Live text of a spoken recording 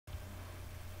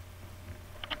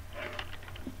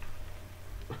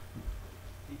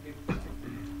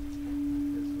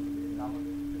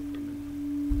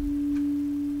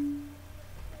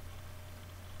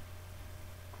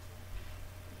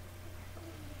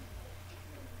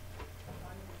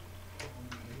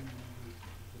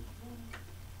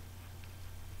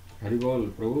हरि बोल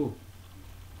प्रभु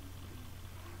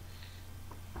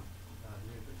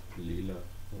लीला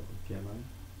क्या नाम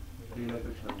लीला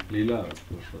कृष्ण लीला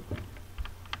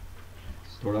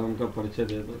थोड़ा उनका परिचय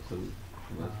दे दो सभी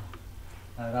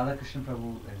Radhakrishna Prabhu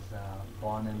is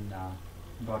born and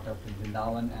brought up in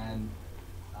Vrindavan and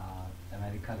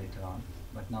America later on,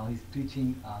 but now he's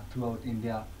preaching throughout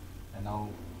India and now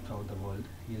throughout the world.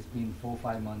 He has been 4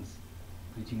 5 months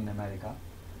preaching in America,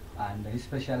 and his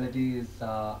specialty is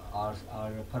our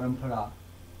parampara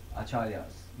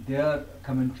acharyas. Their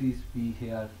commentaries we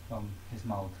hear from his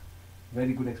mouth.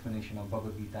 Very good explanation of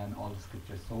Bhagavad Gita and all the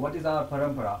scriptures. So, what is our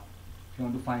parampara? If you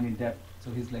want to find in depth,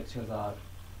 so his lectures are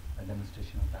a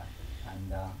demonstration of that.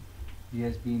 And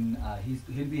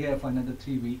he'll be here for another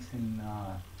 3 weeks in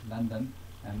London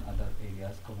and other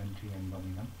areas, Coventry and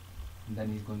Birmingham, and then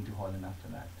he's going to Holland after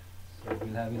that. So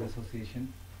we'll have his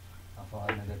association for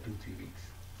another 2 3 weeks.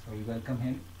 So we welcome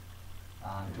him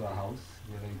to our house.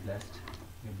 We're very blessed.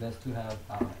 We're blessed to have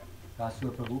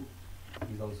Rashtra Prabhu.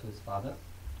 He's also his father.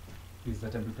 He's the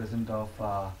temple president of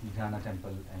Dhyana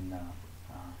temple in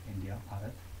India,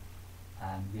 Bharat.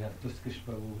 And we have Tushkish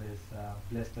Prabhu who has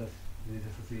blessed us with his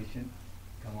association,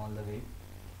 come all the way,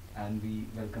 and we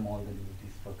welcome all the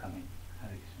devotees for coming.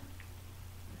 Hare Krishna.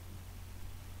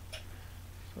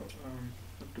 So,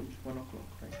 up to 1 o'clock,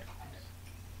 right?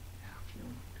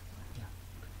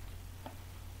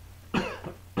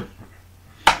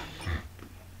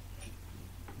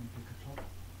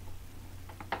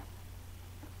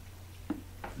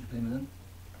 Premadan?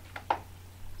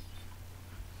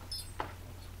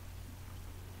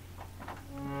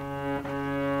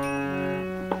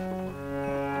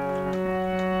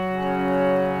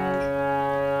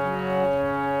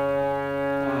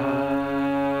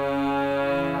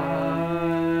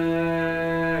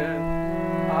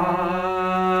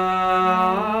 Ah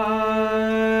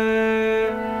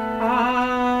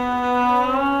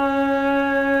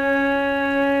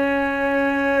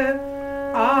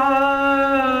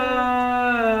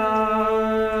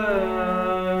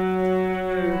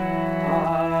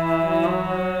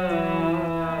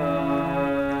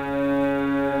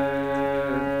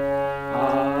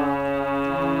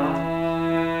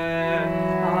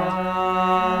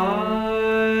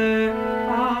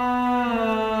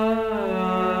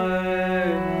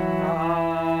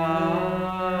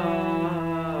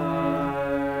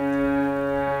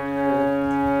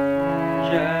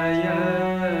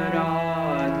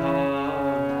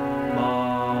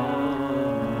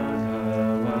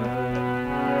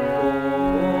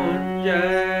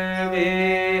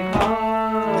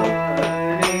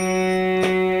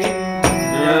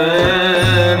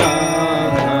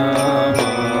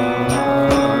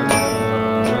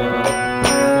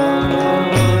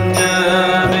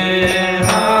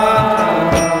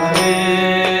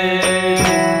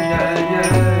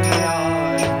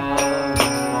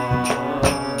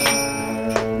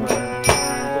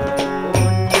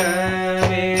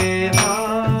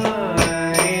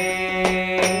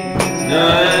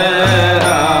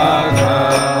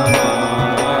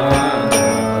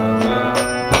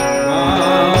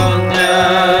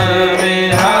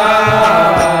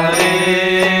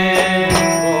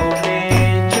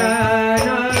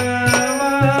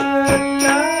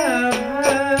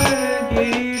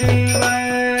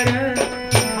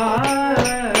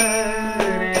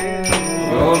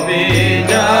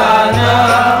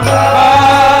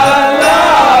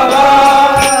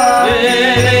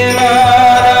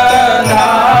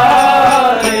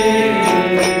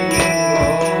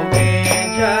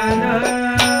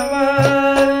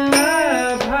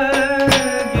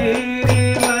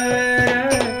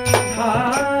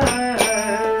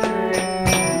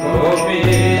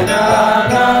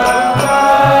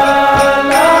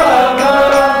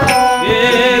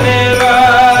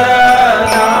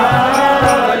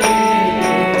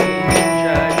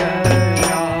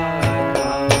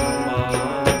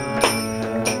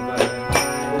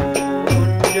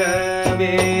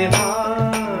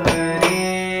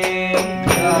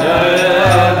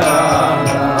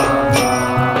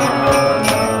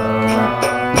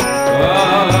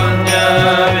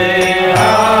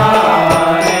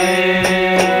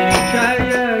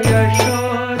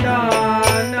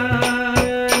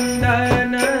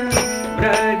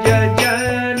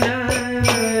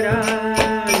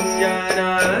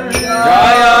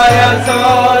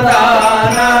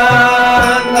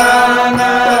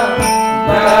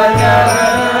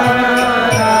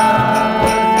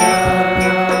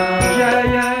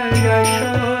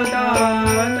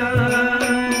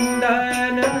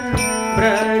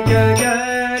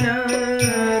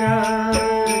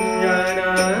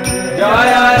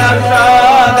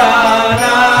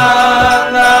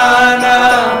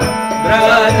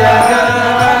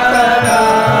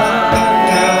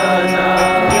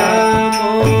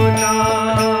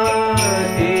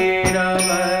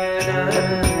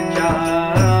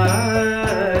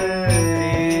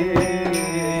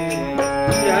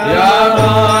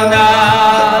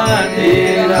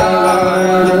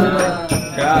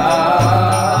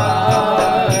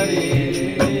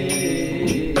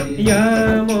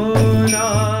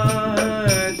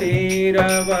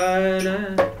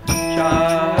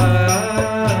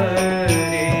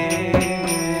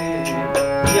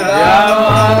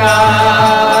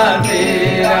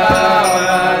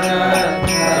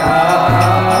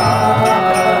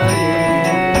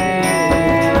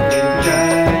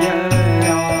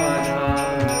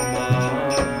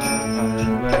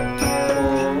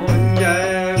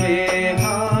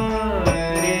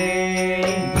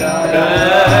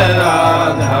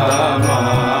Radha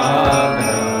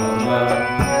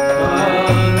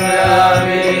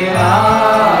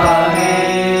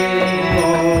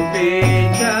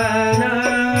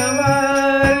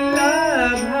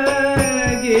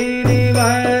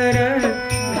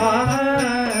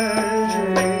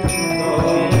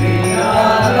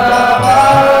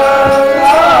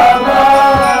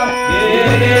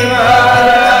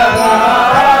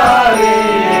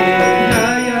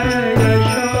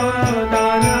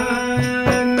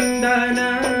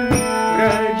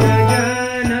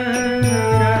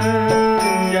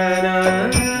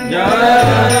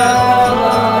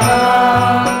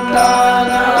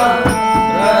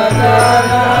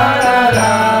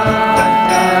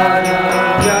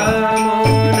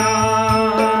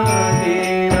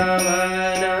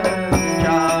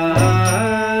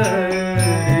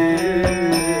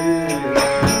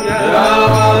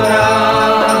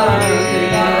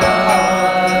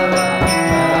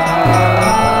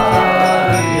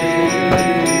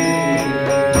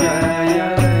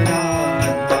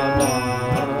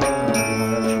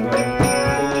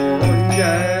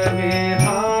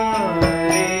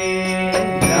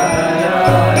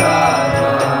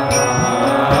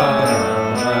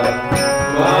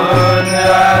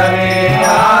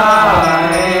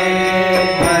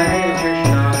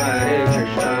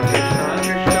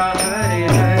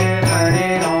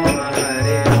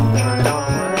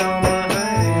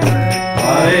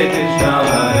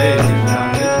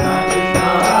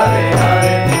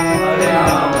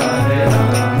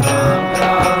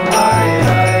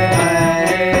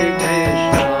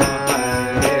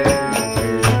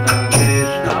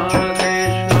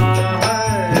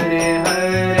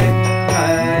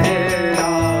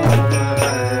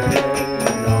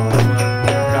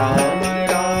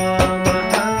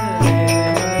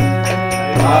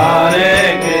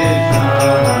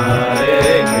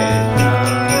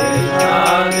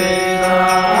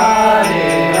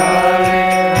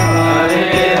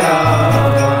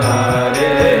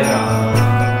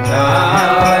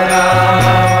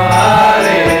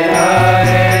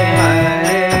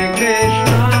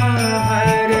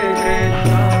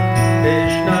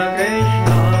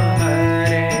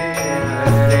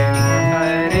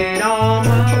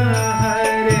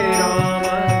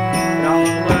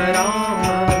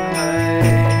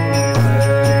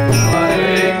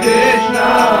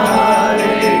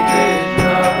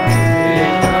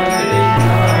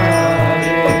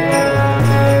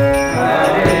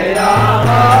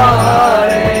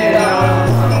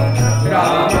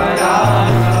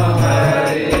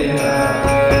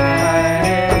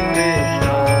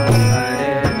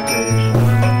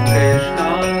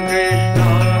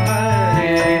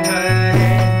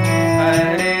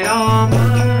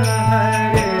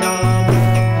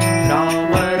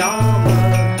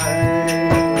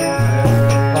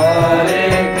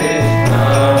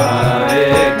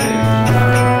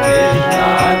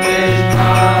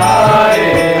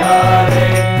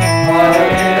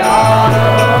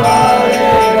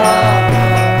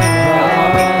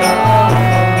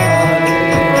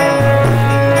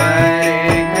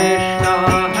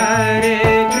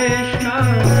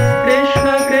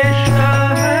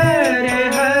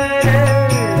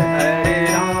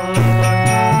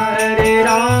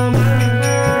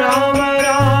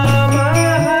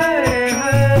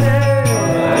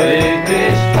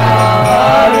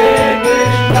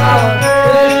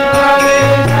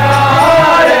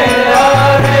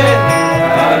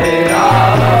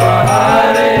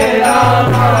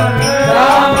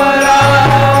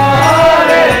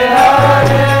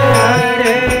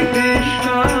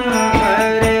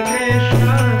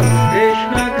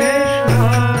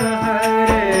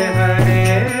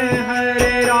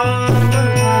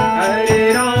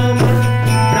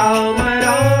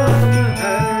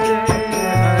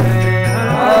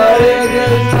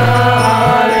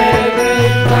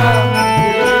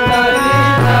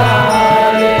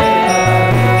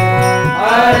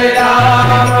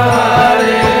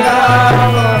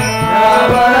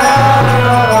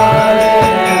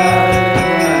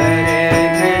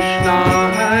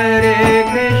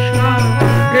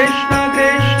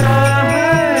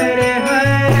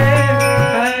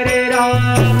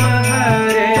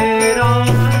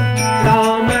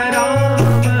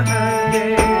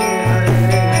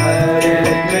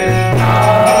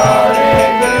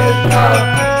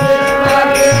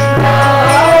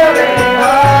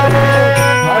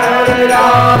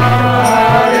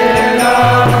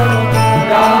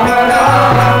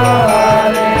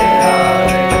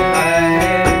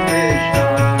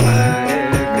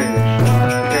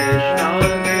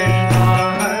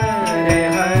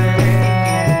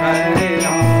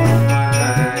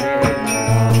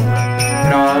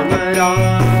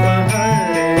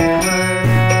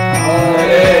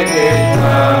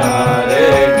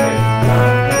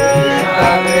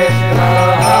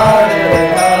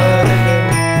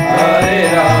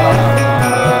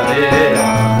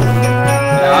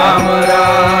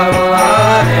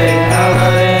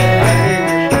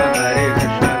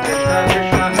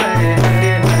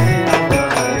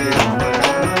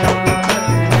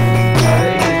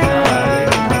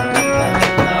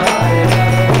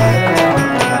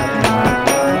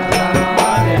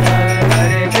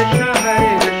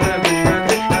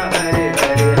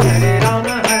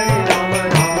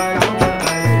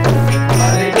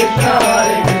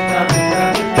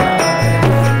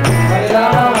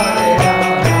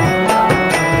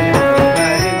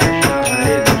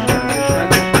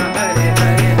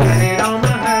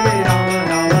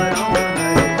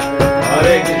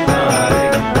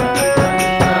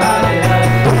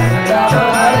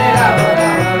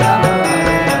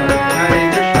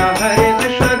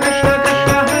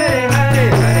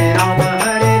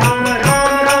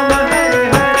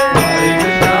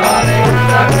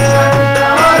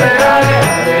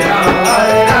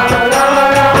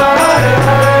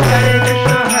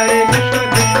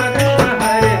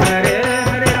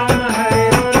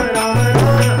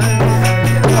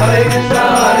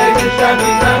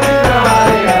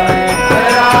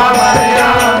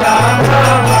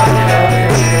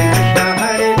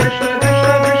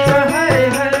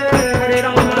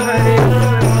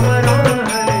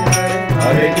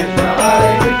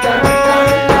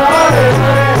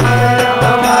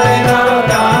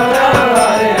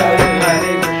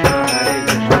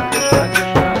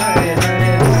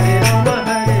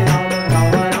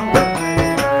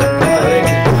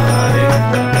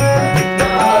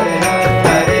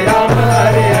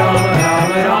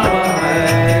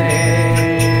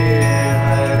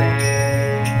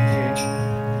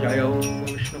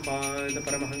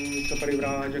Paramhans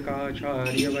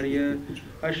परिव्राजकाचार्यवर्य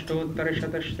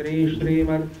अष्टोत्तरशत Shri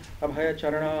Shrimad अभय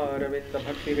चरणारविंद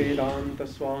भक्ति वेदांत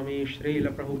स्वामी श्रील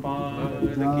प्रभुपाद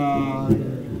की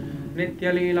नित्य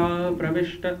लीला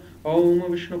प्रविष्ट ओम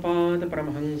Vishnupad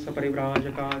Paramhans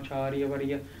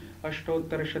परिव्राजकाचार्यवर्य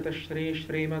अष्टोत्तरशत Shri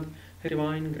Shrimad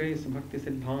divine grace भक्ति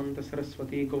सिद्धांत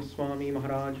सरस्वती गोस्वामी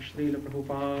महाराज श्रील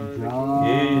प्रभुपाद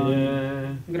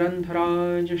की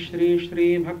ग्रंथराज श्री श्री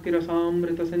भक्ति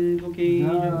रसामृत सिंधु की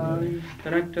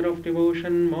director of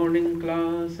devotion morning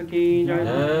class की जय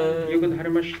युग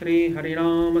धर्म श्री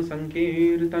हरिनाम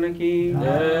संकीर्तन की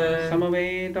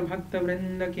समवेत भक्त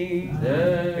वृंद की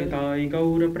पिताई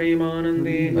गौर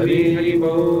प्रेमानंदे हरि हरि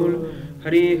बोल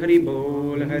हरि हरि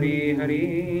बोल हरि हरि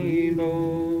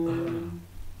बोल।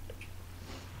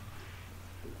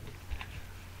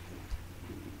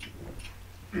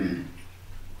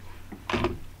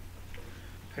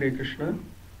 हरे कृष्ण।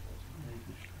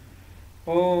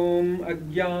 ओम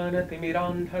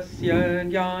अज्ञानतिमिरान्धस्य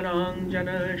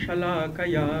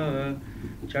ज्ञानाञ्जनशलाकया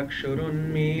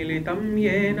चक्षुरुन्मीलितं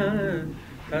येन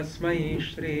तस्मै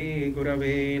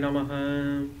श्रीगुरवे नमः।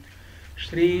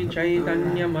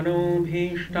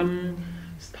 श्रीचैतन्यमनोभीष्टं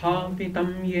स्थापितं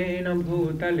येन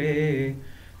भूतले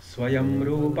स्वयं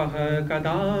रूपः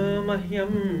कदा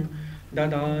मह्यं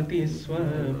ददाति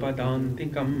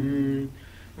स्वपदान्तिकम्।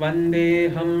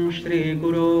 वन्देऽहं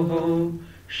श्रीगुरोः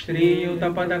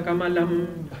श्रीयुतपदकमलं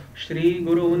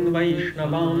श्रीगुरून्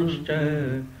वैष्णवांश्च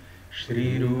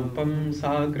श्रीरूपं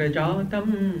साग्रजातं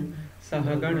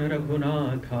सहगण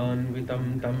रघुनाथान्वितं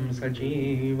तं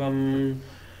सजीवं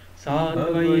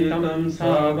साद्वैतं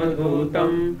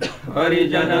सावधूतं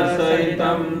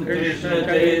परिजनसहितं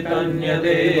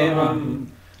कृष्णचैतन्यदेवं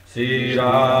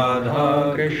श्रीराधा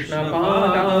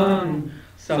कृष्णपादान्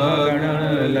सहगण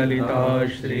ललिता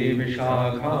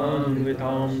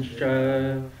श्रीविशाखान्वितांश्च।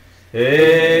 हे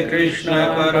कृष्ण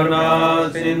करुणा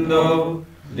सिन्धो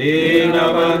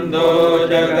दीनबन्धो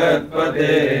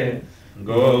जगत्पते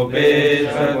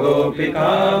गोपेश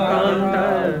गोपिकान्त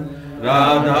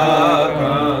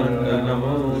राधाकान्त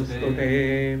नमोस्तुते।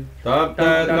 तप्त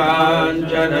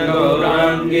काञ्चन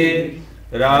गौराङ्गी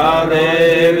राधे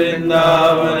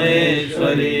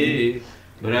वृन्दावनेश्वरी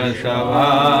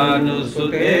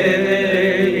वृषभानुसुते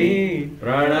देवी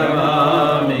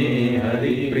प्रणमामि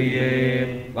हरिप्रिये।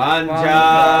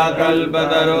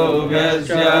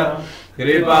 वाञ्छाकल्पतरुभ्यश्च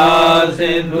कृपा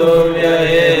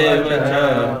सिन्धुभ्येव च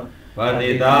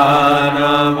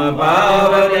पतितानां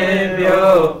पावनेभ्यो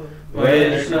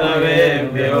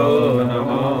वैष्णवेभ्यो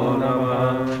नमो नमः।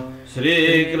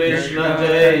 श्रीकृष्ण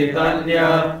चैतन्य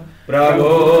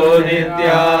प्रभो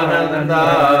नित्यानन्द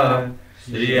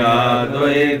श्री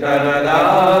अद्वैत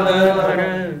गदाधर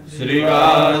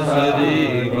श्रीवासदि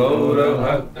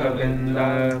गौरभक्तवृन्द।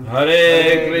 हरे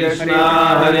कृष्णा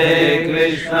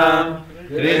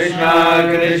कृष्णा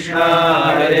कृष्णा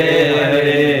हरे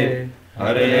हरे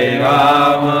हरे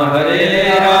राम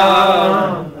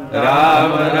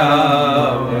राम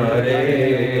राम हरे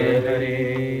हरे।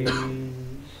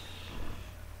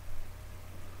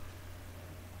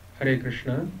 हरे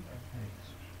Krishna.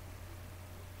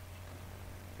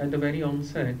 At the very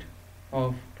onset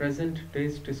of present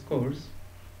day's discourse,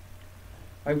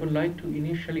 I would like to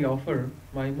initially offer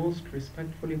my most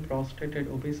respectfully prostrated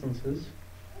obeisances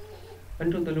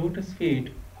unto the lotus feet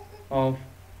of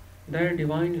their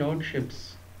divine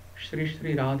lordships Shri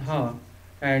Shri Radha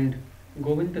and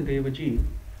Govinda Devaji,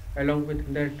 along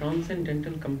with their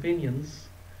transcendental companions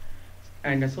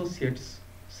and associates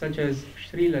such as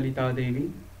Shri Lalita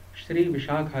Devi, Shri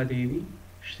Vishakha Devi,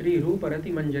 Shri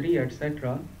Ruparati Manjari,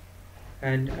 etc.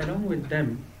 And along with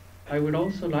them, I would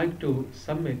also like to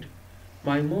submit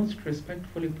my most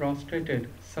respectfully prostrated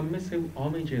submissive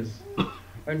homages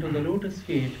unto the lotus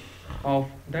feet of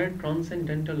their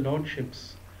transcendental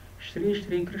lordships Shri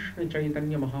Shri Krishna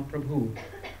Chaitanya Mahaprabhu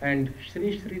and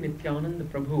Shri Shri Nityananda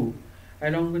Prabhu,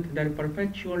 along with their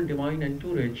perpetual divine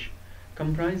entourage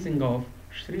comprising of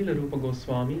Srila Rupa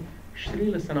Goswami,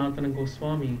 Srila Sanatana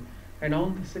Goswami and all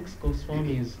the 6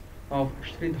 Goswamis of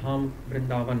Shri Dham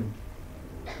Vrindavan.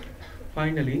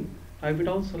 Finally, I would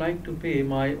also like to pay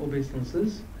my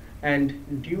obeisances and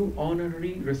due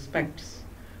honorary respects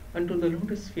unto the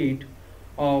lotus feet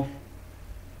of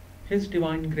His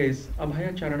Divine Grace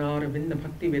Abhaya Charanar Vinda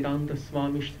Bhakti Vedanta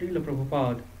Swami Srila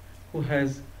Prabhupada, who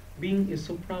has, being a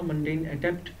supra-mundane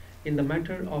adept in the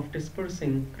matter of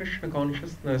dispersing Krishna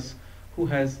consciousness, who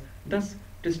has thus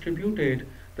distributed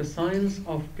the science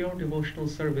of pure devotional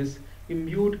service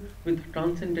imbued with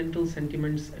transcendental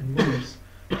sentiments and moods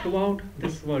throughout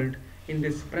this world in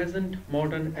this present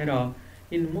modern era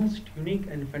in most unique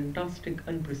and fantastic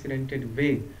unprecedented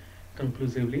way,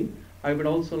 conclusively, I would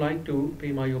also like to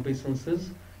pay my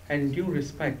obeisances and due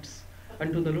respects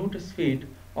unto the lotus feet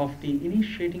of the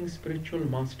initiating spiritual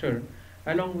master,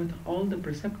 along with all the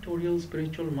preceptorial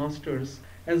spiritual masters,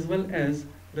 as well as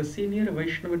the senior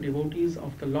Vaishnava devotees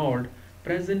of the Lord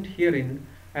present herein,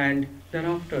 and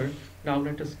thereafter now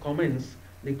let us commence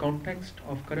the context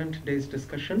of current day's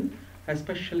discussion,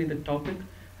 especially the topic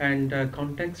and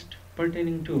context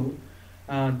pertaining to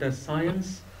the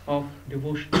science of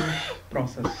devotional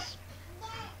process.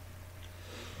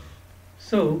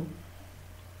 So,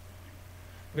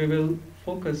 we will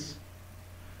focus,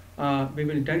 we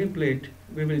will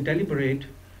deliberate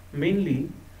mainly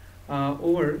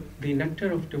over the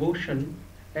nectar of devotion,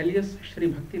 alias Shri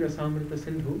Bhakti Rasamrita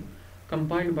Sindhu,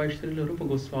 compiled by Srila Rupa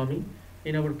Goswami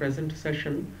in our present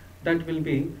session. That will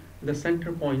be the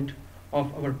center point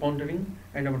of our pondering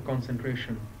and our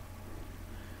concentration.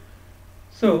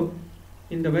 So,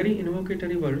 in the very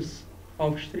invocatory verse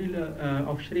of Shri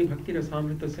Bhakti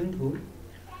Rasamrita Sindhu,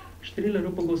 Srila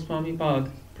Rupa Goswami Pad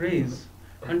prays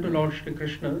unto Lord Shri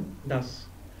Krishna thus: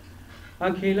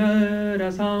 Akhila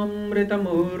Rasamrita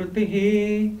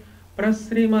Murtihi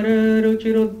Prasrimar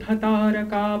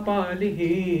Ruchiruddhataraka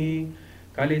Palihi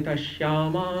Kalita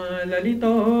Shyama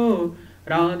Lalito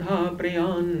Radha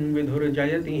Priyan Vidhur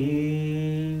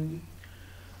Jayati.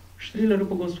 Srila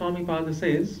Rupa Goswami Pad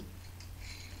says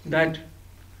that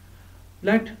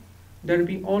let there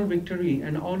be all victory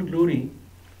and all glory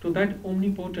to that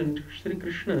omnipotent Shri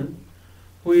Krishna,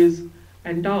 who is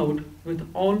endowed with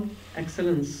all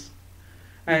excellence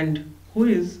and who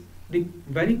is the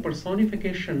very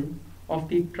personification of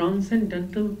the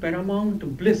transcendental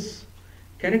paramount bliss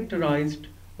characterized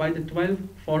by the 12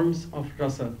 forms of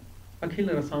rasa.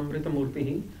 Akhila Rasamrita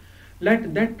Murtihi.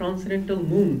 Let that transcendental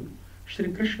moon,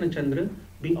 Shri Krishna Chandra,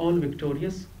 be all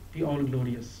victorious, be all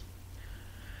glorious.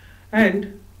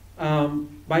 And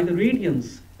by the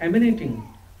radiance emanating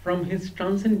from his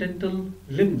transcendental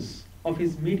limbs of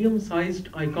his medium-sized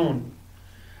icon,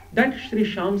 that Shri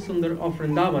Shyam Sundar of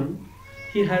Vrindavan,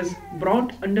 he has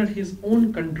brought under his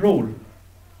own control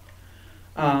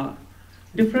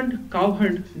different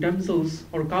cowherd damsels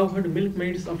or cowherd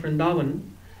milkmaids of Vrindavan,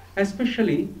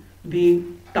 especially the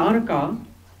Taraka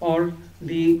or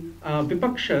the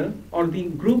Vipaksha, or the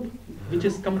group which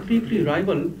is completely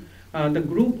rival, the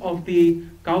group of the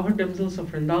cowherd damsels of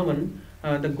Vrindavan,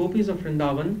 the gopis of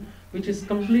Vrindavan, which is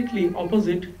completely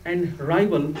opposite and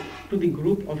rival to the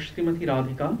group of Srimati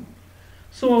Radhika.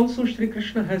 So also Shri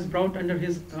Krishna has brought under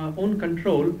his own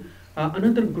control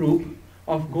another group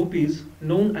of gopis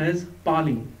known as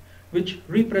Pali, which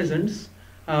represents,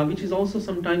 which is also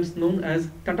sometimes known as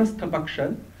Tatastha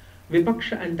Paksha,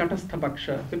 Vipaksha and Tatastha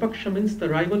Paksha. Vipaksha means the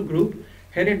rival group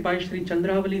headed by Shri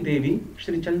Chandravali Devi,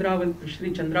 Shri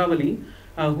Chandravali,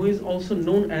 who is also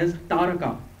known as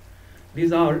Taraka.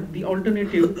 These are the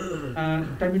alternative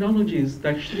terminologies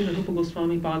that Shri Rupa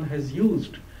Goswami Pad has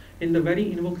used in the very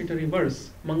invocatory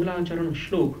verse, Mangalacharan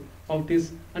Shlok of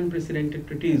this unprecedented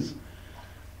treatise.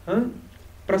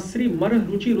 Prasri Mar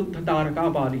Ruchi Ruddha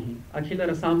Taraka Palihi, Akhila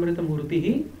Rasamrita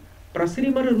Murtihi,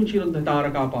 Prasri Mar Ruchi Ruddha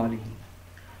Taraka Palihi.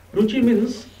 Ruchi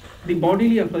means the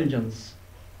bodily effulgence.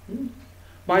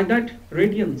 By that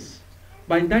radiance,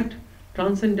 by that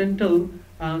transcendental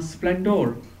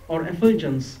splendor or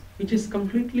effulgence, which is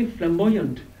completely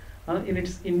flamboyant in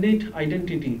its innate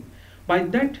identity, by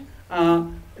that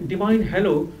divine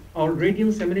halo or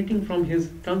radiance emanating from his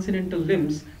transcendental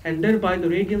limbs, and thereby the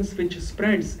radiance which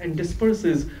spreads and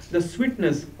disperses the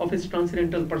sweetness of his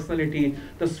transcendental personality,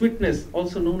 the sweetness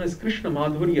also known as Krishna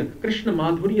Madhurya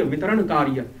Vitaran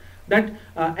Karya, that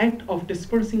act of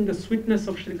dispersing the sweetness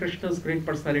of Shri Krishna's great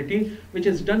personality, which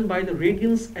is done by the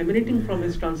radiance emanating from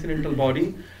his transcendental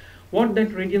body. What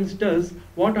that radiance does,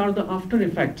 what are the after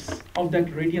effects of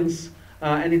that radiance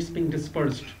and it's being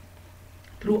dispersed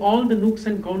through all the nooks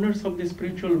and corners of the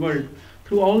spiritual world,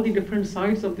 through all the different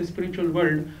sides of the spiritual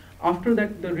world. After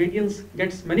that the radiance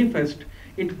gets manifest,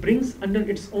 it brings under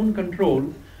its own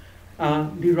control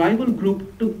the rival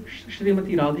group to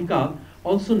Srimati Radhika,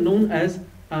 also known as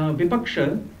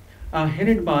Vipaksha,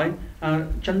 headed by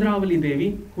Chandravali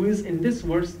Devi, who is in this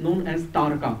verse known as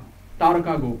Taraka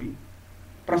Gopi.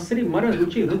 Prasri Mara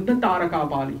Ruchi Ruddha Taraka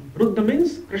Pali. Ruddha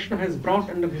means Krishna has brought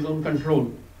under his own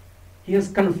control. He has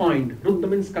confined. Ruddha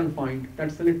means confined.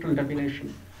 That's the literal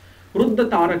definition. Ruddha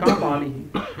Taraka Pali.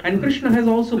 And Krishna has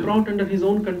also brought under his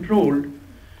own control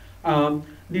the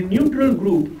neutral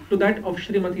group to that of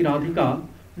Srimati Radhika,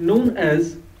 known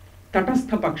as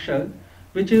Tatastha Paksha,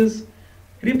 which is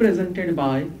represented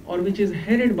by, or which is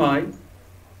headed by,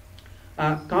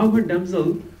 a cowherd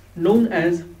damsel known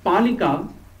as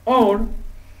Palika, or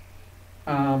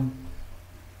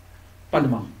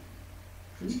Padma.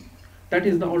 That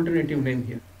is the alternative name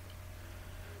here.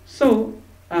 So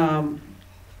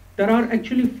there are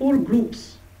actually 4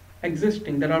 groups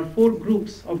existing. There are 4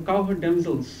 groups of cowherd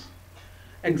damsels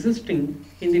existing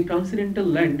in the transcendental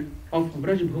land of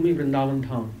Braj Bhumi Vrindavan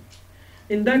Dham.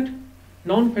 In that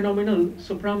non-phenomenal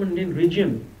supramundane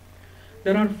region,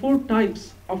 there are 4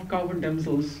 types of cowherd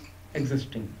damsels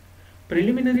existing.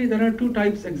 Preliminary, there are 2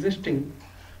 types existing,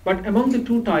 but among the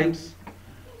 2 types,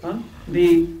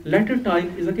 the latter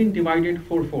type is again divided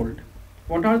 4-fold.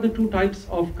 What are the 2 types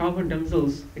of cowherd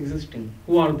damsels existing?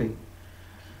 Who are they?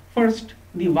 First,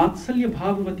 the Vatsalya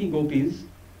Bhavavati Gopis,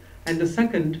 and the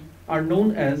second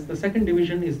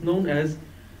division is known as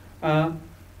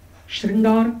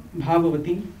Shringar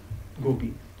Bhavavati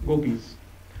Gopis.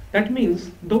 That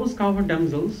means those cowherd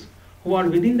damsels who are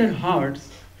within their hearts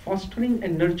fostering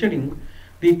and nurturing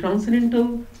the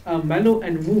transcendental mellow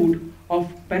and mood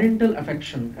of parental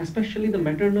affection, especially the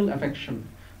maternal affection.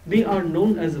 They are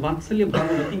known as Vatsalya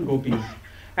Bhavavati Gopis.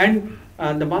 And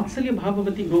the Vatsalya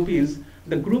Bhavavati Gopis,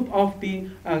 the group of the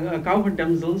cowherd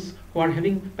damsels who are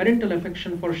having parental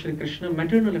affection for Shri Krishna,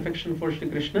 maternal affection for Shri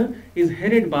Krishna, is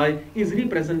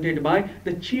represented by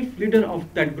the chief leader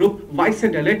of that group, Vice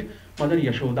Delegate Mother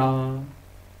Yashoda.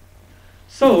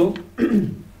 So,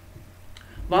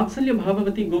 Vatsalya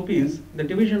Bhavavati Gopis, the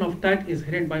division of that is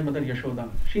headed by Mother Yashoda.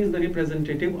 She is the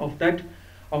representative of that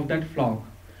flock.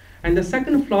 And the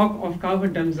second flock of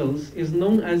cowherd damsels is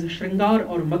known as Shringar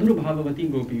or Madhur Bhavavati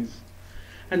Gopis.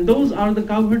 And those are the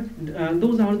cowherd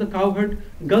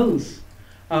girls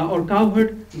or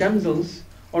cowherd damsels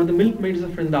or the milkmaids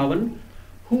of Vrindavan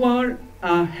who are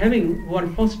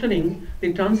fostering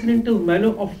the transcendental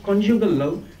mellow of conjugal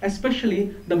love,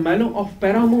 especially the mellow of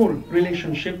paramour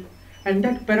relationship, and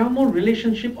that paramour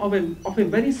relationship of a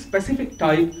very specific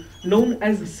type known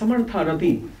as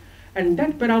Samartharati. And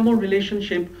that paramour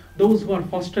relationship, those who are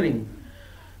fostering,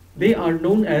 they are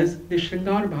known as the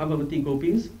Shringar Bhavavati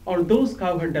Gopis, or those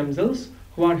cowherd damsels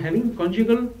who are having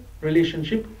conjugal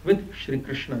relationship with Shri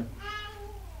Krishna.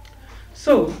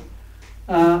 So,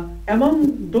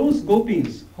 among those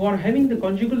gopis who are having the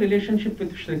conjugal relationship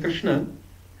with Shri Krishna,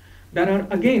 there are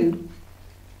again,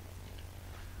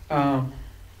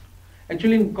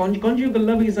 actually conjugal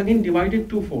love is again divided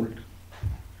 2-fold.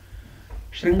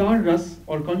 Shringar Ras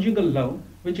or conjugal love,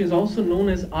 which is also known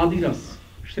as Adi Ras.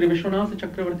 Shri Vishwanath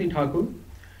Chakravarti Thakur,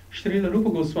 Shri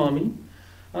Lilakrishnadas Goswami,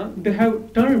 they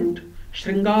have termed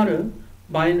Shringara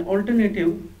by an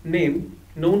alternative name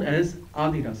known as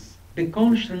Adi Ras. They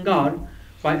call Shringar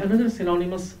by another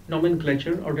synonymous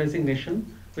nomenclature or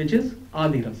designation, which is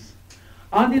Adi Ras.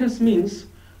 Adi Ras means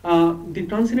the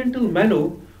transcendental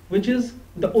mellow, which is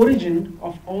the origin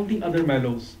of all the other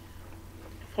mellows.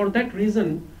 For that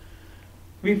reason,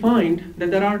 we find that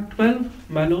there are 12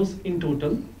 mellows in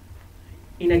total.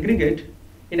 In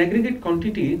aggregate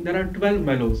quantity, there are 12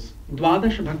 mellows,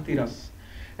 Dwadash Bhakti Ras.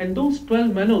 And those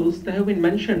 12 mellows, they have been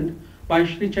mentioned by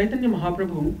Sri Chaitanya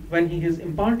Mahaprabhu when he is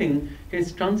imparting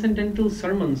his transcendental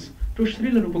sermons to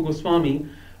Srila Rupa Goswami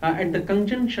at the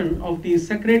conjunction of the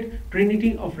sacred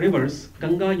trinity of rivers,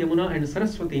 Ganga, Yamuna and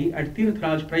Saraswati at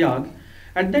Tirthraj Prayag.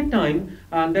 At that time,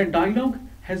 that dialogue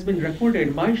has been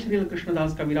recorded by Sri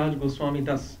Lilakrishnadas Kaviraj Goswami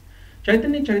thus.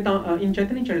 In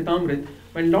Chaitanya Charitamrita,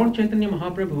 when Lord Chaitanya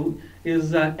Mahaprabhu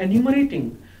is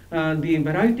enumerating the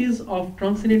varieties of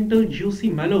transcendental juicy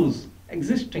mellows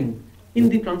existing in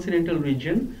the transcendental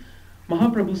region,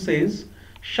 Mahaprabhu says,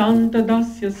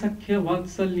 Shantadasya Sakhya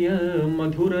Vatsalya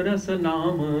Madhura Rasa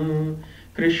Nama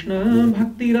Krishna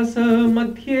Bhakti Rasa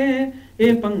Madhye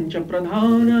E Pancha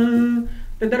Pradhana.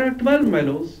 That there are 12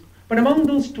 mellows, but among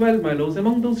those 12 mellows,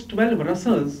 among those 12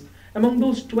 rasas, among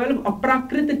those 12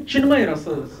 aprakrita chinmay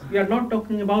rasas, we are not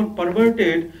talking about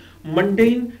perverted,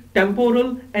 mundane,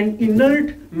 temporal and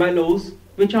inert mellows,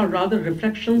 which are rather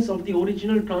reflections of the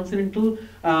original transcendental,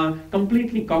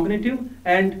 completely cognitive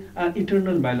and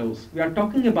eternal mellows. We are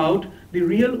talking about the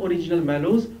real original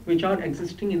mellows which are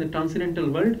existing in the transcendental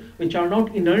world, which are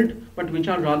not inert but which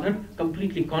are rather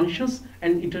completely conscious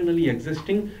and eternally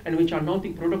existing, and which are not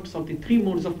the products of the 3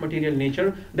 modes of material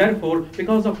nature. Therefore,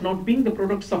 because of not being the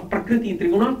products of Prakriti,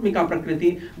 Trigunatmika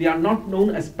Prakriti, they are not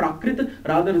known as Prakrit,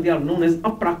 rather they are known as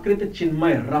Aprakrit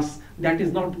Chinmay Ras. That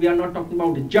is not, we are not talking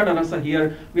about Jada Rasa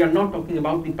here, we are not talking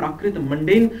about the Prakrit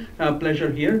mundane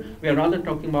pleasure here, we are rather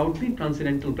talking about the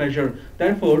transcendental pleasure.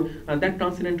 Therefore, that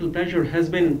transcendental pleasure has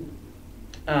been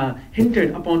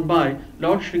hinted upon by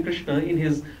Lord Shri Krishna in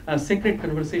his sacred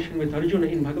conversation with Arjuna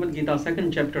in Bhagavad Gita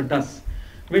 2nd chapter thus.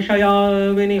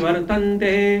 Vishaya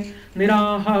vinivartante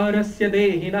niraharasya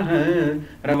dehinah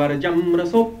ravarjam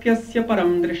rasopyasya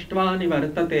param drishtva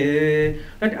nivartate.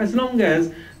 That as long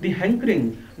as the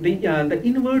hankering, the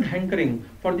inward hankering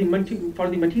for the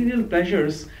material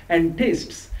pleasures and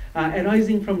tastes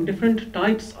arising from different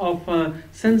types of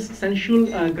sensual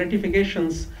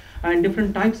gratifications and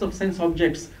different types of sense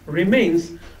objects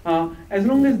remains, as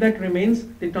long as that remains,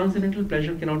 the transcendental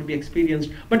pleasure cannot be experienced.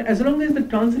 But as long as the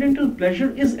transcendental pleasure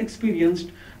is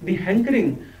experienced, the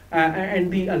hankering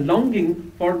and the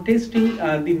longing for tasting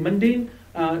the mundane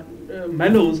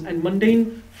mellows and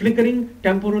mundane flickering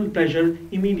temporal pleasure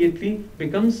immediately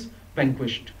becomes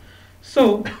vanquished.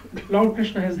 So Lord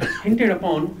Krishna has hinted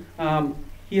upon,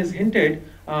 he has hinted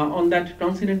on that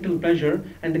transcendental pleasure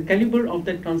and the caliber of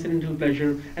that transcendental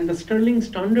pleasure and the sterling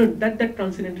standard that that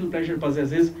transcendental pleasure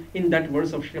possesses in that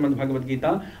verse of Srimad Bhagavad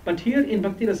Gita. But here in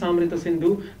Bhakti Rasamrita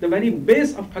Sindhu, the very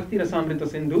base of Bhakti Rasamrita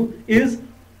Sindhu is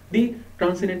the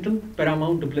transcendental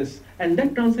paramount bliss. And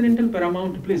that transcendental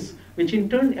paramount bliss, which in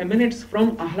turn emanates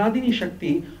from Ahladini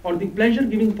Shakti, or the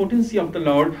pleasure-giving potency of the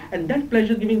Lord, and that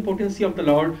pleasure-giving potency of the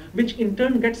Lord, which in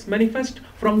turn gets manifest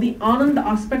from the Ananda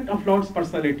aspect of Lord's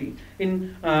personality.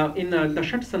 In the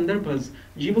Shat Sandarbhas,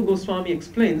 Jiva Goswami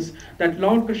explains that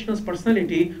Lord Krishna's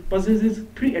personality possesses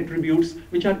three attributes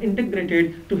which are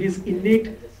integrated to his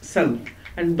innate self.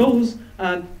 And those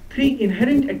three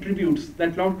inherent attributes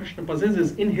that Lord Krishna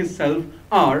possesses in his self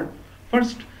are,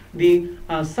 first, the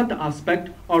Sat aspect,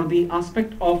 or the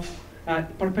aspect of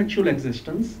perpetual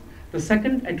existence. The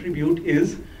second attribute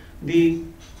is the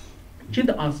Chid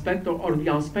aspect, or the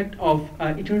aspect of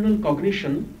eternal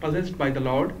cognition possessed by the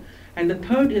Lord. And the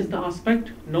third is the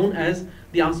aspect known as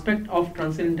the aspect of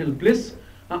transcendental bliss,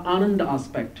 Ananda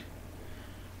aspect,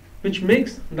 which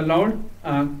makes the Lord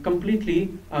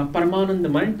completely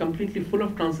Paramanandamay, completely full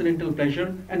of transcendental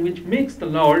pleasure, and which makes the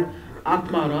Lord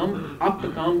Atmaram,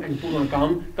 Aptakam and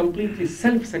Purnakam, completely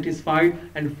self-satisfied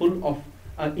and full of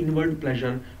inward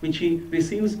pleasure, which he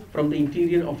receives from the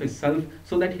interior of his self,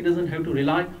 so that he doesn't have to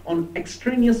rely on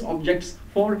extraneous objects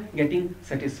for getting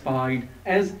satisfied.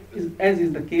 As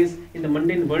is the case in the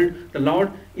mundane world, the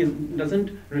Lord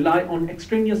doesn't rely on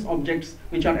extraneous objects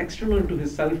which are external to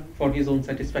his self for his own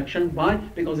satisfaction. Why?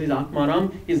 Because his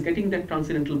Atmaram is getting that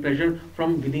transcendental pleasure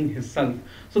from within his self.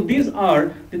 So these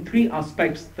are the three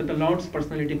aspects that the Lord's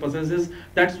personality possesses.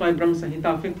 That's why Brahma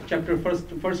Samhita 5th chapter first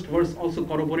verse also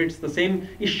corroborates the same.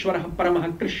 Ishwarah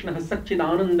Paramah Krishna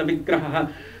Satchidananda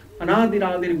Vigraha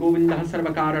Anadiradir Govinda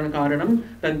Sarvakarana Karanam,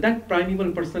 that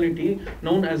primeval personality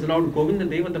known as Lord Govinda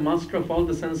Deva, the master of all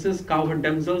the senses, cowherd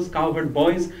damsels, cowherd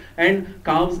boys, and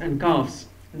cows and calves.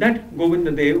 That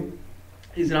Govinda Deva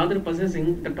is rather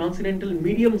possessing the transcendental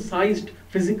medium-sized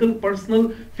physical personal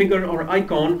figure or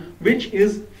icon, which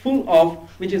is full of,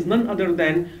 which is none other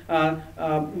than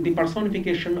the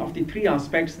personification of the three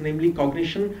aspects, namely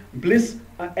cognition, bliss,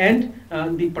 and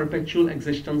the perpetual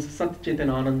existence, Sat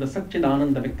Chetanananda,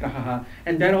 Satchidananda Vigraha.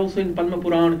 And there also in Padma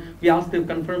Puran, Vyasadeva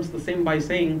confirms the same by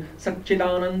saying,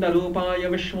 Satchidananda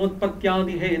Rupaya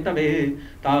Vishwotpatyadi Hetave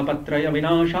Tapatraya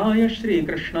Vinashaya Shri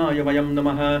Krishnaya Vayam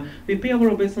Namaha. We pay our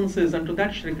obeisances unto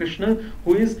that Shri Krishna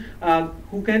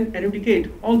who can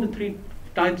eradicate all the three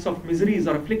types of miseries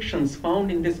or afflictions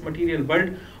found in this material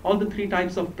world, all the three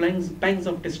types of pangs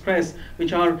of distress,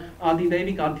 which are Adi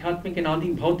Daivik, Adhyatmik and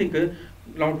Adi Bhautik.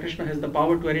 Lord Krishna has the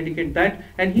power to eradicate that,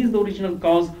 and he is the original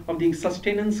cause of the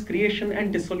sustenance, creation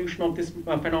and dissolution of this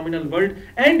phenomenal world,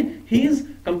 and he is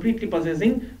completely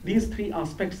possessing these three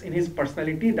aspects in his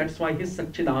personality. That's why his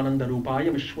Satchidananda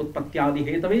Rupaya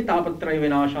Vishwotpatyadi Hetave Tapatraya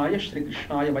Vinashaya Shri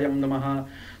Krishnaya Vayam Namaha.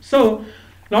 So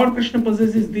Lord Krishna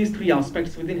possesses these three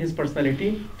aspects within his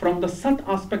personality. From the Sat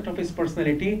aspect of his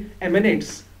personality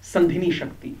emanates Sandhini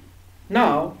Shakti.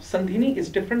 Now, Sandhini is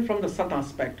different from the Sat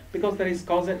aspect because there is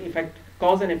cause and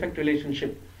effect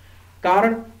relationship.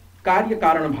 Karya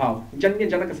Karana Bhav, Janya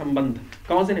Janaka Sambandh,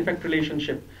 cause and effect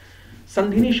relationship.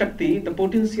 Sandhini Shakti, the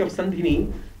potency of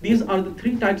Sandhini, these are the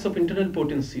three types of internal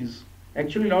potencies.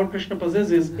 Actually, Lord Krishna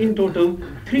possesses in total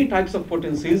three types of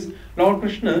potencies. Lord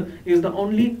Krishna is the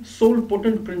only sole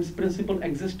potent principle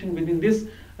existing within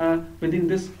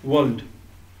this world,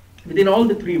 within all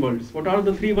the three worlds. What are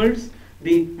the three worlds?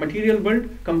 The material world,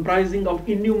 comprising of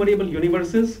innumerable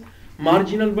universes;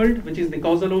 marginal world, which is the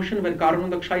causal ocean where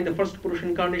Karanodakshai, the first Purusha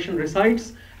incarnation,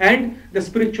 resides; and the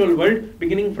spiritual world,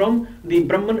 beginning from the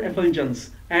Brahman effulgence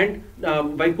and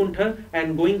Vaikuntha,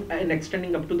 and going and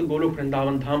extending up to the Golok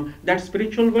Vrindavan Dham. That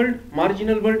spiritual world,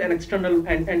 marginal world, and external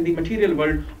and the material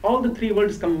world, all the three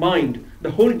worlds combined, the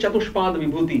whole Chatushpada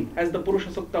Vibhuti, as the Purusha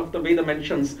Sukta of the Veda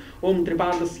mentions, Om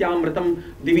Tripadasya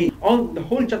Divi, all the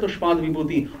whole Chatushpada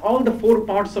Vibhuti, all the four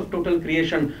parts of total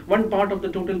creation. One part of the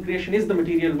total creation is the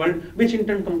material world, which in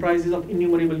turn comprises of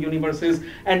innumerable universes,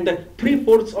 and the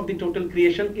 3/4 of the total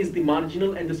creation is the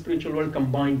marginal and the spiritual world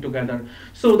combined together.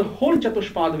 So the whole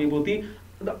Chatushpada Vibhuti,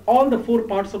 all the four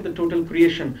parts of the total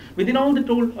creation, within all the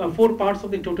four parts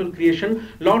of the total creation,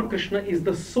 Lord Krishna is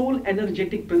the sole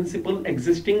energetic principle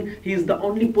existing. He is the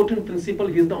only potent principle.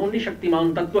 He is the only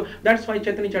Shaktiman Tattva. That's why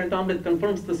Chaitanya Charitamrita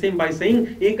confirms the same by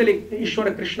saying Ekale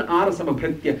Ishvara Krishna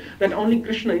Arasabhabhritya, that only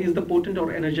Krishna is the potent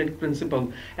or energetic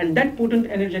principle. And that potent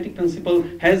energetic principle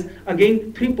has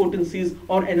again three potencies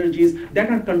or energies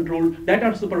that are controlled, that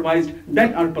are supervised,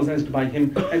 that are possessed by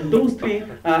him. And those three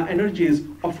energies,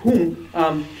 of whom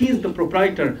he is the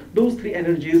proprietor, those three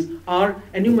energies are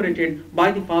enumerated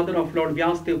by the father of Lord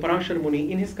Vyasdev, Parashar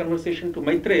Muni, in his conversation to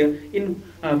Maitreya in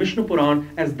Vishnu Puran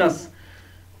as thus: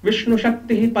 Vishnu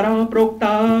Shakti para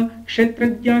prokta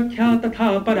kshetragyakya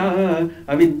tatha para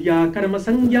avidya karma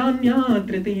sangyanya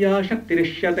tritiya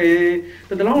shaktirishyate.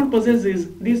 That the Lord possesses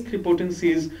these three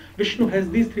potencies. Vishnu has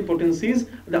these three potencies: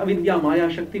 the avidya maya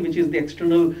shakti, which is the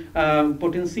external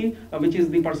potency, which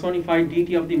is the personified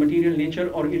deity of the material nature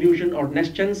or illusion or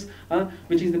nescience,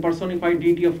 which is the personified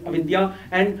deity of avidya,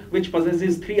 and which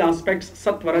possesses three aspects: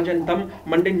 sattva, raj and tam,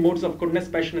 mundane modes of goodness,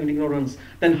 passion and ignorance.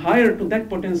 Then higher to that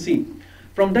potency,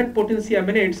 from that potency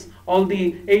emanates all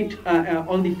the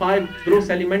five gross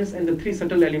elements and the three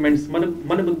subtle elements: mana,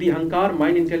 buddhi, hankar,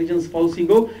 mind, intelligence, false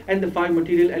ego, and the five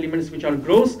material elements which are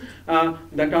gross,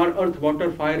 that are earth,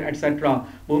 water, fire, etc.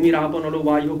 Bhumi, rapo, nalo,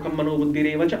 vayu, kham, mano, buddhi,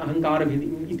 revacha, ahankara,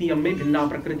 iti, amme, bhinna,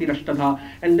 prakriti, rashtadha.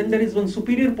 And then there is one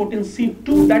superior potency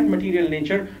to that material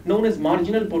nature, known as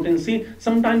marginal potency,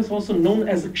 sometimes also known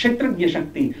as kshetragya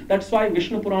shakti. That's why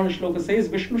Vishnu Purana shloka says,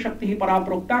 Vishnu Shakti para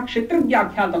prokta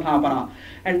kshetragya kya tatha para.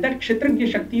 And that kshetragya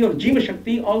shakti or jiva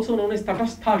shakti, also known as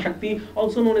tatastha shakti,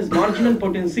 also known as marginal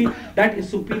potency, that is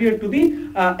superior to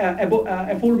the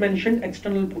aforementioned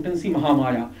external potency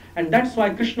Mahamaya. And that's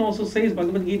why Krishna also says in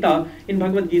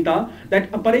Bhagavad Gita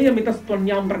that apareya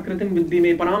mitastvanyam prakritim viddhi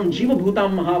me param jiva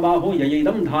bhutam mahabaho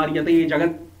yayedam dharyate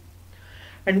jagat.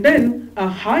 And then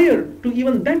higher to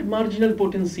even that marginal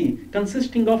potency,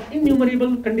 consisting of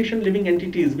innumerable conditioned living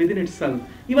entities within itself,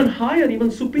 even higher,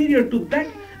 even superior to that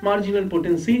marginal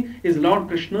potency, is Lord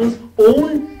Krishna's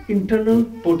own internal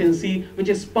potency, which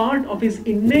is part of his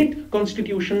innate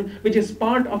constitution, which is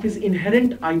part of his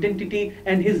inherent identity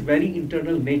and his very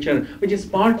internal nature, which is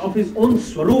part of his own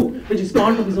swarup, which is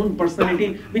part of his own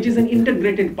personality, which is an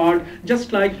integrated part.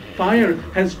 Just like fire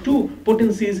has two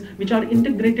potencies which are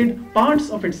integrated parts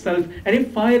of itself, and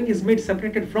if fire is made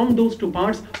separated from those two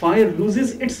parts, fire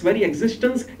loses its very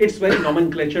existence, its very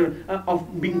nomenclature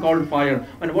of being called fire.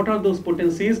 And what are those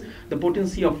potencies? The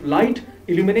potency of light,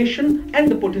 illumination,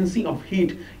 and the potency of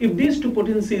heat. If these two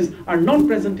potencies are not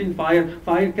present in fire,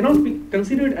 fire cannot be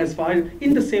considered as fire.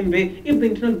 In the same way, if the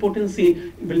internal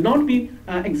potency will not be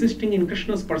existing in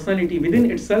Krishna's personality within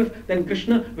itself, then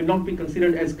Krishna will not be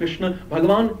considered as Krishna.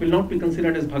 Bhagavan will not be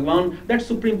considered as Bhagavan. That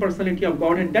supreme personality of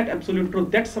Godhead, that absolute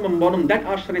truth, that samam bonam, that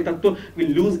ashraya tattva will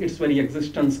lose its very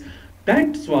existence.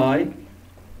 That's why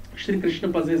Shri Krishna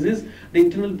possesses the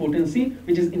internal potency,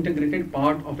 which is integrated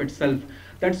part of itself.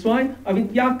 That's why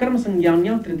avidya karma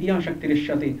sangyanya tritiya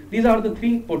shaktirishyate. These are the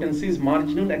three potencies: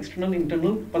 marginal, external,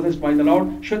 internal, possessed by the Lord.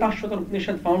 Shvetashvatar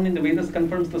Upanishad found in the Vedas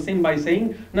confirms the same by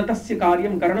saying, natasya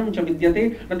karyam karanam cha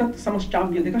vidyate, natat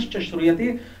samaschavyatikascha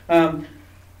shruyate,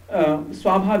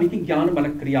 swabhaviki jnana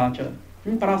balakriyacha.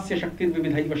 Parasya Shakti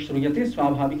Vividhaiva Shruyate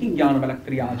Swabhaviki Jnana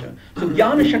Balakriyacha. So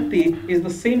Jnana Shakti is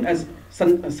the same as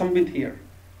Samvit here.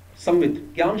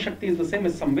 Samvit. Jnana Shakti is the same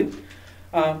as Samvit.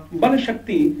 Bala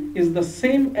Shakti is the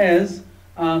same as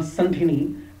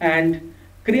Sandhini, and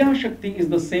Kriya Shakti is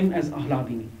the same as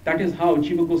Ahladini. That is how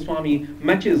Jiva Goswami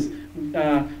matches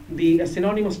the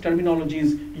synonymous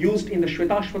terminologies used in the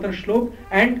Shvetashvatar Shlok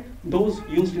and those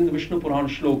used in the Vishnu Puran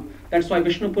Shlok. That's why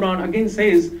Vishnu Puran again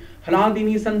says,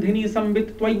 Hladini Sandhini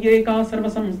Sambit Tvayeka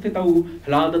Sarvasamstitau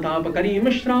Hladatapakari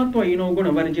Mishra Tvaino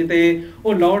Gunavarjite. O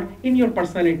Lord, in your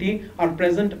personality are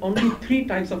present only three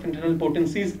types of internal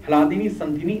potencies: Hladini,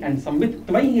 Sandhini, and Sambit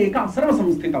Tvayeka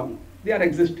Sarvasamstitau. They are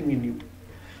existing in you.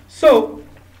 So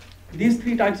these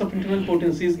three types of internal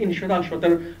potencies in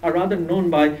Shvetashvatar are rather known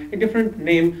by a different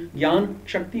name: Jnana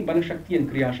Shakti, Bala Shakti, and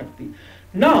Kriya Shakti.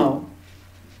 Now,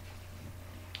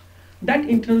 that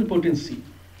internal potency,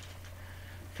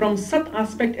 from Sat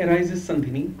aspect arises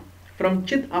Sandhini, From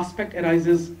Chit aspect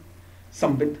arises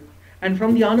Sambit, and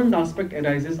from the Anand aspect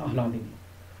arises Ahladini.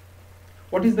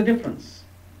 What is the difference?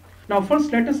 Now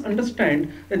first let us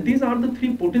understand that these are the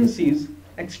three potencies,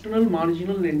 external,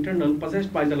 marginal and internal,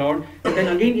 possessed by the Lord. And then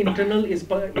again internal is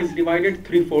divided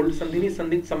threefold: Sandhini,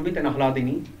 Sandit, Sambit and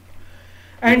Ahladini.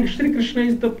 And Shri Krishna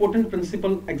is the potent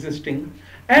principle existing.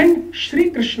 And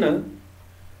Shri Krishna,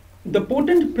 the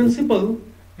potent principle,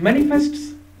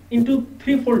 manifests into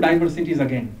threefold diversities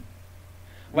again.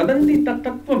 Vadanti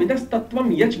tattva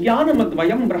vidastatvam yach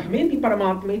jnanamadvayam brahmeti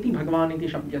paramatmeti bhagavaniti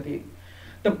shabdyate.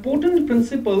 The potent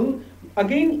principle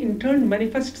again in turn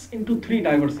manifests into three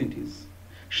diversities.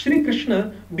 Shri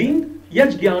Krishna being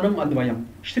Yaj Jnanam Advayam.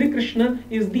 Shri Krishna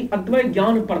is the Advaya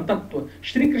Jnana Partattva.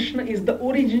 Shri Krishna is the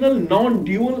original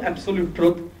non-dual absolute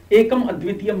truth. Ekam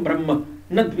Advitiyam Brahma.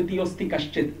 Na dvitiyosti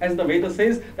kaschit. As the Veda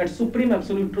says, that supreme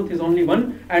absolute truth is only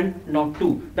one and not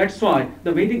two. That's why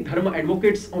the Vedic Dharma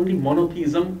advocates only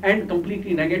monotheism and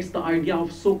completely negates the idea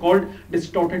of so-called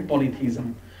distorted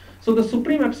polytheism. So the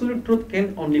supreme absolute truth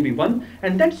can only be one,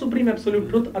 and that supreme absolute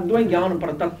truth, Advaya Jnana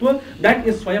Paratattva, that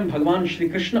is Swayam Bhagavan Shri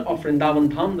Krishna of Vrindavan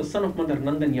Dham, the son of Mother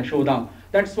Nanda and Yashoda.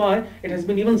 That's why it has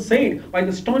been even said by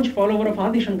the staunch follower of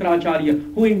Adi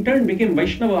Shankaracharya, who in turn became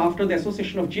Vaishnava after the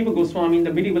association of Jiva Goswami in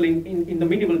the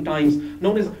medieval times,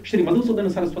 known as Shri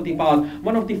Madhusudana Saraswati Pad,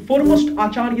 one of the foremost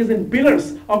acharyas and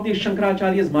pillars of the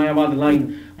Shankaracharya's Mayavad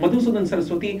line. Madhusudan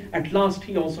Saraswati, at last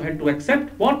he also had to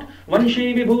accept what?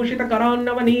 Vanshe vibhushita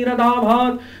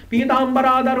karannavaniradaabhat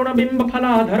pitambarādaruna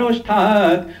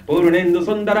bimbaphaladharoshthat purnendu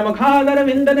sundaramakhadara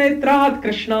vindanetrat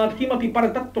krishnat kimapi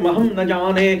paratattvam na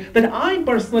jane. That I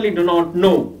personally do not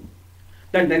know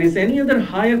that there is any other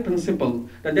higher principle,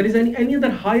 that there is any other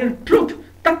higher truth,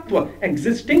 tattva,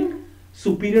 existing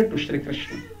superior to Shri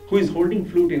Krishna, who is holding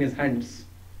flute in his hands.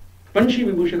 Vanshe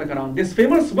vibhushita karan. This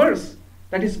famous verse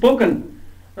that is spoken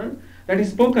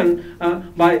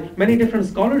by many different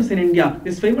scholars in India.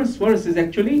 This famous verse is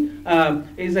actually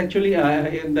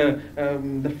the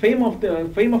fame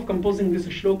of composing this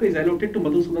shloka is allotted to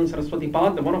Madhusudan Saraswati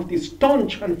Pad, one of the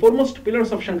staunch and foremost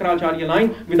pillars of Shankaracharya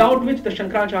line, without which the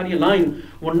Shankaracharya line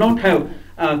would not have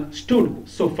stood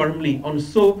so firmly on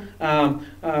so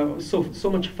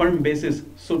much firm basis,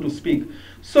 so to speak.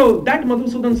 So that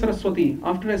Madhusudan Saraswati,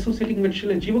 after associating with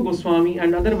Srila Jiva Goswami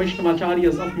and other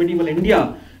Vaishnavacharyas of medieval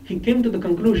India, he came to the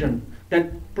conclusion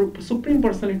that Supreme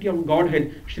Personality of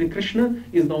Godhead, Shri Krishna,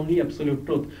 is the only absolute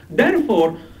truth.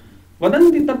 Therefore,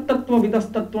 Vadanti tattattva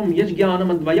vidastatvam yaj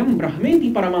jnanam advayam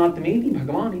brahmeti paramatmeti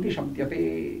bhagavaniti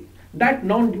shabdyate. That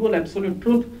non-dual absolute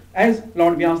truth, as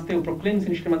Lord Vyasdeva proclaims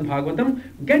in Srimad Bhagavatam,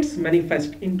 gets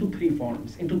manifest into three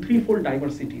forms, into threefold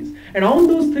diversities. And all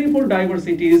those threefold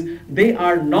diversities, they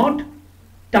are not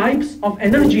types of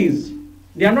energies.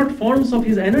 They are not forms of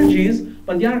his energies,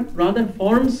 but they are rather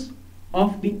forms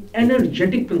of the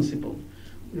energetic principle.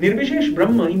 Nirvishesh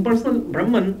Brahma, impersonal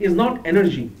Brahman, is not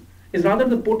energy, is rather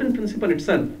the potent principle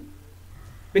itself.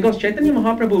 Because Chaitanya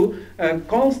Mahaprabhu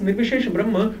calls Nirvishesh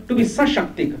Brahma to be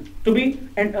Sashaktik, to be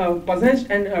possessed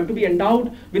and to be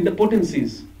endowed with the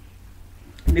potencies.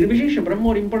 Nirvishesh Brahma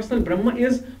or impersonal Brahma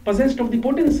is possessed of the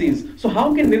potencies. So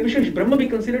how can Nirvishesh Brahma be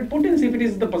considered potency if it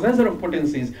is the possessor of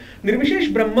potencies?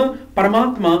 Nirvishesh Brahma,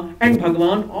 Paramatma and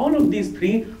Bhagavan, all of these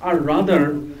three are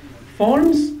rather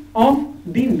forms of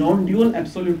the non-dual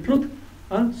absolute truth,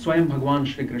 Swayam Bhagavan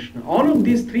Shri Krishna. All of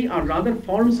these three are rather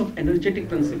forms of energetic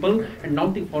principle and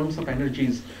not the forms of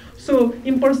energies. So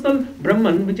impersonal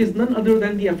Brahman, which is none other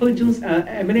than the effulgence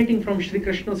emanating from Shri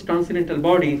Krishna's transcendental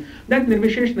body, that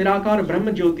Nirvishesh Nirakara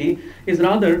Brahma Jyoti is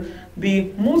rather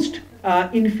the most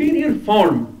inferior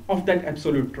form of that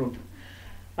absolute truth,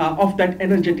 of that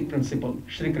energetic principle,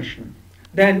 Shri Krishna.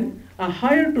 Then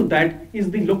higher to that is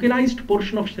the localized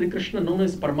portion of Shri Krishna known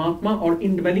as Paramatma or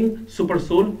indwelling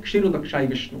supersoul, Kshirodakshai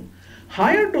Vishnu.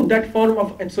 Higher to that form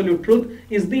of absolute truth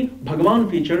is the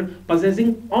Bhagavan feature,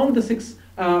 possessing all the six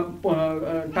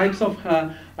types of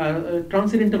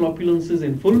transcendental opulences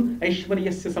in full.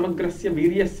 Aishvaryasya samagrasya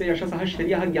viryasya yashasah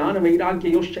shriyaha jnana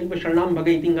vairagya yoshchaiva sharanam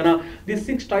bhagaitingana. These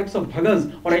six types of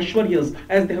bhagas or aishwaryas,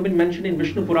 as they have been mentioned in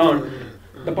Vishnu Puran,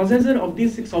 the possessor of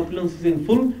these six opulences in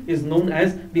full is known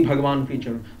as the Bhagavan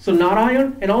feature. So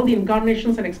Narayan and all the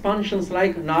incarnations and expansions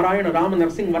like Narayana, Rama,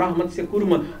 Narsingh, Varah, Matsya,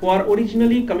 Kurma, who are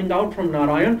originally coming out from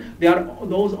Narayan, they are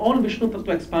those all Vishnu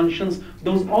Tattva expansions,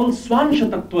 those all Swansha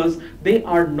Tattvas, they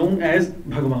are known as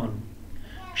Bhagavan.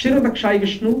 Kshirodakshai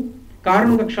Vishnu,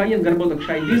 Karanodakshai and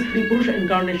Garbhodakshai, these three Purusha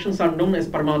incarnations are known as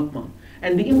Paramatma.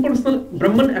 And the impersonal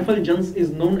Brahman effulgence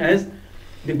is known as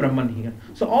the Brahman here.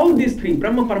 So all these three,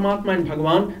 Brahma, Paramatma and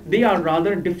Bhagavan, they are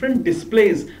rather different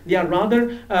displays. They are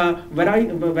rather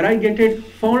variegated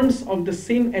forms of the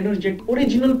same energetic,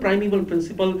 original primeval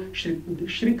principle,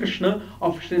 Shri Krishna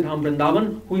of Shri Dham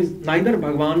Vrindavan, who is neither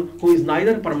Bhagavan, who is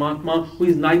neither Paramatma, who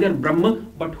is neither Brahma,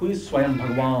 but who is Swayam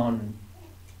Bhagavan.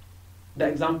 The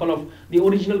example of the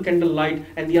original candle light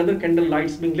and the other candle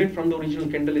lights being lit from the original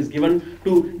candle is given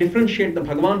to differentiate the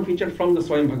Bhagavan feature from the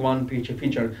Swayam Bhagavan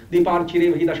feature. Deepar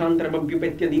chire vahi dashantar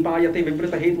babhyupetya deepayate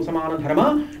vivrita hetu samana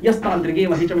dharma yastadrige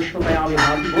vahi cha vishnutaya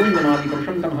vibhati govindamadi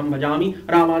karushantam ham bhajami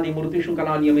ramadi murtishu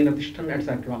kalaniyamena tishtan,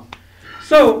 etc.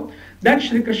 So that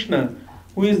Shri Krishna,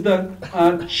 who is the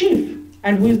chief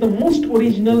and who is the most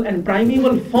original and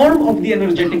primeval form of the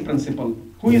energetic principle,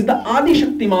 who is the Adi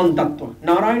Shaktiman Tattva.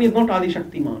 Narayan is not Adi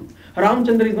Shaktiman.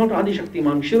 Ramchandra is not Adi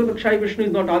Shaktiman. Kshirodakshai Vishnu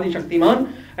is not Adi Shaktiman.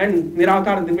 And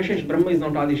Nirakar Divashesh Brahma is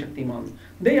not Adi Shaktiman.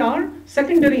 They are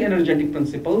secondary energetic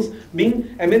principles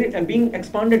being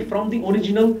expanded from the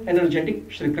original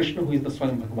energetic Shri Krishna, who is the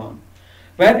Swayam Bhagavan.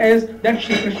 Whereas that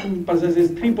Shri Krishna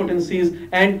possesses three potencies,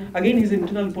 and again his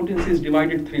internal potency is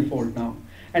divided threefold now.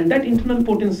 And that internal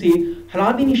potency,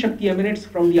 Hladini Shakti emanates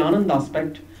from the Anand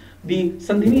aspect, the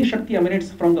Sandhini Shakti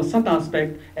emanates from the Sat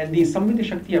aspect, and the Samvit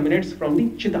Shakti emanates from the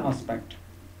Chit aspect.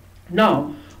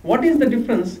 Now, what is the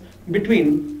difference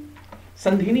between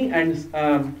Sandhini and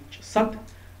Sat,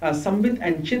 Samvit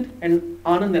and Chit, and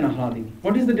Anand and Ahladini?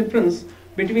 What is the difference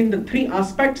between the three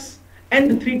aspects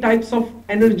and the three types of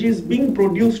energies being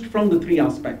produced from the three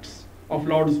aspects of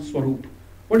Lord's Swarup?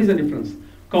 What is the difference?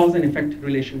 Cause and effect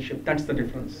relationship, that's the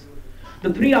difference.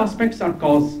 The three aspects are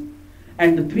cause,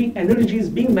 and the three energies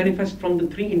being manifest from the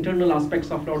three internal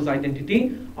aspects of Lord's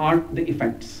identity are the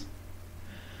effects.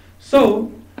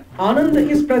 So, Ananda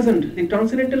is present, the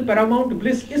transcendental paramount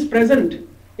bliss is present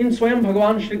in Swayam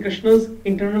Bhagavan Shri Krishna's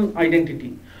internal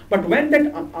identity. But when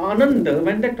that Ananda,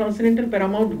 when that transcendental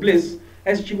paramount bliss,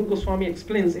 as Jiva Goswami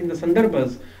explains in the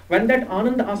Sandarbhas, when that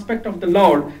Ananda aspect of the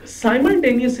Lord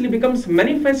simultaneously becomes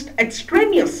manifest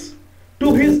extraneous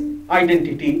to his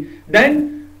identity, then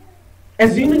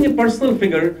assuming a personal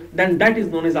figure, then that is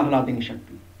known as Ahladini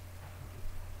Shakti.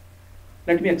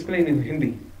 Let me explain in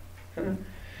Hindi.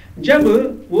 जब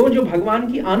वो जो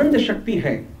भगवान की आनंद शक्ति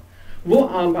है, वो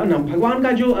भगवान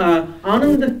का जो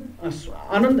आनंद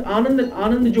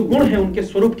जो गुण है उनके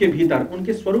स्वरूप के भीतर,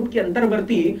 उनके स्वरूप के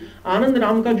अंतर्वर्ती आनंद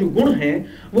नाम का जो गुण है,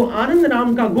 वो आनंद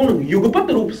नाम का गुण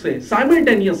युगपत रूप से,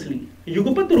 साइमल्टेनियसली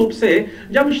युगपत रूप से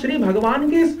जब श्री भगवान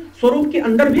के स्वरूप के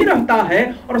अंदर भी रहता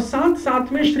है और साथ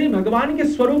साथ में श्री भगवान के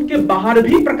स्वरूप के बाहर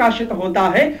भी प्रकाशित होता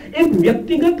है, एक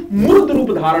व्यक्तिगत मूर्त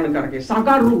रूप धारण करके,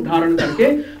 साकार रूप धारण करके,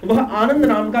 वह आनंद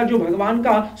नाम का जो भगवान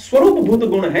का स्वरूप भूत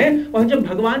गुण है, वह जब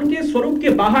भगवान के स्वरूप के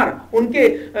बाहर,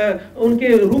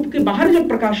 उनके रूप के बाहर जब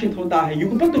प्रकाशित होता है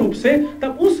युगपत रूप से,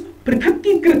 तब उस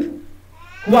पृथकीकृत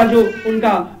हुआ जो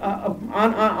उनका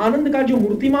आनंद का जो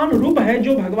मूर्तिमान रूप है,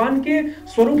 जो भगवान के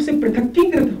स्वरूप से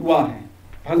पृथकीकृत हुआ है,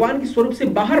 भगवान के स्वरूप से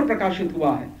बाहर प्रकाशित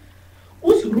हुआ है,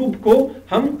 उस रूप को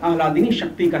हम आह्लादिनी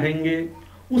शक्ति कहेंगे।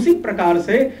 उसी प्रकार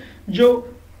से जो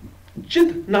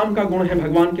चित नाम का गुण है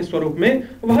भगवान के स्वरूप में,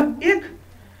 वह एक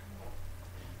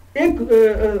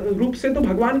रूप से तो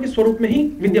भगवान के स्वरूप में ही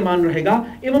विद्यमान रहेगा,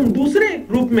 एवं दूसरे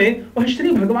रूप में वह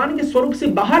श्री भगवान के स्वरूप से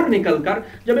बाहर निकलकर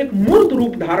जब एक मूर्त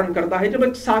रूप धारण करता है, जब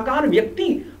एक साकार व्यक्ति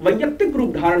वैयक्तिक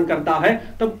रूप धारण करता है,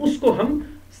 तब उसको हम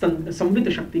संवित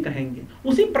शक्ति कहेंगे।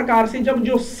 उसी प्रकार से जब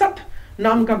जो सत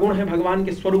नाम का गुण है भगवान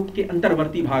के स्वरूप के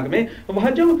अंतर्वर्ती भाग में, वह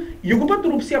जब युगपत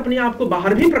रूप से अपने आप को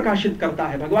बाहर भी प्रकाशित करता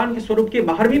है, भगवान के स्वरूप के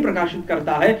बाहर भी प्रकाशित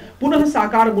करता है, पुनः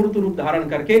साकार मूर्त रूप धारण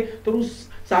करके, तो उस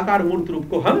साकार मूर्त रूप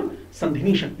को हम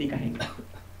संधिनी शक्ति कहेंगे।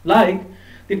 Like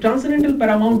the transcendental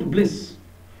paramount bliss,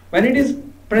 when it is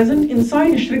present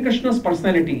inside Shri Krishna's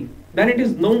personality, then it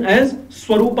is known as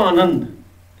Swarupanand.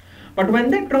 But when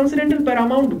that transcendental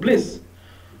paramount bliss,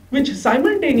 which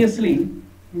simultaneously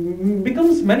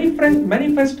becomes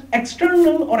manifest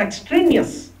external or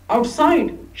extraneous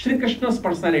outside Shri Krishna's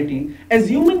personality,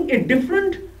 assuming a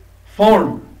different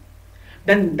form,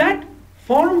 then that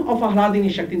form of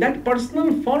Ahladini Shakti, that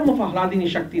personal form of Ahladini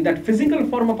Shakti, that physical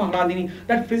form of Ahladini,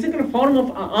 that physical form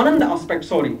of Ananda aspect,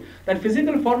 that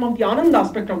physical form of the Ananda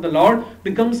aspect of the Lord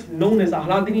becomes known as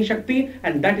Ahladini Shakti,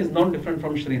 and that is not different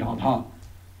from Shri Radha.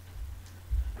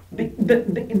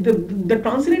 The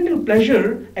transcendental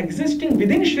pleasure existing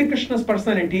within Shri Krishna's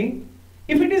personality,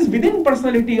 if it is within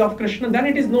personality of Krishna, then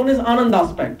it is known as Ananda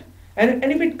aspect. And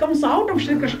if it comes out of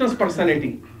Shri Krishna's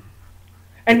personality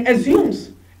and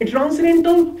assumes a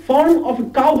transcendental form of a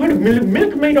cowherd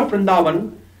milkmaid of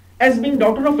Vrindavan as being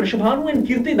daughter of Rishabhanu and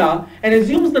Kirtida, and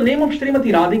assumes the name of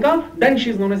Srimati Radhika, then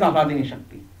she is known as Ahladini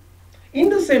Shakti. In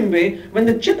the same way, when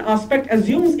the Chit aspect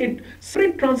assumes its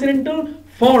separate transcendental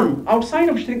form outside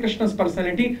of Shri Krishna's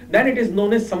personality, then it is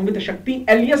known as Samvit Shakti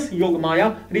alias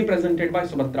Yogamaya, represented by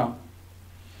Subhadra.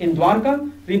 In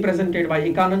Dwarka, represented by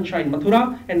Ekanancha in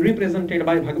Mathura, and represented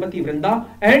by Bhagavati Vrinda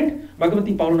and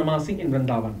Bhagavati Paurnamasi in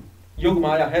Vrindavan.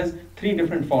 Yogamaya has three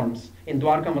different forms in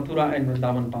Dwarka, Mathura and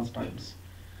Vrindavan pastimes.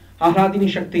 Ahladini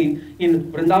Shakti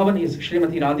in Vrindavan is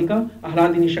Srimati Radhika.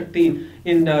 Ahladini Shakti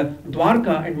in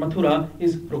Dwarka and Mathura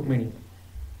is Rukmini.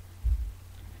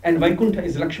 And Vaikuntha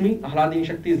is Lakshmi. Ahladini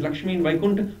Shakti is Lakshmi in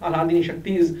Vaikuntha. Ahladini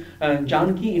Shakti is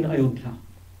Janki in Ayodhya.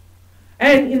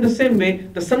 And in the same way,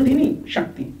 the Sandhini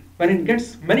Shakti, when it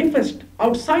gets manifest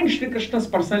outside Shri Krishna's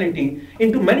personality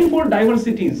into manifold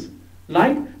diversities,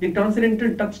 like the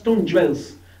transcendental touchstone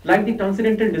jewels, like the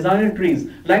transcendental desire trees,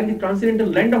 like the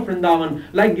transcendental land of Vrindavan,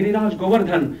 like Giriraj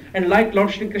Govardhan, and like Lord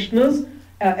Shri Krishna's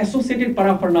associated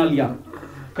paraphernalia,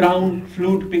 crown,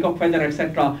 flute, peacock feather,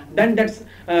 etc. Then that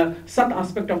Sat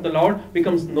aspect of the Lord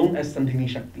becomes known as Sandhini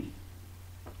Shakti.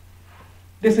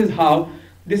 This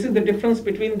is the difference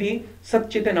between the Sat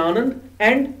Chit and Anand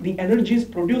and the energies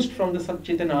produced from the Sat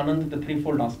Chit and Anand, the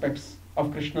threefold aspects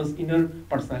of Krishna's inner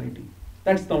personality.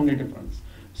 That's the only difference.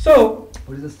 So,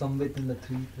 what is the Samvit in the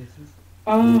three places?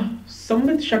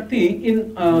 Samvit Shakti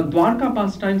in Dwarka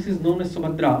pastimes is known as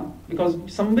Subhadra, because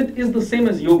Samvit is the same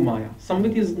as Yogamaya.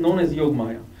 Samvit is known as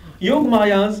Yogamaya.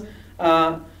 Yogamaya's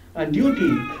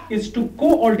duty is to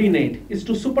coordinate, is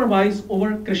to supervise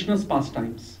over Krishna's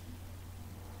pastimes.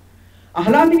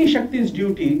 Ahladini Shakti's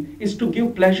duty is to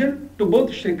give pleasure to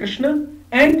both Shri Krishna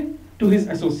and to his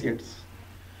associates.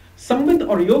 Samvit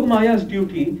or Yogamaya's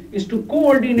duty is to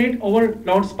coordinate over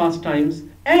Lord's pastimes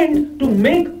and to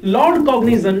make Lord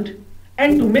cognizant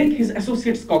and to make his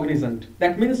associates cognizant.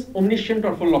 That means omniscient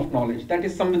or full of knowledge. That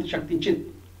is Samvit Shakti Chit,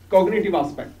 cognitive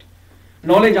aspect,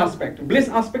 knowledge aspect. Bliss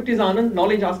aspect is Anand,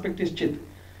 knowledge aspect is Chit.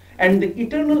 And the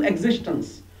eternal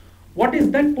existence, what is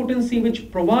that potency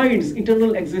which provides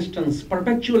eternal existence,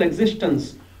 perpetual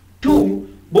existence to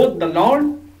both the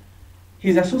Lord,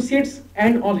 his associates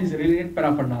and all his related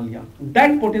paraphernalia?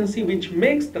 That potency which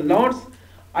makes the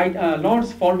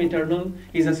Lord's form eternal,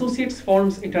 his associates'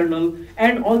 forms eternal,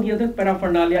 and all the other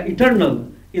paraphernalia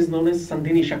eternal is known as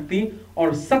Sandhini Shakti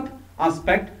or Sat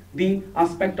aspect, the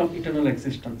aspect of eternal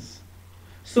existence.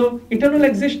 So, eternal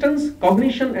existence,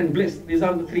 cognition and bliss, these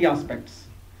are the three aspects.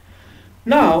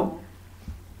 Now,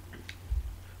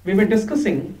 we were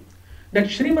discussing that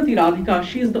Srimati Radhika,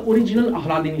 she is the original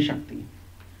Ahladini Shakti.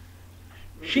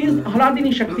 She is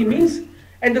Ahladini Shakti means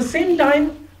at the same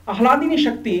time Ahladini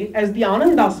Shakti as the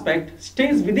Anand aspect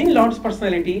stays within Lord's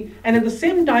personality, and at the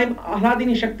same time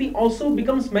Ahladini Shakti also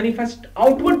becomes manifest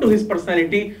outward to his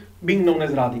personality, being known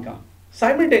as Radhika.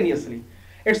 Simultaneously.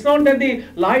 It's not that the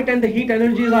light and the heat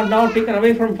energies are now taken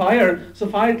away from fire, so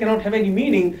fire cannot have any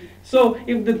meaning. So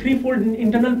if the threefold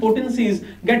internal potencies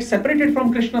get separated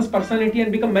from Krishna's personality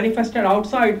and become manifested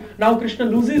outside, now Krishna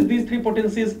loses these three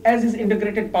potencies as his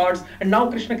integrated parts, and now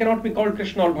Krishna cannot be called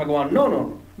Krishna or Bhagavan.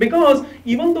 No. Because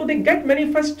even though they get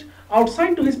manifest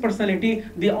outside to his personality,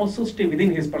 they also stay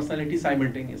within his personality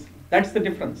simultaneously. That's the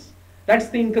difference. That's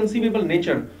the inconceivable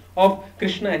nature of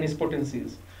Krishna and his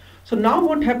potencies. So now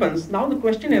what happens? Now the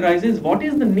question arises, what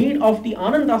is the need of the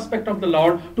Anand aspect of the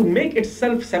Lord to make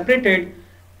itself separated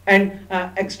and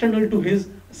external to his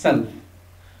self?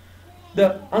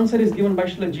 The answer is given by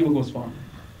Srila Jiva Goswami.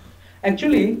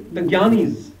 Actually, the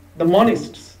Jnanis, the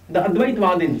monists, the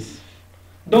Advaitvadins,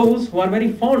 those who are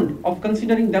very fond of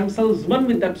considering themselves one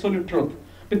with the absolute truth,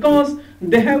 because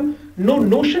they have no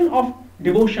notion of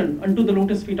devotion unto the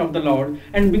lotus feet of the Lord,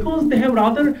 and because they have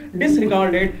rather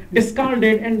disregarded,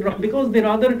 discarded, and because they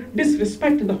rather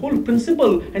disrespect the whole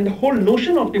principle and the whole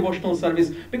notion of devotional service,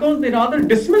 because they rather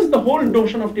dismiss the whole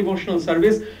notion of devotional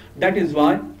service, that is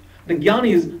why the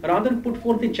Jnanis rather put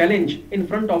forth a challenge in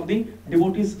front of the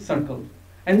devotees circle.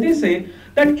 And they say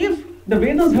that if the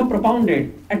Vedas have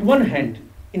propounded at one hand,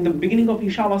 in the beginning of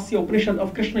Ishavasya Upanishad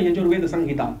of Krishna Yajurveda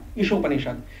Samhita,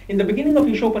 Ishopanishad. In the beginning of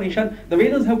Ishopanishad, the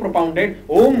Vedas have propounded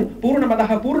Om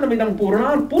Purnamadaha Purnamidam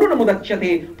Purnar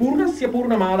Purnamudachyate Purnasya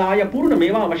Purnamadaya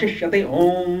Purnameva Vashishyate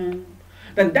Om.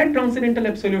 That transcendental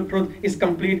absolute truth is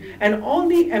complete, and all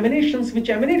the emanations which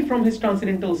emanate from his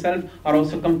transcendental self are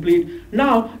also complete.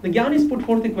 Now, the Jnanis put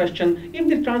forth the question, if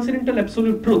the transcendental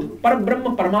absolute truth,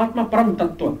 Parabrahma, Paramatma, Param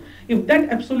Tattva, if that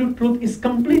absolute truth is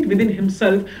complete within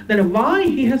himself, then why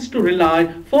he has to rely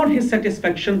for his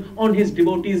satisfaction on his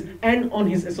devotees and on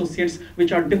his associates,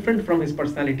 which are different from his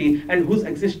personality and whose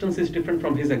existence is different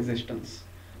from his existence?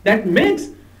 That makes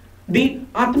the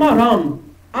Atma Ram,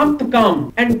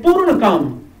 Aptakam and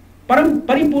Purnakam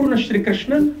Paripurna Shri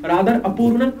Krishna, rather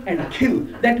Apurna and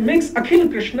Akhil. That makes Akhil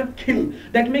Krishna Khil.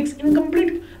 That makes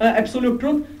incomplete absolute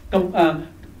truth,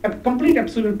 complete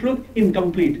absolute truth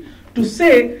incomplete. To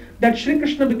say that Shri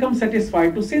Krishna becomes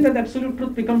satisfied, to say that absolute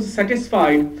truth becomes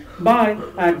satisfied by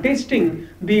tasting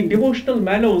the devotional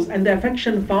mallows and the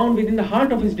affection found within the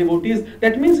heart of his devotees,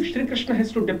 that means Shri Krishna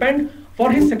has to depend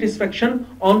for his satisfaction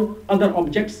on other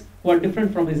objects who are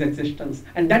different from his existence.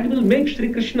 And that will make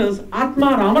Shri Krishna's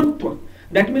Atma Ramatva,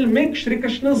 that will make Shri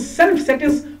Krishna's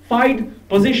self-satisfied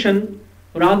position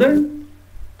rather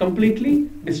completely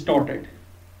distorted.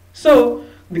 So,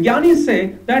 the Jnanis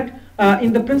say that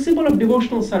in the principle of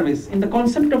devotional service, in the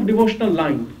concept of devotional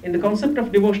line,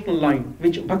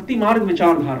 which Bhakti Marg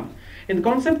Vichardhara, in the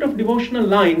concept of devotional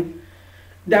line,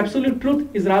 the absolute truth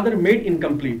is rather made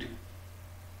incomplete,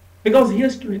 because he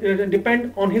has to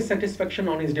depend on his satisfaction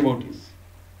on his devotees.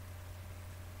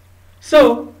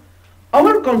 So,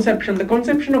 our conception, the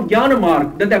conception of Jnana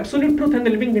Marg, that the absolute truth and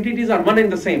the living entities are one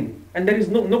and the same, and there is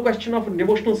no question of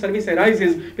devotional service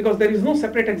arises, because there is no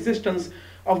separate existence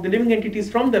of the living entities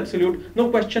from the absolute,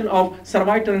 no question of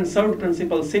servitor and served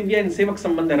principle, sevya and sevak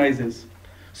sambandh arises.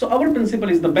 So our principle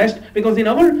is the best, because in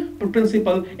our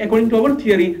principle, according to our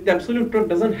theory, the absolute truth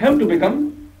doesn't have to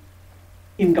become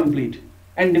incomplete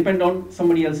and depend on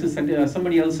somebody else's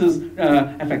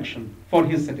affection for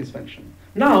his satisfaction.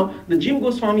 Now, the Jiva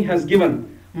Goswami has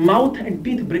given mouth and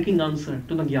teeth breaking answer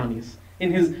to the Jnanis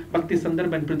in his Bhakti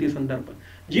Sandarbha and Priti Sandarbha.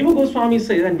 Jiva Goswami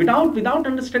says, and without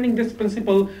understanding this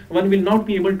principle, one will not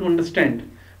be able to understand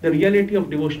the reality of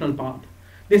devotional path.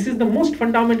 This is the most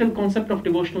fundamental concept of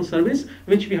devotional service,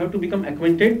 which we have to become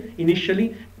acquainted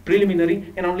initially,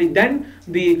 preliminary, and only then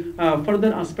the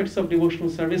further aspects of devotional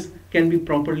service can be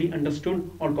properly understood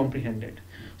or comprehended.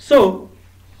 So,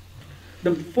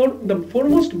 the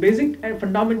foremost basic and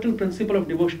fundamental principle of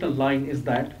devotional line is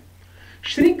that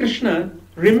Shri Krishna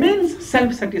remains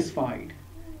self-satisfied.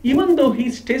 Even though he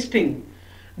is tasting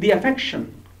the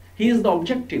affection, he is the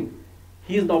objective,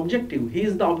 he is the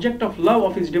object of love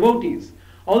of his devotees.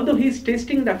 Although he is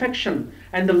tasting the affection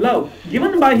and the love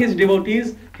given by his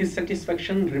devotees, his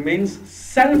satisfaction remains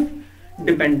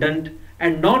self-dependent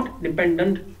and not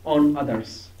dependent on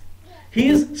others. He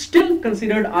is still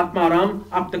considered Atmaram,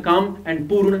 Aptakam and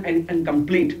Purna and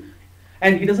complete.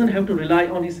 And he doesn't have to rely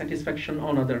on his satisfaction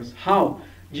on others. How?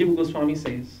 Jiva Goswami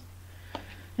says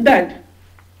that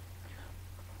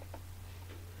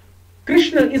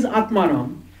Krishna is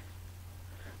Atmaram.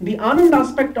 The Anand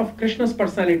aspect of Krishna's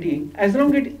personality, as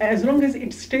long as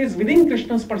it stays within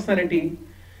Krishna's personality,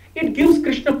 it gives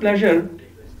Krishna pleasure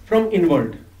from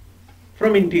inward,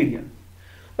 from interior.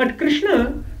 But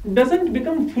Krishna doesn't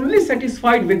become fully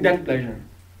satisfied with that pleasure.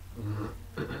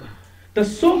 The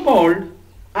so-called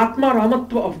Atma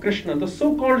Ramatva of Krishna, the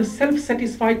so-called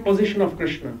self-satisfied position of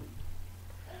Krishna,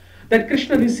 that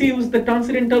Krishna receives the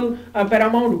transcendental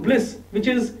paramount bliss, which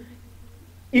is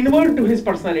inward to his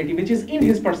personality, which is in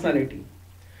his personality.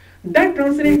 That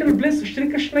transcendental bliss Shri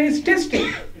Krishna is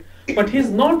tasting, but he is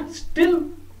not still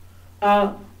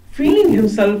feeling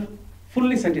himself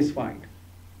fully satisfied.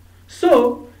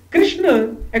 So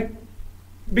Krishna,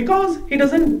 because he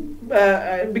doesn't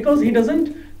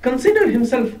consider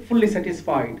himself fully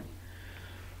satisfied,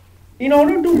 in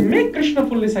order to make Krishna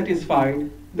fully satisfied,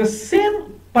 the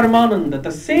same Paramananda,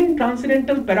 the same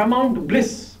transcendental paramount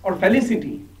bliss or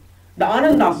felicity, the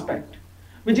Anand aspect,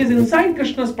 which is inside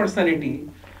Krishna's personality,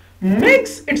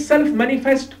 makes itself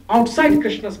manifest outside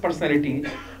Krishna's personality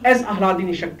as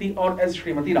Ahladini Shakti or as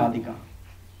Srimati Radhika.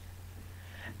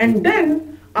 And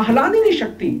then Ahladini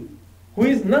Shakti, who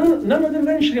is none other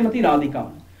than Srimati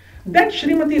Radhika, that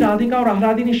Srimati Radhika or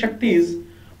Ahladini Shakti's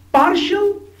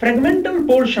partial fragmental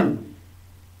portion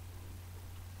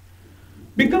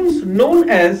becomes known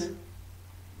as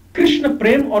Krishna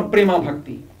Prem or Prema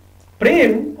Bhakti.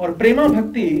 Prem or Prema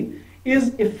Bhakti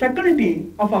is a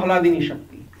faculty of Ahladini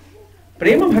Shakti.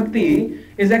 Prema Bhakti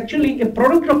is actually a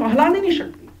product of Ahladini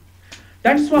Shakti.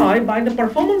 That's why by the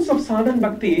performance of Sadhan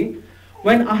Bhakti,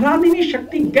 when Ahladini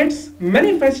Shakti gets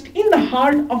manifest in the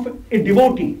heart of a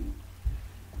devotee,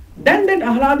 then that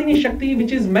Ahladini Shakti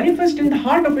which is manifest in the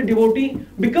heart of a devotee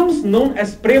becomes known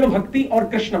as Prema Bhakti or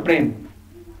Krishna Prem.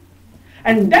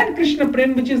 And that Krishna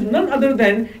Prem, which is none other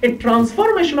than a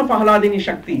transformation of Ahladini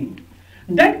Shakti,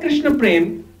 that Krishna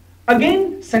Prem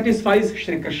again satisfies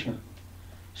Shri Krishna.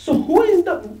 So who is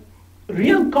the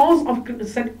real cause of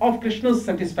Krishna's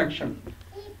satisfaction?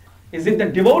 Is it the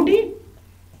devotee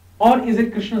or is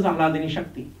it Krishna's Ahladini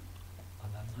Shakti?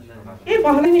 If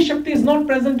Ahladini Shakti is not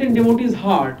present in devotee's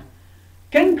heart,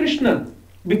 can Krishna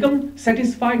become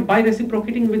satisfied by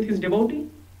reciprocating with his devotee?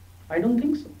 I don't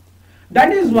think so.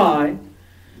 That is why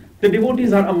the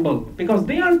devotees are humble, because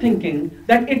they are thinking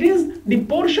that it is the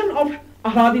portion of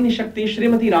Ahladini Shakti,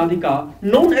 Srimati Radhika,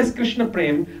 known as Krishna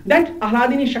Prem, that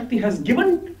Ahladini Shakti has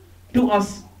given to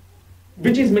us,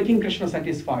 which is making Krishna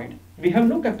satisfied. We have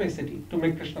no capacity to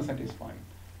make Krishna satisfied.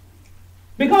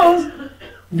 Because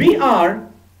we are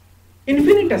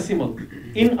infinitesimal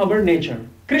in our nature.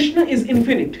 Krishna is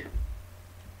infinite.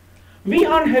 We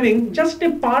are having just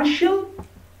a partial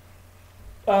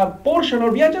portion,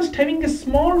 or we are just having a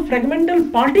small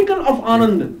fragmental particle of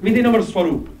Anand within our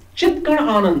Swarup. Chitkan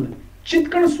Anand.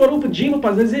 Chitkan Swarup Jiva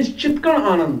possesses Chitkan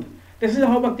Anand. This is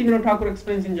how Bhaktivinoda Thakur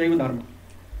explains in Jaiva Dharma.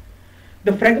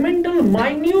 The fragmental,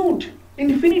 minute,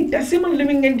 infinitesimal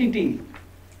living entity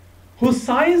whose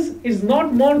size is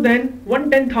not more than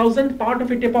 1/10,000th part of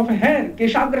a tip of a hair.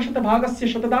 Keshagrashata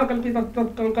bhagasya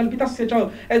shatada kalpitasya cha,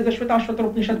 as the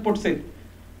Shvetashvatara Upanishad puts it.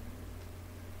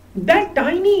 That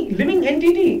tiny living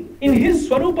entity, in his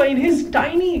swarupa, in his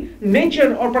tiny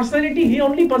nature or personality, he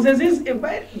only possesses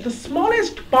the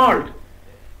smallest part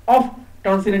of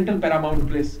transcendental paramount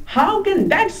bliss. How can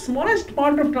that smallest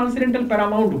part of transcendental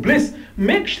paramount bliss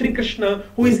make Shri Krishna,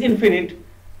 who is infinite,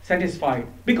 satisfied?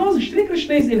 Because Shri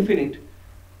Krishna is infinite,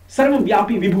 Sarva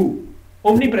Vyapi Vibhu,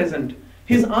 omnipresent.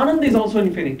 His Anand is also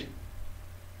infinite.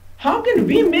 How can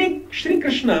we make Shri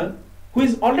Krishna, who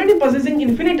is already possessing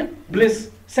infinite bliss,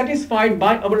 satisfied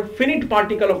by our finite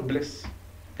particle of bliss?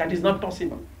 That is not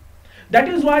possible. That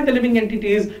is why the living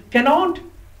entities cannot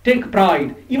take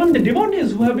pride. Even the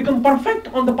devotees who have become perfect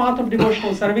on the path of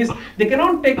devotional service, they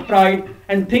cannot take pride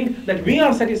and think that we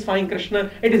are satisfying Krishna.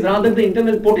 It is rather the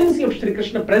internal potency of Shri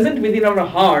Krishna present within our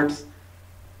hearts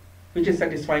which is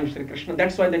satisfying Shri Krishna.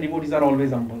 That's why the devotees are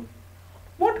always humble.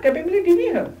 What capability we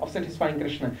have of satisfying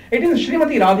Krishna? It is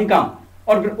Srimati Radhika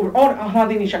or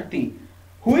Ahladini Shakti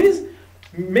who is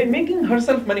making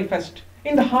herself manifest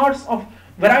in the hearts of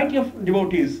variety of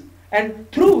devotees, and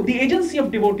through the agency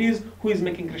of devotees who is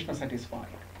making Krishna satisfied.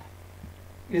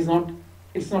 It's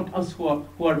not us who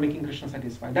are making Krishna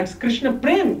satisfied. That's Krishna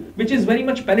Prem, which is very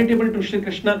much palatable to Shri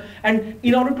Krishna, and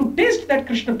in order to taste that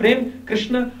Krishna Prem,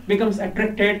 Krishna becomes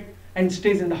attracted and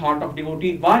stays in the heart of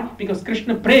devotee. Why? Because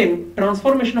Krishna Prem,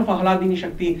 transformation of Ahladini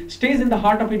Shakti, stays in the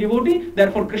heart of a devotee.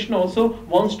 Therefore Krishna also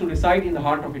wants to reside in the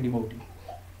heart of a devotee.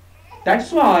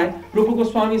 That's why Rupa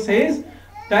Goswami says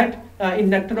that in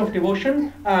Nectar of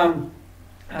Devotion,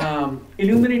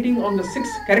 illuminating on the 6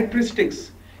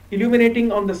 characteristics,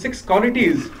 illuminating on the 6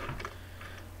 qualities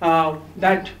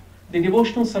that the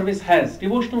devotional service has.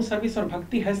 Devotional service or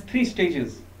bhakti has 3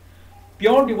 stages.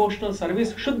 Pure devotional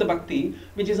service, Shuddha Bhakti,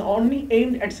 which is only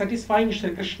aimed at satisfying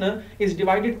Shri Krishna, is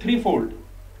divided 3-fold.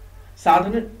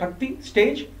 Sadhana Bhakti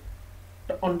stage,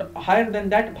 higher than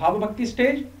that Bhava Bhakti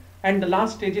stage, and the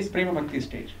last stage is Prema Bhakti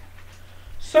stage.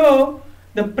 So,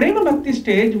 the Prema Bhakti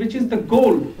stage, which is the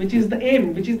goal, which is the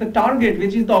aim, which is the target,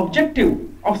 which is the objective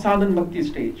of Sadhana Bhakti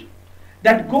stage.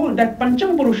 That goal, that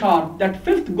Pancham Purushar, that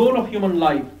 5th goal of human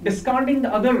life, discarding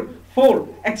the other 4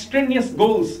 extraneous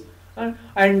goals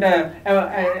and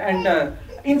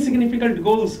insignificant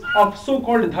goals of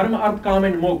so-called Dharma, Arth, Kam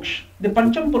and Moksha. The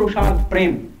Pancham Purushar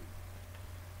Prem,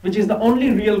 which is the only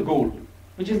real goal,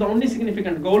 which is the only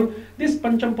significant goal. This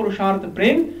Pancham Purushartha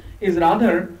Prem is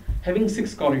rather having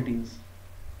 6 qualities.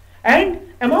 And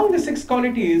among the 6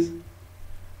 qualities,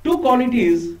 2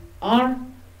 qualities are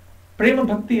Prema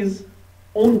Bhakti's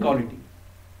own quality.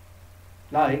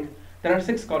 Like, there are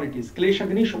 6 qualities.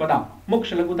 Kleshagni Shubhada,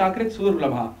 Moksha Lagutakrit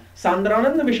Sudurlabha,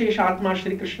 Sandrananda Visheshatma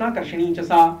Shri Krishna Karshini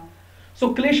Chasa.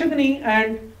 So Kleshagni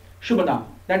and Shubhada,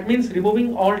 that means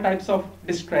removing all types of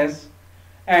distress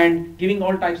and giving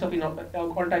all types of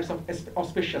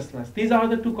auspiciousness. These are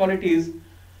the 2 qualities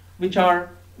which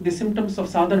are the symptoms of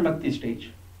Sadhana Bhakti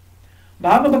stage.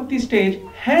 Bhava Bhakti stage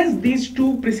has these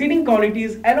 2 preceding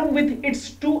qualities along with its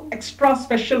 2 extra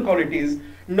special qualities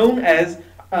known as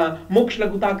Moksha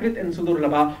Lagutakrit and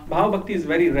Sudurlabha. Bhava Bhakti is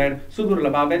very rare,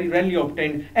 Sudurlabha, very rarely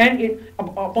obtained, and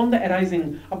upon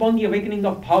the awakening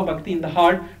of Bhava Bhakti in the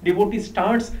heart, devotee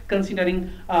starts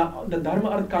considering the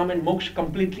Dharma, Arth, Kam and Moksha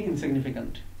completely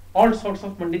insignificant. All sorts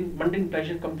of mundane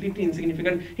pleasure completely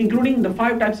insignificant, including the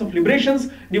 5 types of liberations,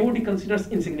 devotee considers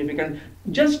insignificant.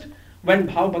 Just when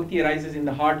Bhava Bhakti arises in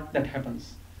the heart, that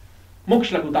happens.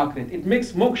 Moksha Lagutakrit, it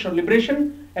makes moksha,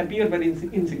 liberation, appear very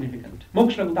insignificant.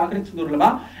 Moksha Lagutakrit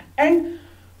Sudurlabha. And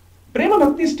Prema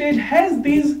Bhakti stage has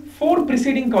these 4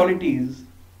 preceding qualities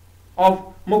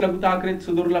of Moksha Lagutakrit,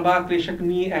 Sudurlabha,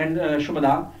 Kleshagni and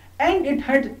Shubhada, and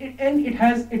it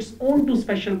has its own 2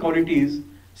 special qualities,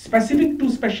 specific 2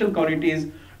 special qualities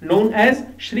known as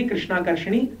Shri Krishna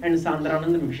Karshini and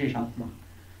Sandrananda Visheshatma.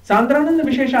 Sandrananda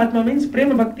Visheshatma means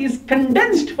Prema Bhakti is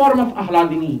condensed form of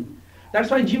Ahladini. That's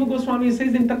why Jiva Goswami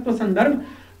says in Tattva Sandarbh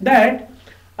that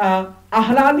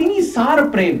Ahladini Sar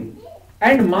Prem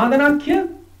and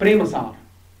Madanakya Prema Sar.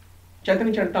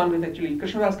 Chaitanya Charitamrita actually,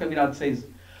 Krishnadas Kaviraj says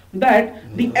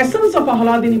that the essence of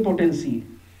Ahladini potency,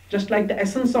 just like the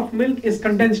essence of milk is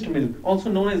condensed milk, also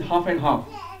known as half and half.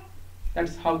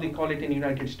 That's how they call it in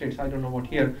United States. I don't know what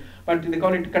here, but they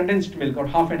call it condensed milk or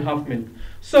half and half milk.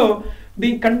 So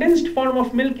the condensed form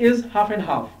of milk is half and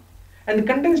half, and the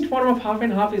condensed form of half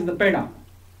and half is the peda.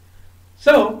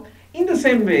 So in the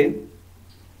same way,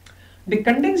 the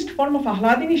condensed form of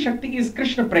Ahladini Shakti is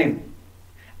Krishna Prem,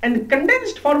 and the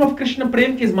condensed form of Krishna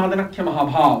Prem is Madanakya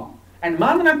Mahabhav. And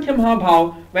Madanakya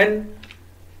Mahabhav, when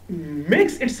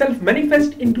makes itself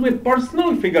manifest into a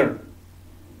personal figure,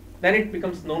 then it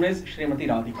becomes known as Srimati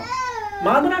Radhika.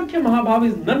 Madanakya Mahabhav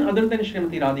is none other than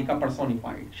Srimati Radhika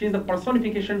personified. She is the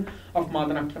personification of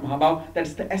Madanakya Mahabhav.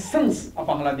 That's the essence of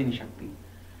Ahladini Shakti.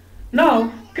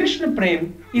 Now, Krishna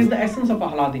Prem is the essence of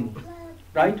Ahladini,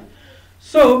 right?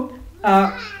 So,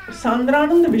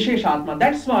 Sandrananda Visheshatma,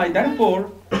 that's why,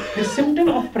 therefore, the symptom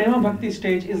of Prema Bhakti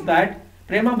stage is that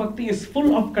Prema Bhakti is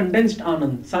full of condensed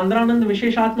Anand. Sandrananda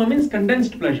Visheshatma means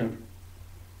condensed pleasure.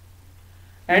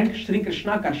 And Shri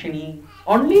Krishna Karshini.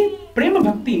 Only Prema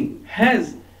Bhakti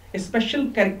has a special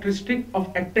characteristic of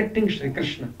attracting Shri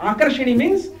Krishna. Akarshini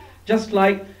means just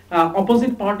like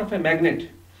opposite part of a magnet.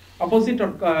 Opposite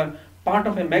or part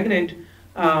of a magnet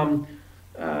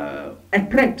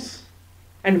attracts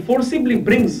and forcibly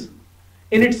brings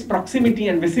in its proximity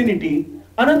and vicinity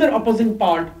another opposite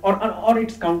part or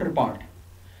its counterpart.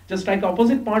 Just like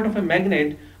opposite part of a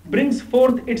magnet brings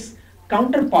forth its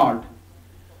counterpart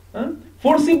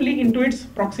forcibly into its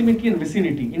proximity and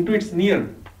vicinity, into its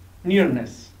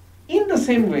nearness. In the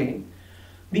same way,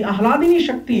 the Ahladini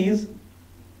Shakti's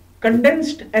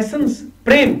condensed essence,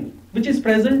 Prem, which is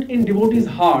present in devotee's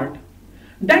heart,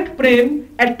 that Prem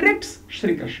attracts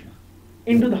Shri Krishna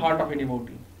into the heart of a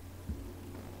devotee.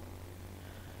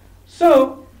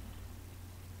 So,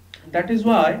 that is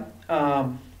why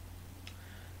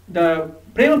the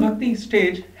Prema Bhakti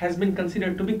stage has been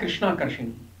considered to be Krishna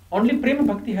Karshini. Only Prema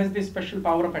Bhakti has this special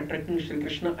power of attracting Shri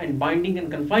Krishna and binding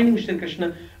and confining Shri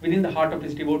Krishna within the heart of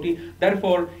his devotee.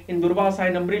 Therefore, in Durvasa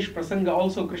and Amrish Prasanga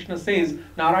also Krishna says,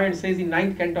 Narayan says in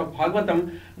 9th canto of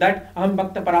Bhagavatam that Aham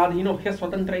Bhakta Paradhino Hya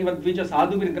Swatantra Iva Dvija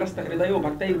Sadhu Virgrasta Hridayo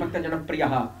Bhakta Bhakta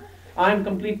Janapriyaha. I am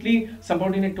completely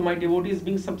subordinate to my devotees,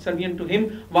 being subservient to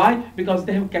him. Why? Because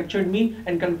they have captured me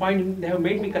and confined, they have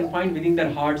made me confined within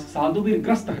their hearts. Sadhu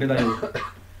Virgrasta Hridayo.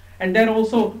 And there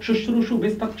also Shushrushu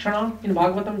Vistakshana in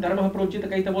Bhagavatam Dharma Projita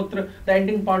Kaitavotra, the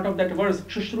ending part of that verse,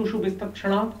 Shushrushu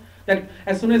Vistakshana, that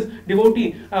as soon as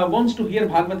devotee wants to hear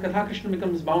Bhagavad Katha, Krishna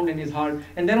becomes bound in his heart.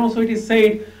 And then also it is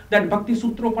said that Bhakti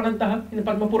Sutropanantaha in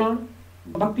Padma Purana.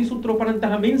 Bhakti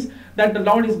Sutropanantaha means that the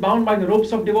Lord is bound by the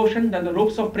ropes of devotion, that the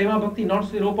ropes of Prema Bhakti,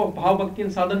 not the rope of Bhav Bhakti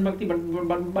and Sadhan Bhakti,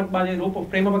 but by the rope of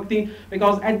Prema Bhakti,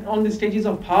 because on the stages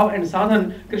of Bhav and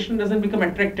Sadhan, Krishna doesn't become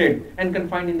attracted and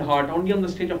confined in the heart. Only on the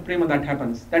stage of Prema that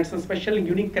happens. That's a special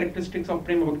unique characteristics of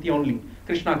Prema Bhakti only,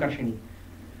 Krishna Karshini.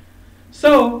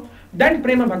 So, that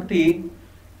Prema Bhakti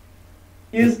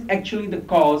is actually the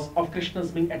cause of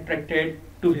Krishna's being attracted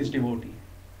to his devotee.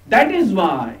 That is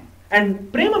why.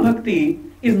 And Prema Bhakti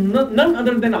is none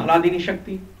other than Ahladini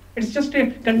Shakti. It's just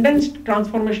a condensed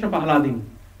transformation of Ahladini.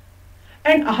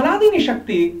 And Ahladini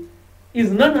Shakti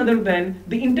is none other than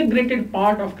the integrated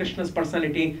part of Krishna's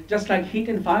personality. Just like heat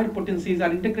and fire potencies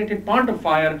are integrated part of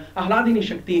fire, Ahladini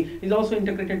Shakti is also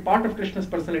integrated part of Krishna's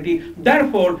personality.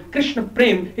 Therefore, Krishna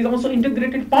Prem is also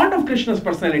integrated part of Krishna's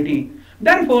personality.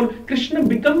 Therefore, Krishna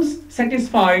becomes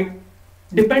satisfied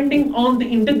depending on the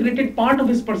integrated part of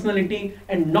his personality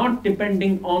and not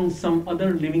depending on some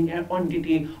other living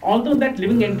entity. Although that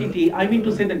living entity, I mean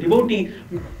to say the devotee,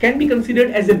 can be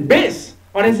considered as a base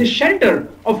or as a shelter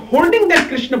of holding that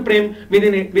Krishna Prem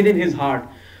within his heart.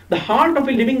 The heart of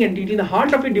a living entity, the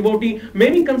heart of a devotee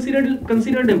may be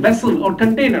considered a vessel or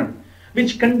container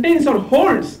which contains or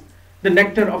holds the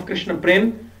nectar of Krishna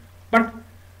Prem, but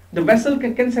the vessel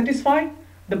can satisfy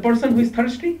the person who is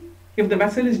thirsty. If the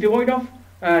vessel is devoid of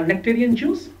nectarian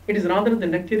juice, it is rather the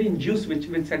nectarian juice which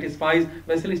satisfies.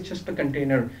 Vessel is just the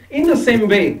container. In the same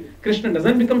way, Krishna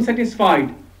doesn't become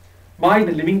satisfied by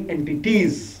the living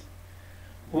entities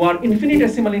who are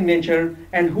infinitesimal in nature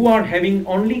and who are having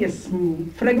only a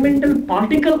fragmental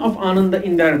particle of Ananda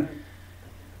in their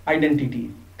identity.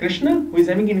 Krishna, who is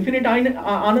having infinite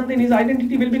Ananda in his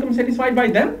identity, will become satisfied by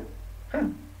them?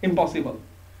 Impossible.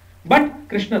 But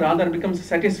Krishna rather becomes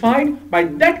satisfied by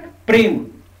that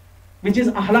Prem, which is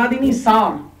Ahladini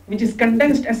Sar, which is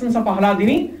condensed essence of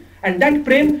Ahladini, and that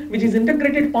prem which is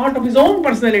integrated part of his own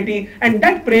personality, and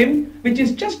that prem which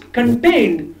is just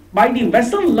contained by the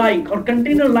vessel-like or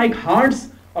container-like hearts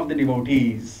of the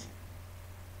devotees.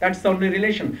 That's the only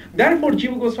relation. Therefore,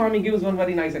 Jiva Goswami gives one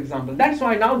very nice example. That's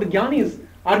why now the Jnani's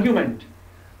argument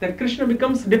that Krishna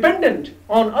becomes dependent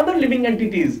on other living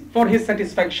entities for his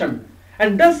satisfaction,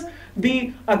 and thus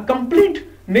the complete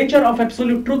nature of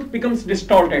absolute truth becomes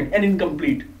distorted and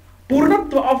incomplete.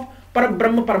 Purnatva of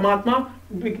Parabrahma Paramatma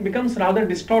becomes rather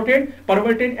distorted,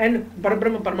 perverted, and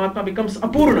Parabrahma Paramatma becomes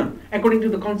apurna according to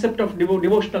the concept of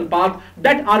devotional path.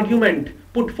 That argument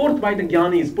put forth by the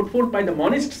Jnanis, put forth by the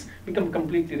monists, become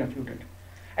completely refuted.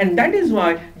 And that is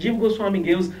why Jiva Goswami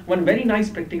gives one very nice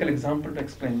practical example to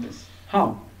explain this.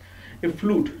 How? A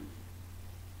flute.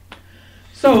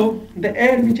 So the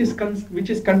air which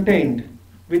is contained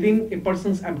within a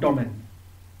person's abdomen.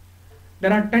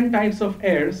 There are 10 types of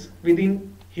airs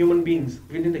within human beings,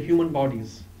 within the human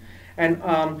bodies. And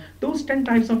those 10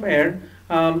 types of air,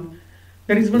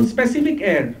 there is one specific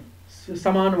air,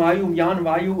 Saman Vayu, Yan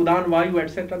Vayu, Udan Vayu,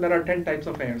 etc. There are 10 types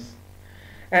of airs.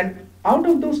 And out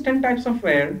of those 10 types of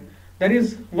air, there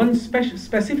is one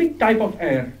specific type of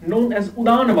air known as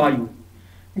Udan Vayu,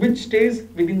 which stays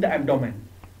within the abdomen.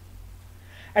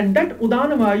 And that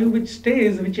Udana Vayu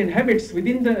which inhabits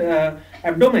within the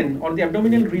abdomen or the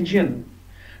abdominal region,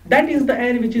 that is the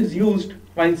air which is used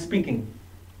while speaking.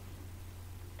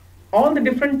 All the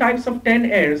different types of 10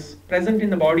 airs present in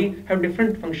the body have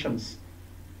different functions.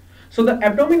 So the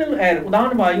abdominal air,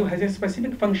 Udana Vayu, has a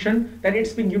specific function that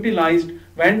it's being utilized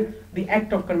when the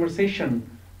act of conversation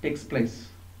takes place.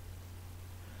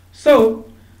 So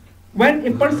when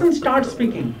a person starts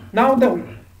speaking, now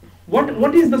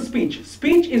what is the speech?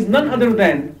 Speech is none other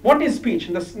than, what is speech?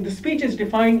 The speech is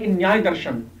defined in Nyaya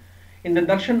Darshan. In the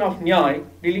Darshan of Nyaya,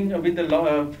 dealing with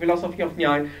the philosophy of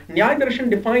Nyaya, Nyaya Darshan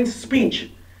defines speech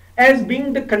as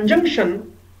being the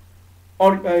conjunction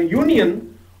or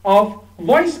union of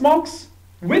voice box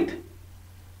with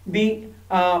the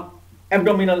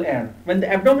abdominal air. When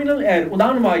the abdominal air,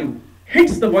 Udan Vayu,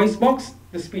 hits the voice box,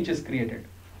 the speech is created.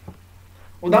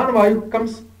 Udan Vayu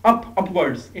comes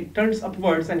upwards, it turns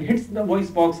upwards and hits the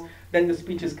voice box, then the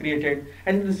speech is created.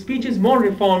 And the speech is more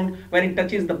reformed when it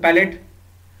touches the palate,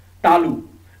 talu,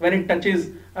 when it touches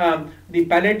the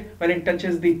palate, when it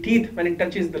touches the teeth, when it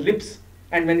touches the lips,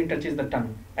 and when it touches the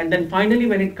tongue. And then finally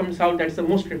when it comes out, that's the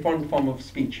most reformed form of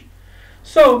speech.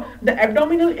 So the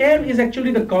abdominal air is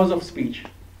actually the cause of speech.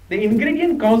 The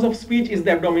ingredient cause of speech is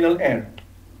the abdominal air.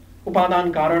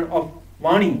 Upadan Karan of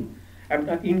Vani.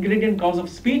 Ingredient cause of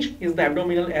speech is the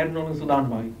abdominal air known as Udan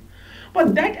Vayu.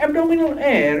 But that abdominal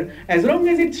air, as long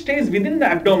as it stays within the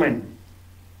abdomen,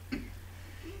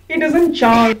 it doesn't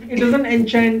charm, it doesn't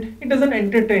enchant, it doesn't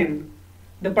entertain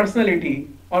the personality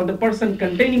or the person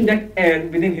containing that air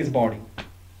within his body.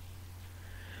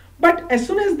 But as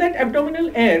soon as that abdominal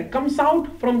air comes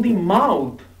out from the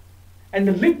mouth and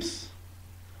the lips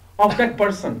of that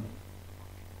person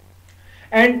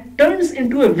and turns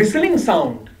into a whistling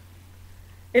sound,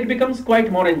 it becomes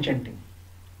quite more enchanting.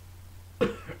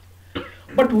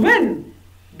 But when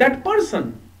that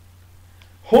person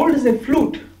holds a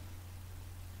flute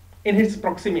in his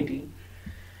proximity,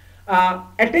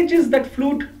 attaches that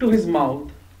flute to his mouth,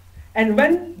 and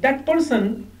when that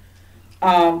person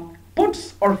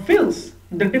puts or fills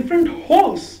the different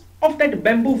holes of that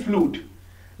bamboo flute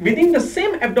within the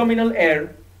same abdominal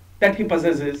air that he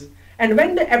possesses, and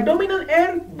when the abdominal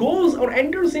air goes or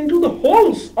enters into the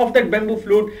holes of that bamboo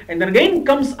flute and then again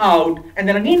comes out and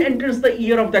then again enters the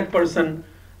ear of that person,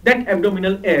 that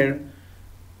abdominal air,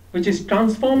 which is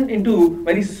transformed into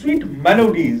very sweet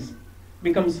melodies,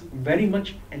 becomes very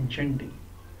much enchanting.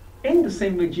 In the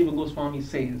same way Jiva Goswami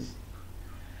says,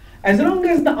 as long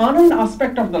as the Anand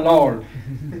aspect of the Lord,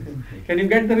 can you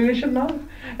get the relation now?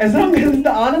 As long as the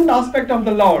Anand aspect of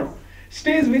the Lord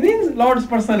stays within Lord's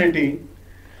personality,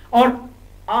 or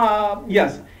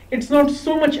yes, it's not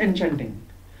so much enchanting.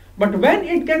 But when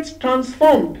it gets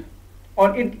transformed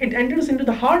or it enters into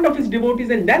the heart of his devotees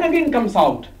and then again comes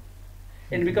out,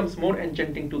 it becomes more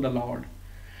enchanting to the Lord.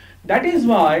 That is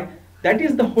why the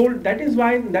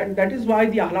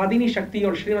Ahladini Shakti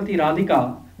or Srimati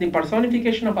Radhika, the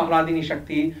personification of Ahladini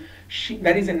Shakti,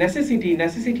 there is a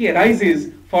necessity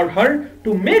arises for her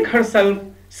to make herself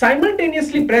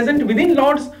simultaneously present within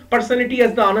Lord's personality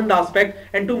as the Anand aspect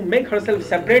and to make herself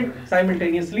separate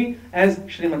simultaneously as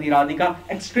Srimati Radhika,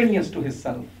 extraneous to his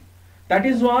self. That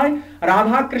is why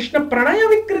Radha Krishna Pranaya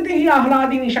Vikriti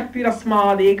Ahladini Shakti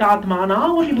Rasmad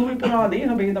Ekatmana Vibhuvipura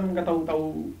Deha Vedam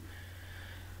Gatautau.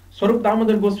 Swarup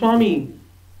Damodar Goswami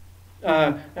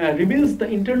reveals the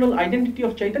internal identity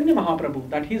of Chaitanya Mahaprabhu,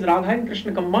 that he is Radha and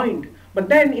Krishna combined. But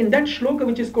then in that shloka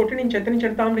which is quoted in Chaitanya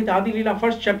Charitamrita Adi Leela,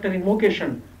 first chapter,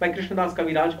 Invocation by Krishnadas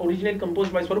Kaviraj, originally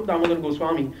composed by Swarup Damodar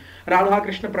Goswami, Radha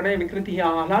Krishna Pranay Vikriti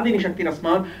Ahladini Shakti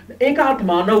Rasman, Ekat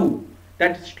Manav.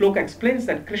 That shloka explains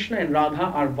that Krishna and Radha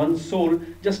are one soul,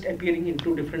 just appearing in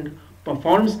two different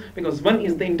forms, because one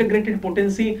is the integrated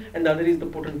potency and the other is the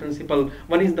potent principle.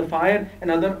 One is the fire and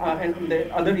the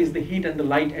other is the heat and the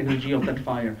light energy of that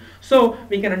fire. So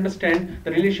we can understand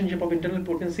the relationship of internal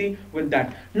potency with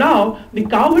that. Now the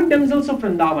cowherd damsels of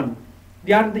Vrindavan,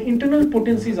 they are the internal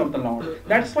potencies of the Lord.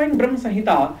 That's why in Brahma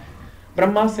Samhita,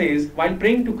 Brahma says, while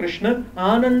praying to Krishna,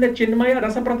 Ananda Chinmaya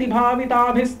Rasa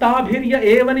Pratibhavitabhistabhirya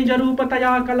eva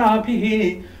nijarupataya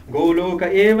kalabhihi Goloka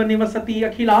eva nivasati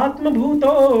akhilatma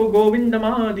bhuto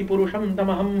Govindamadi purusham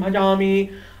tamaham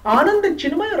bhajami. Ananda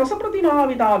Chinmaya Rasa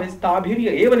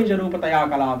Pratibhavitabhistabhirya eva nijarupataya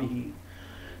kalabhihi.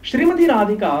 Srimati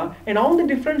Radhika and all the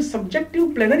different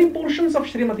subjective plenary portions of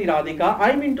Srimati Radhika,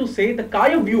 I mean to say the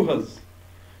Kaya Vyuhas.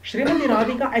 Srimati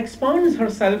Radhika expands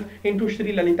herself into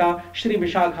Shri Lalita, Shri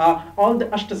Vishakha, all the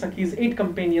Ashtasakhis, 8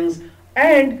 companions,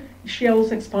 and she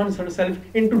also expands herself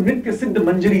into Nitya Siddha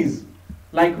Manjaris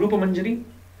like Rupa Manjari,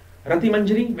 Rati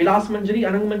Manjari, Vilas Manjari,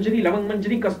 Anang Manjari, Lavang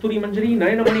Manjari, Kasturi Manjari,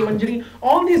 Nayanamani Manjari,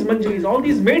 all these Manjaris, all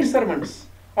these maid servants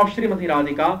of Srimati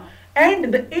Radhika,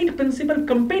 and the 8 principal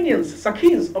companions,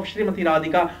 Sakhis of Srimati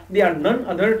Radhika, they are none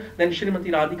other than Srimati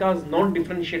Radhika's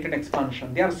non-differentiated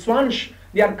expansion. They are Swansh,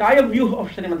 they are Kaya Vyuh of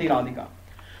Srimati Radhika.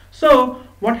 So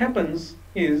what happens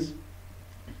is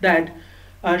that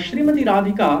Srimati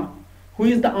Radhika, who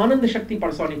is the Ananda Shakti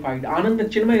personified, Ananda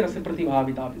Chinmaya Rasa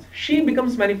Pratibhavita, she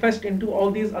becomes manifest into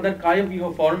all these other Kaya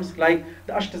Vyuha forms like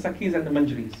the Ashtasakhis and the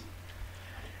Manjaris.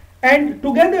 And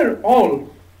together all,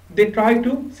 they try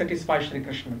to satisfy Shri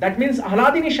Krishna. That means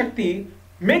Ahladini Shakti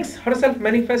makes herself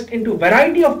manifest into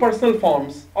variety of personal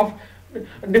forms of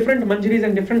different Manjaris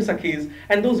and different Sakhis,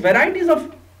 and those varieties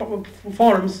of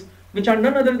forms, which are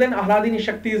none other than Ahladini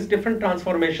Shakti's different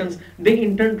transformations, they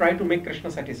in turn try to make Krishna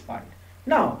satisfied.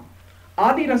 Now,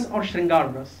 Adi Ras or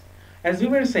Shringar Ras, as we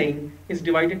were saying, is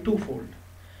divided twofold: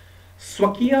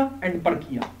 Swakiya and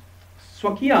Parkiya.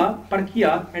 Swakiya,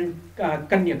 Parkiya and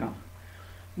Kanyaka.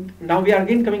 Now we are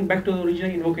again coming back to the original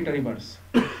invocatory verse.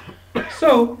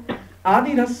 So,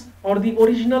 Adi Ras or the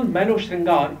original mellow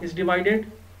Shringar is divided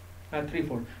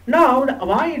threefold. Now,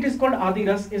 why it is called Adi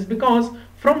Ras is because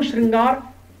from Shringar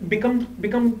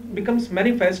becomes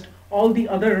manifest all the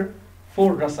other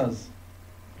 4 rasas,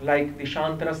 like the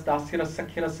Shantaras, Dasyaras,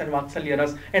 Sakhyaras and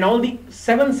Vatsalyaras, and all the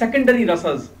 7 secondary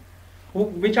rasas.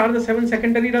 Which are the 7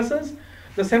 secondary rasas?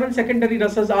 The 7 secondary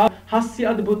rasas are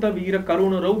Hasya Adbhuta Veera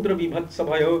Karuna Raudra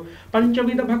Vibhatsabhaya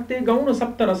Panchavida Bhakte Gauna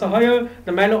Sapta Rasahaya,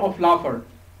 the mellow of laughter,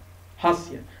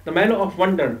 Hasya, the mellow of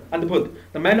wonder, Adbhut,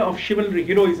 the mellow of chivalry,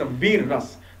 heroism, Veer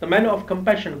Ras, the mellow of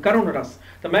compassion, Karuna Ras,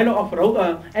 the mellow of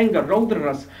anger, Raudra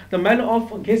Ras, the mellow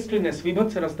of ghastliness,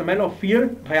 Vibhatsa Ras, the mellow of fear,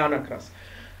 Bhayanak Ras.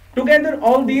 Together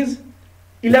all these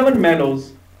 11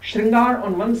 mellows, Shringar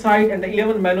on one side and the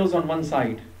 11 mellows on one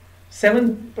side.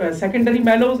 7 secondary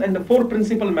mellows and the 4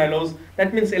 principal mellows,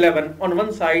 that means 11 on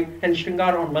one side and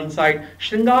Shringar on one side.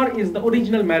 Shringar is the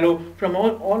original mellow. From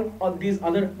all of these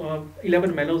other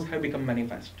 11 mellows have become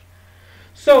manifest.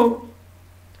 So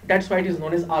that's why it is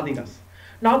known as Adi Ras.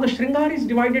 Now the Shringar is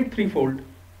divided threefold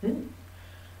into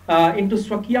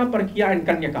Swakiya, Parkiya and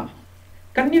Kanyaka.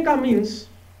 Kanyaka means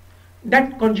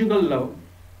that conjugal love.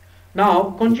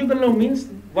 Now conjugal love means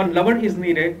one lover is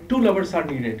needed, 2 lovers are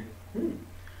needed.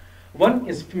 One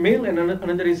is male and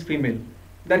another is female.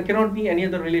 There cannot be any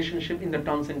other relationship in the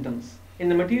transcendence. In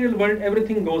the material world,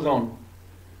 everything goes on.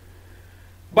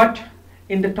 But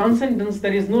in the transcendence,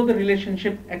 there is no other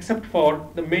relationship except for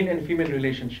the male and female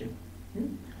relationship.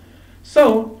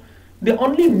 So, the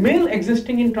only male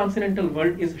existing in transcendental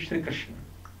world is Shri Krishna.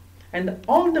 And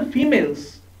all the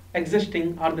females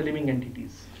existing are the living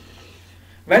entities.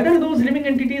 Whether those living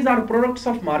entities are products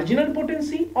of marginal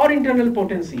potency or internal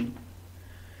potency,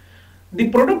 the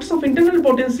products of internal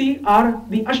potency are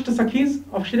the Ashtasakhis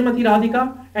of Srimati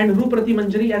Radhika and Ruprati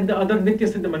Manjari and the other Nitya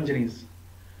Siddha Manjaris.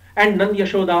 And Nand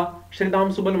Yashoda,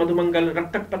 Shridam Subal Madhumangal,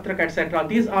 Raktak Patrak, etc.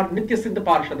 These are Nitya Siddha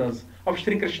Parshadas of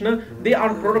Shri Krishna. They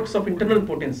are products of internal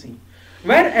potency.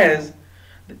 Whereas,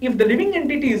 if the living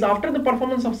entities after the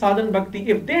performance of sadhan bhakti,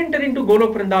 if they enter into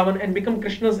Golok Vrindavan and become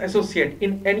Krishna's associate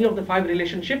in any of the 5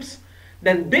 relationships,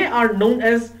 then they are known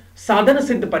as Sadhana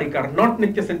Siddha Parikar, not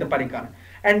Nitya Siddha Parikar.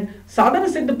 And Sadhana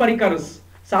Siddha Parikaras,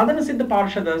 Sadhana Siddha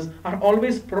Parshadas are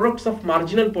always products of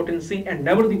marginal potency and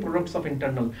never the products of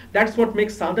internal. That's what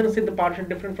makes Sadhana Siddha Parshad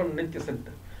different from Nitya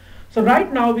Siddha. So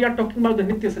right now we are talking about the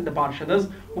Nitya Siddha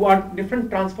Parshadas, who are different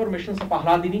transformations of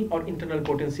Ahladini or internal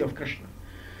potency of Krishna.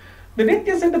 The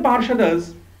Nitya Siddha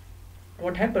Parshadas,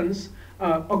 what happens,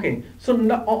 okay, so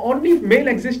only male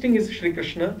existing is Shri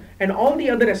Krishna, and all the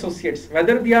other associates,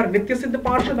 whether they are Nitya Siddha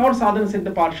Parshad or Sadhana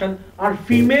Siddha Parshad, are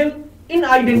female in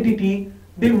identity.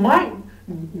 They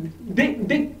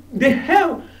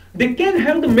can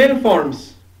have the male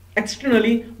forms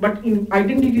externally, but in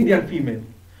identity they are female.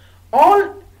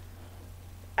 All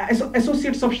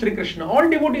associates of Shri Krishna, all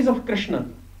devotees of Krishna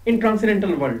in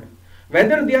transcendental world,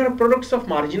 whether they are products of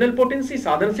marginal potency,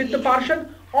 Sadhana Siddha Parshad,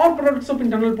 or products of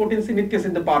internal potency, Nitya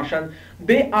Siddha Parshad,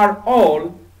 they are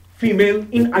all female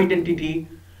in identity.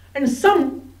 And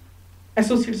some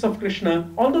associates of Krishna,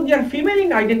 although they are female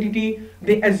in identity,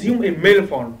 they assume a male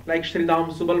form, like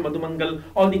Shridham, Subal, Madhumangal,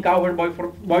 all the cowherd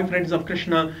boyfriends of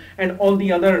Krishna, and all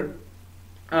the other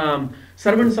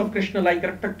servants of Krishna like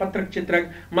Raktak, Patrak,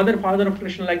 Chitrak, mother, father of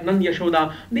Krishna like Nand,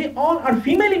 Yashoda. They all are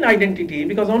female in identity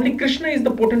because only Krishna is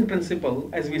the potent principle,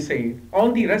 as we say.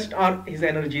 All the rest are his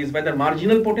energies, whether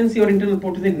marginal potency or internal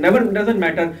potency, doesn't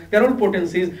matter. They are all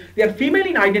potencies. They are female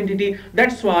in identity.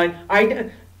 That's why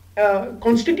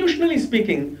constitutionally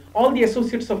speaking, all the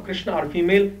associates of Krishna are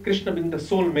female, Krishna being the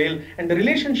sole male, and the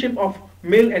relationship of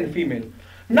male and female.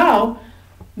 Now,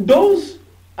 those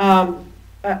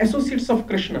associates of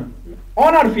Krishna,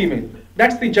 all are female.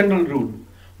 That's the general rule.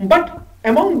 But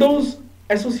among those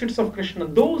associates of Krishna,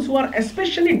 those who are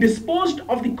especially disposed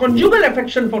of the conjugal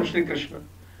affection for Sri Krishna,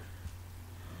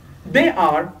 they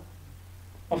are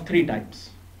of three types.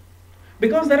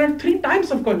 Because there are three types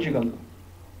of conjugal,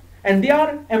 and they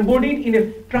are embodied in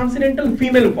a transcendental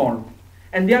female form,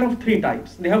 and they are of three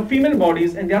types. They have female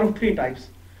bodies and they are of three types.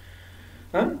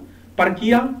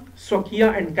 Parkiya,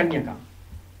 Swakiya, and Kanyaka.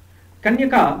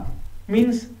 Kanyaka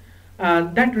means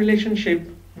that relationship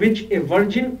which a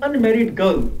virgin unmarried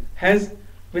girl has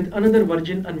with another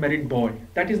virgin unmarried boy.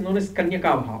 That is known as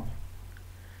Kanyaka Bhav.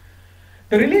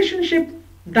 The relationship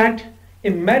that a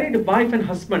married wife and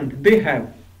husband they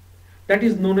have, that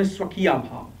is known as Swakiya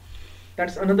Bhav.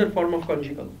 That's another form of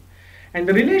conjugal. And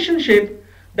the relationship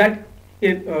that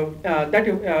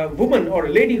a woman or a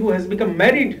lady who has become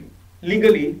married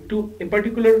legally to a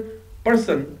particular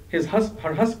person,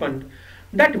 her husband,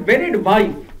 that married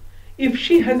wife, if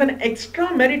she has an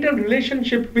extramarital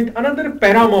relationship with another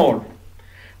paramour,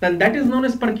 then that is known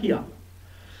as Parkiya.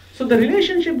 So the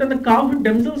relationship that the cowherd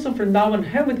damsels of Vrindavan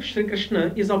have with Shri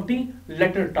Krishna is of the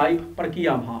latter type,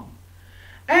 Parkiya Bhav.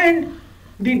 And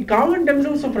the cowherd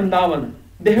damsels of Vrindavan,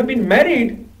 they have been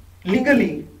married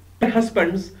legally by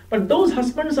husbands, but those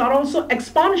husbands are also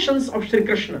expansions of Shri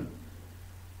Krishna.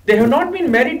 They have not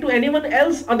been married to anyone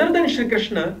else other than Shri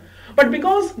Krishna, but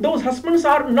because those husbands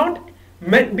are not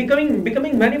becoming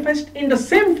manifest in the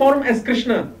same form as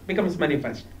Krishna becomes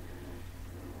manifest.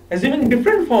 Assuming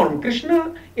different form,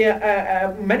 Krishna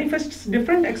manifests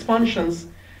different expansions,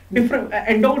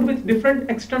 endowed with different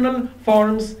external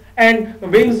forms and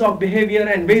ways of behavior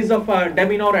and ways of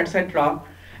demeanor, etc.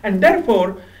 And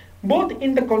therefore, both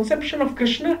in the conception of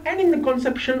Krishna and in the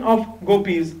conception of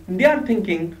gopis, gopis are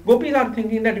thinking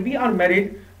that we are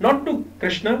married not to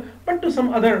Krishna but to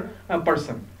some other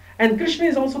person. And Krishna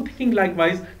is also thinking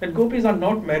likewise that gopis are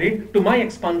not married to my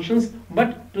expansions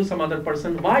but to some other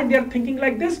person. Why they are thinking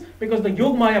like this? Because the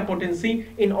Yog Maya potency,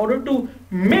 in order to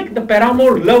make the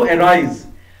paramour love arise,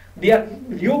 the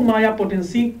Yog Maya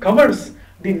potency covers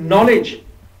the knowledge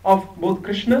of both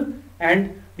Krishna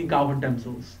and the cowherd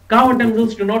damsels. Cowherd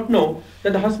damsels do not know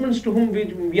that the husbands to whom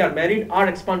we are married are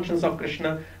expansions of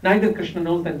Krishna. Neither Krishna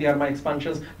knows that they are my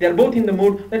expansions. They are both in the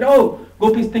mood that, oh,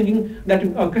 Gopi is thinking that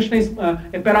Krishna is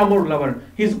a paramour lover.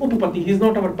 He is Upapati. He is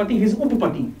not our Pati. He is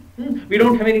Upapati. We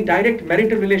don't have any direct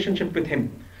marital relationship with him.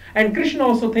 And Krishna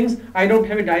also thinks, I don't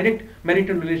have a direct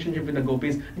marital relationship with the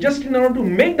gopis. Just in order to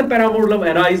make the paramour love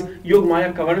arise, Yog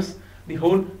Maya covers the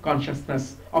whole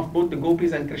consciousness of both the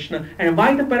gopis and Krishna. And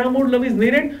why the paramour love is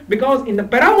needed? Because in the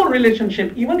paramour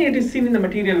relationship, even it is seen in the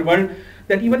material world,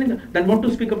 that even then what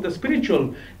to speak of the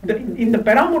spiritual, in the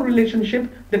paramour relationship,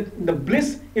 the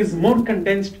bliss is more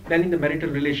condensed than in the marital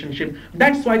relationship.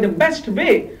 That's why the best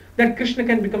way that Krishna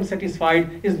can become satisfied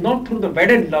is not through the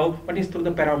wedded love, but is through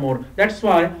the paramour. That's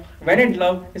why wedded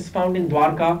love is found in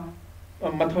Dwarka,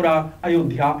 Mathura,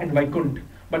 Ayodhya, and Vaikuntha.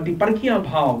 But the Parkiya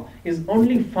Bhav is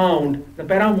only found, the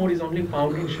paramour is only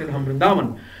found in Sridham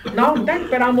Vrindavan. Now that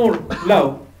paramour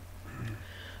love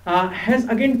has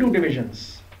again two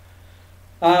divisions,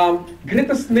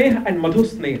 Ghrita Sneh and Madhu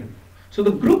Sneh. So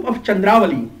the group of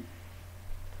Chandravali,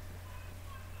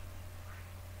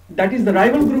 that is the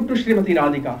rival group to Srimati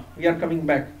Radhika. We are coming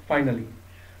back finally.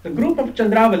 The group of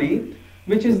Chandravali,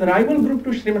 which is the rival group to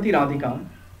Srimati Radhika,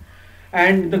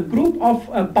 and the group of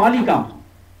Palika,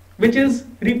 which is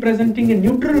representing a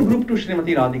neutral group to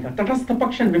Srimati Radhika, Tatastha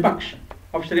Paksha and Vipaksha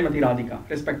of Srimati Radhika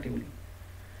respectively.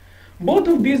 Both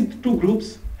of these two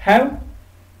groups have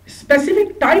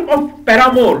specific type of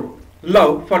paramour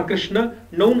love for Krishna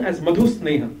known as Madhu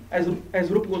Sneha. As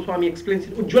Rupa Goswami explains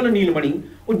in Ujjwala Neelamani,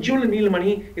 Ujjwala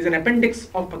Neelamani is an appendix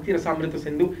of Bhakti Rasamrita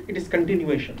Sindhu, it is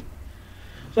continuation.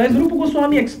 So as Rupa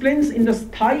Goswami explains in the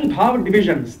Sthai Bhav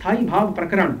division, Sthai Bhav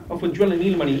Prakaran of Ujjwala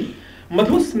Neelamani,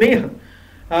 Madhu Sneha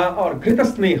or Ghrita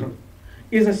Sneha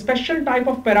is a special type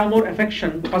of paramour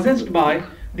affection possessed by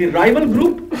the rival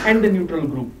group and the neutral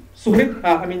group. Suhrit,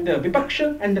 the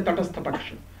Vipaksha and the Tatastha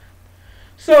Paksha.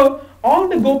 So all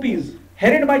the gopis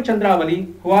headed by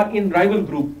Chandravali who are in rival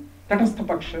group, Tatastha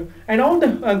Paksha, and all the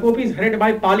gopis headed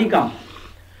by Palika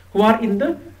who are in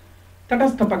the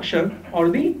Tatastha Paksha or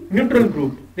the neutral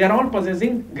group, they are all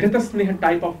possessing Ghrita Sneha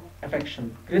type of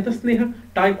affection, Ghrita Sneha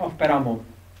type of paramour.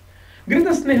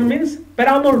 Ghrita Sneha means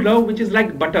paramour love which is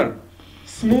like butter,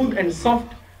 smooth and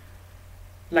soft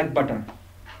like butter.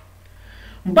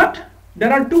 But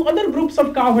there are two other groups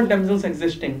of cowherd damsels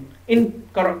existing in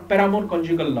paramour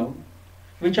conjugal love,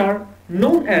 which are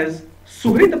known as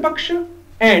Suhrita Paksha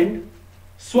and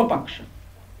Swapaksha.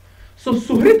 So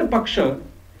Suhrita Paksha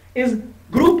is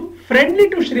group friendly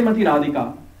to Srimati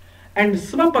Radhika and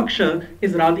Swapaksha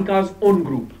is Radhika's own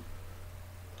group.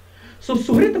 So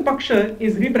Suhrita Paksha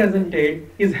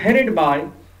is headed by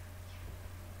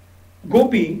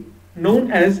Gopi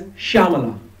known as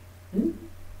Shyamala.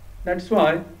 That's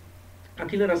why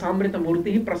Akila Rasamrita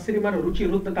Murti Prasirimar Ruchi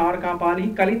Ruddha Taraka Pali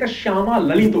Kalita Shyama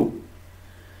Lalito.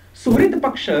 Suhrita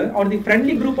Paksha or the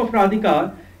friendly group of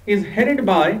Radhika is headed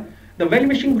by the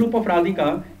well-wishing group of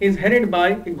Radhika is headed by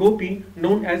a Gopi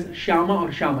known as Shyama or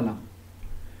Shyamala.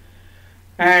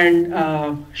 And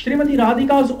Srimati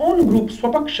Radhika's own group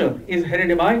Swapaksha is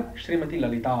headed by Srimati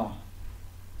Lalita.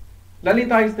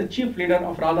 Lalita is the chief leader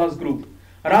of Radha's group.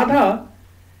 Radha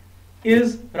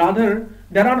is rather,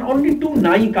 there are only two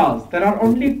Nayikas, there are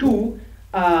only two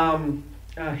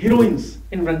heroines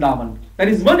in Vrindavan. There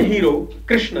is one hero,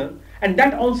 Krishna, and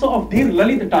that also of Dhir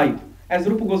Lalita type. As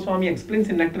Rupa Goswami explains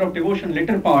in Nectar of Devotion,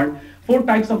 later part, 4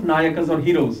 types of Nayakas or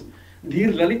heroes.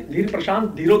 Dhir Lalit, Dhir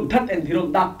Prashant, Dhirodhat and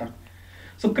Dhirodatta.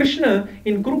 So Krishna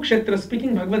in Kurukshetra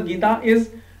speaking Bhagavad Gita is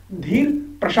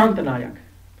Dhir Prashant Nayak.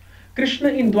 Krishna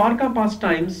in Dwarka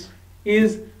pastimes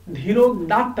is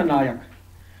Dhirodatta Nayak.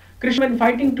 Krishna when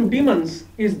fighting 2 demons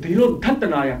is Dhirodhat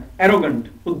Nayak, arrogant.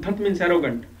 Uddhat means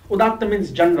arrogant. Udatta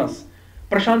means generous.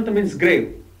 Prashant means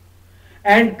grave.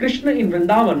 And Krishna in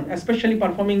Vrindavan, especially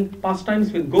performing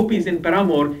pastimes with gopis in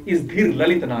Paramour, is Dhir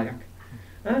Lalita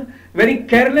Nayak. Very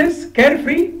careless,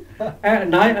 carefree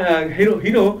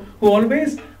hero who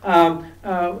always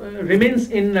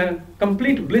remains in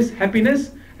complete bliss,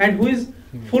 happiness, and who is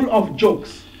full of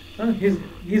jokes.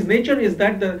 His nature is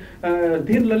that the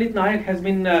Dhir Lalit Nayak has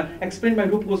been explained by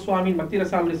Rupa Goswami in Bhakti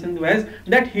Rasamrita Sindhu as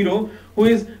that hero who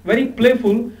is very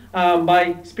playful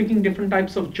by speaking different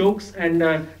types of jokes and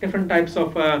different types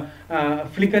of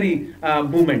flickery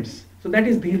movements. So that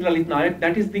is Dhir Lalit Nayak,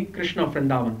 that is the Krishna of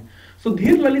Vrindavan. So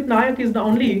Dhir Lalit Nayak is the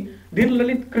only, Dhir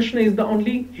Lalit Krishna is the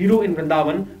only hero in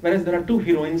Vrindavan, whereas there are 2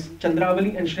 heroines,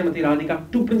 Chandravali and Srimati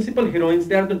Radhika, 2 principal heroines,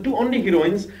 they are the 2 only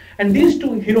heroines, and these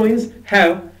 2 heroines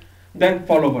have their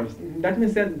followers. That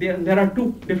means that there are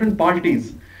 2 different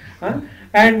parties.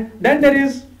 And then there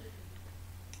is,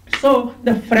 so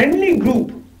the friendly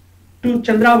group to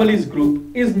Chandravali's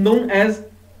group is known as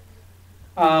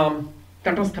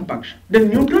Tatastha Paksha. The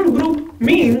neutral group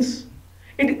means,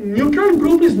 neutral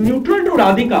group is neutral to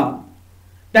Radhika.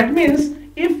 That means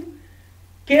if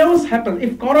chaos happens,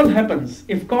 if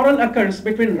quarrel occurs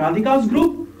between Radhika's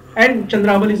group and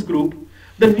Chandravali's group,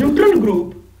 the neutral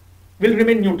group will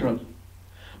remain neutral.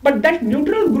 But that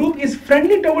neutral group is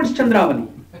friendly towards Chandravali.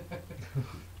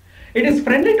 It is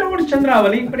friendly towards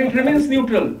Chandravali, but it remains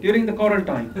neutral during the quarrel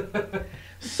time.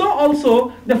 So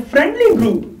also the friendly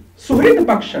group, Suhrita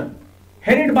Paksha,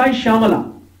 headed by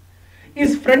Shyamala,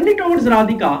 is friendly towards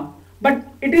Radhika, but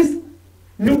it is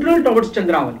neutral towards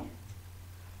Chandravali.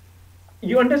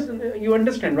 You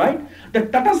understand, right? The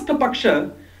Tatastha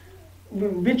Paksha,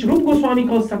 which Rupa Goswami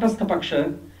calls Tatastha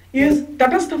Paksha, is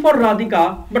Tatastha for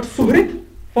Radhika, but Suhrit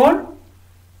for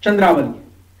Chandravali.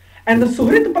 And the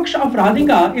Suhrit Paksha of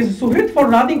Radhika is Suhrit for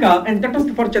Radhika and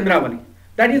Tatastha for Chandravali.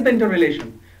 That is the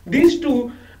interrelation. These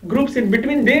 2 groups in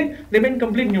between, they remain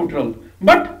complete neutral.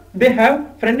 But they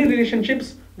have friendly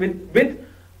relationships with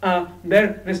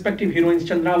their respective heroines,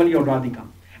 Chandravali or Radhika.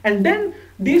 And then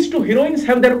these 2 heroines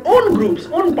have their own groups,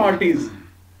 own parties.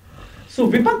 So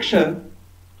Vipaksha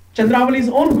Chandravali's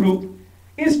own group,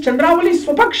 is Chandravali's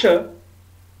Swapaksha.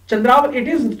 It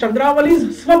is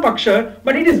Chandravali's Swapaksha,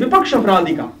 but it is Vipaksha of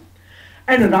Radhika.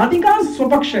 And Radhika's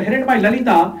Swapaksha, headed by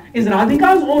Lalita, is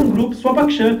Radhika's own group,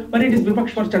 Swapaksha, but it is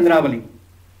Vipaksha for Chandravali.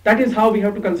 That is how we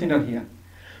have to consider here.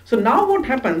 So now what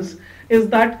happens is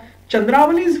that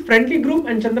Chandravali's friendly group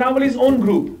and Chandravali's own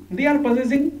group, they are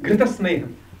possessing Ghrita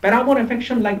Sneha, paramour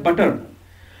affection like butter.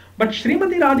 But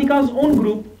Srimati Radhika's own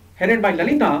group, headed by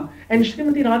Lalita, and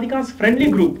Srimati Radhika's friendly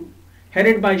group,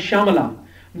 headed by Shyamala,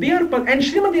 and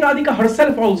Srimati Radhika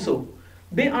herself also,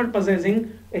 they are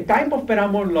possessing a type of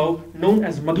paramour love known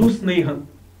as Madhu Sneha,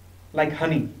 like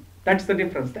honey. That's the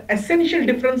difference, the essential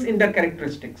difference in their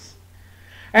characteristics.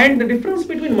 And the difference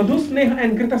between Madhu Sneha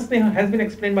and Grita Sneha has been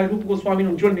explained by Rupa Goswami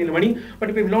in Ujjwal Nilmani,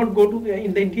 but we will not go to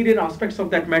in the interior aspects of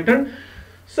that matter.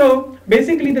 So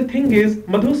basically the thing is,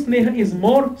 Madhu Sneha is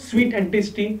more sweet and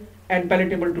tasty and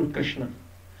palatable to Krishna.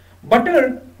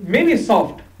 Butter may be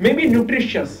soft, may be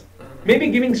nutritious, may be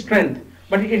giving strength,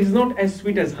 but it is not as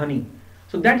sweet as honey.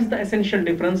 So that is the essential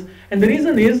difference, and the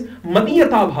reason is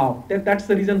Madiyata Bhav. That's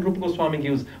the reason Rupa Goswami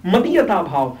gives. Madiyata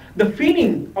Bhav, the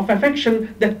feeling of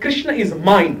affection that Krishna is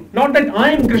mine, not that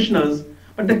I am Krishna's,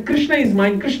 but that Krishna is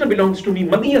mine, Krishna belongs to me.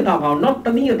 Madiyata Bhav, not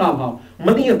Taniyata Bhav.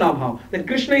 Madiyata Bhav, that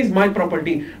Krishna is my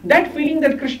property. That feeling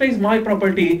that Krishna is my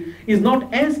property is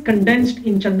not as condensed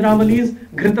in Chandravali's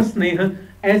Ghrita Sneha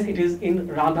as it is in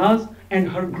Radha's and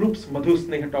her group's Madhu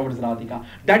Sneha towards Radhika.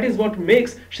 That is what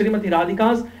makes Srimati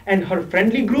Radhika's and her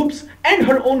friendly groups and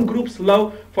her own group's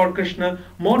love for Krishna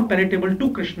more palatable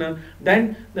to Krishna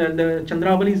than the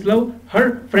Chandravali's love,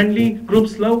 her friendly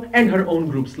group's love, and her own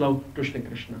group's love to Shri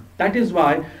Krishna. That is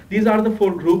why these are the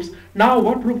four groups. Now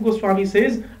what Rupa Goswami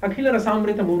says, Akhila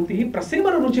Rasamrita Murtihi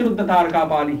Prasimara Ruchiruddhataraka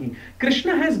Palihi.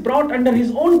 Krishna has brought under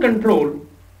his own control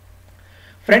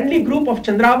friendly group of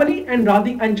Chandravali and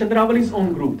Chandravali's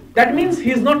own group. That means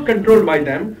he is not controlled by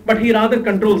them, but he rather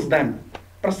controls them.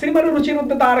 Prasimara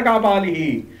Ruchiruddhataraka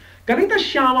Palihi Kalita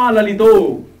Shyama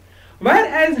Lalito.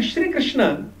 Whereas Shri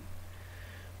Krishna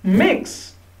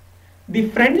makes the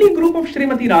friendly group of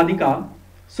Srimati Radhika,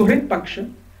 Suhrit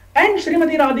Paksha, and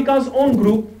Srimati Radhika's own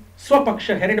group,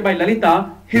 Swapaksha, headed by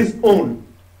Lalita, his own.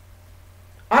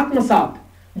 Atmasat,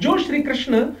 जो श्री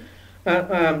कृष्ण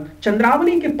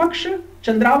चंद्रावली के पक्ष,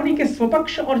 चंद्रावली के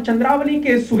स्वपक्ष और चंद्रावली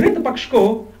के सुहृत पक्ष को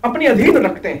अपने अधीन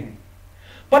रखते हैं,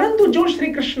 परंतु जो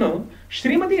श्री कृष्ण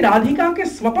श्रीमती राधिका के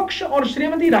स्वपक्ष और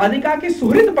श्रीमती राधिका के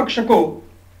सुहृत पक्ष को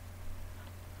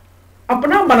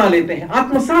अपना बना लेते हैं,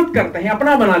 आत्मसात करते हैं,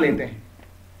 अपना बना लेते हैं.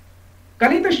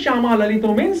 कलित Shyama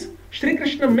ललितो means Shri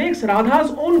Krishna makes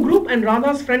Radha's own group and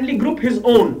Radha's friendly group his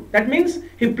own. That means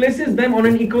he places them on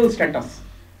an equal status.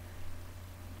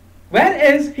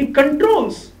 Whereas he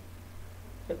controls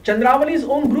Chandravali's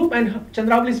own group and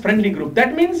Chandravali's friendly group.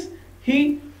 That means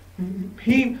he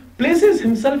places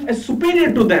himself as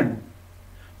superior to them.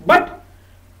 But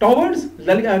towards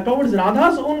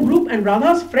Radha's own group and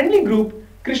Radha's friendly group,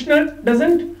 Krishna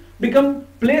doesn't become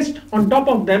placed on top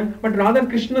of them, but rather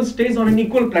Krishna stays on an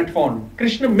equal platform.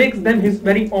 Krishna makes them his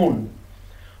very own.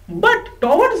 But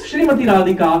towards Srimati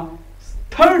Radhika,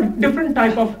 third different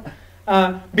type of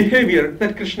behavior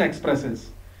that Krishna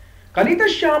expresses. Kalita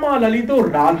Shyama Lalito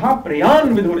Radha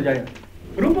Prayan Vidurjaya.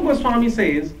 Rupa Goswami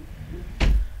says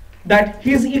that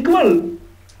he is equal.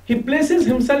 He places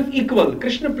himself equal.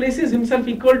 Krishna places himself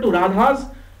equal to Radha's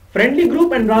friendly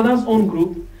group and Radha's own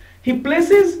group. He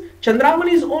places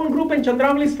Chandravali's own group and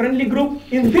Chandravali's friendly group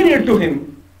inferior to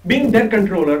him, being their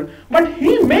controller, but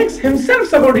he makes himself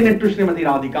subordinate to Srimati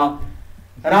Radhika.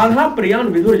 Radha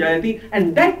Priyan Vidur Jayati,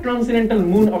 and that transcendental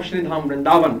moon of Shri Dham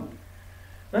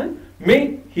Vrindavan.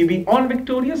 May he be all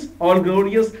victorious, all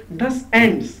glorious. Thus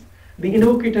ends the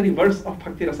invocatory verse of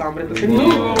Bhakti Rasamrita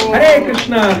Sindhu. Hare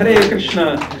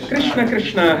Krishna, Krishna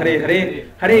Krishna, Hare Hare,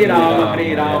 Hare Rama,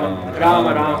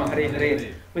 Rama Rama, Hare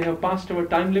Hare. We have passed our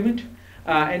time limit.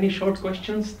 Any short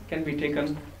questions can be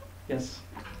taken? Yes.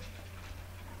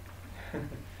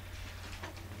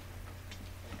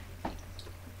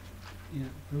 Yeah,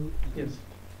 Prabhu, Yes.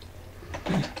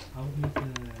 how is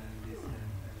this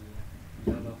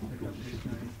love of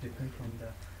Krishna is different from the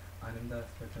Ananda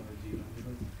aspect of a Jiva?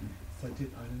 Because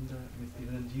Sachit Ananda means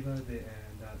even Jiva, the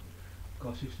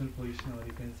constitutional position, or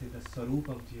you can say the Sarup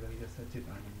of Jiva is a Sachit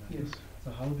Ananda. Yes.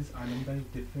 So how this Ananda is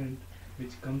different,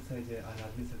 which comes as a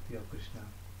Anadni Sakti of Krishna?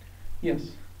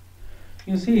 Yes.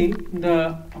 You see,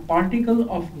 the particle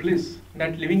of bliss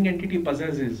that living entity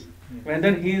possesses,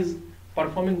 whether he is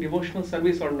performing devotional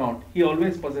service or not, he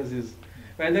always possesses.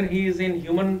 Whether he is in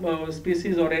human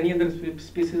species or any other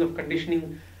species of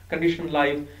conditioned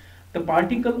life, the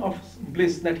particle of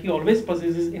bliss that he always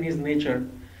possesses in his nature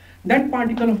that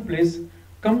particle of bliss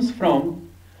comes from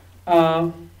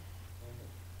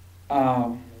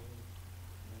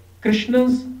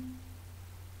Krishna's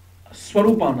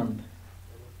Swarupanand.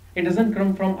 It doesn't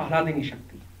come from Ahladini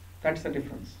Shakti. That's the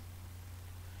difference.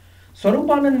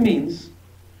 Swarupanand means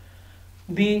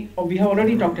we have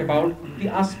already talked about the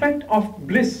aspect of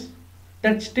bliss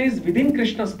that stays within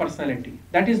Krishna's personality.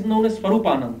 That is known as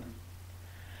Swarupanand.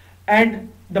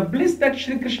 And the bliss that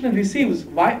Sri Krishna receives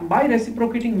by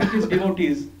reciprocating with his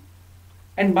devotees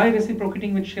and by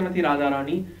reciprocating with Srimati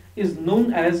Radharani is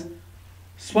known as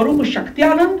Swarupa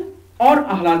Shakti-anand or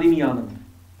Ahladini Anand.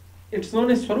 It's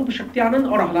known as Swarupa Shakti-anand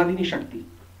or Ahladini Shakti.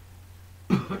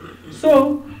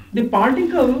 So, the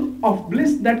particle of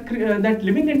bliss that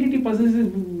living entity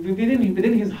possesses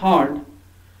within his heart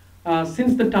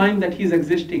since the time that he is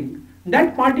existing,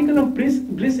 that particle of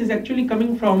bliss is actually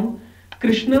coming from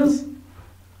Krishna's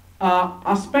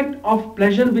aspect of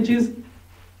pleasure which is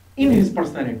in his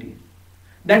personality.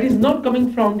 That is not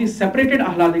coming from the separated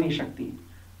Ahladini Shakti.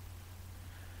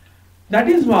 That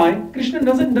is why Krishna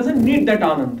doesn't need that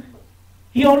Anand.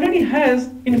 He already has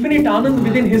infinite Anand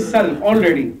within his self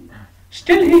already.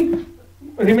 Still he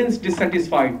remains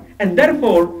dissatisfied, and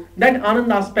therefore that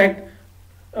Anand aspect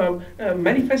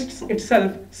manifests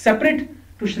itself separate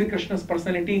to Sri Krishna's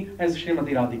personality as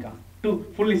Srimati Radhika to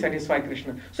fully satisfy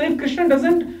Krishna. So if Krishna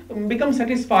doesn't become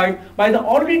satisfied by the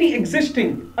already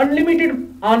existing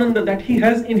unlimited Ananda that he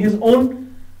has in his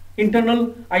own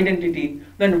internal identity,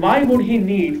 then why would he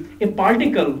need a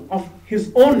particle of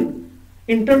his own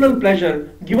internal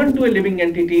pleasure given to a living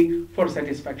entity for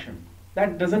satisfaction?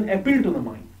 That doesn't appeal to the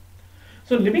mind.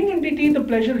 So living entity, the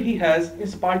pleasure he has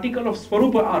is particle of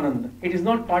Swarupa Anand. It is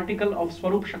not particle of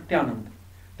Swarup Shakti Anand.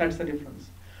 That's the difference.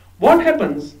 What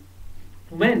happens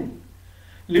when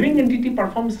living entity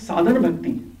performs sadhana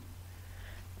bhakti?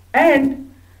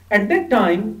 And at that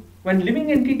time, when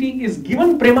living entity is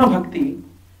given prema bhakti,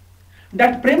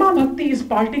 that prema bhakti is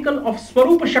particle of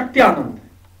Swarupa Shakti Anand.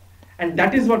 And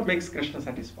that is what makes Krishna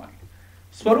satisfied.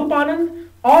 Swarupanand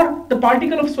or the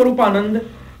particle of Swarupanand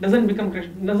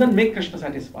doesn't make Krishna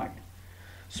satisfied.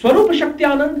 Swarupa Shakti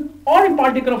Anand or a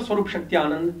particle of Swarup Shakti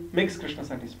Anand makes Krishna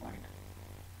satisfied.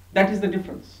 That is the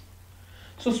difference.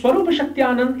 So Swarupa Shakti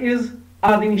Anand is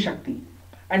Adini Shakti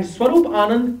and Swarup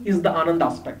Anand is the Anand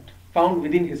aspect found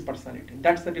within his personality.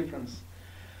 That's the difference.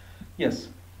 Yes.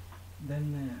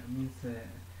 Then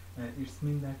it's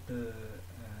mean that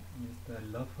means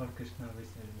the love for Krishna, which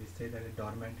we say that is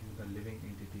dormant in the living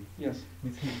entity. Yes.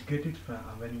 Means we get it from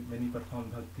when we perform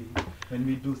bhakti, when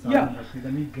we do sadhana bhakti,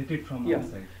 then we get it from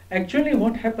outside. Actually,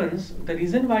 what happens? The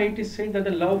reason why it is said that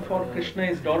the love for Krishna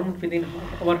is dormant within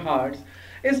our hearts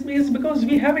is because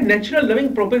we have a natural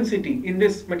loving propensity in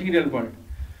this material world.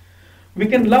 We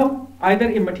can love either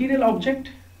a material object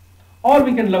or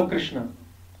we can love Krishna.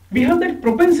 We have that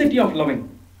propensity of loving.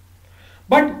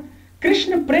 But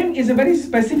Krishna Prem is a very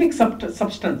specific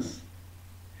substance.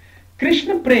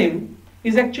 Krishna Prem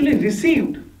is actually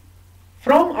received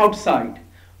from outside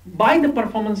by the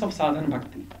performance of sadhana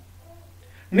bhakti.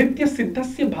 Nitya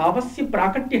siddhasya bhavasya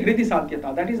prakatya hridi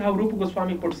sadhyata. That is how Rupa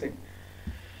Goswami puts it.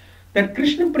 That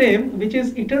Krishna Prem, which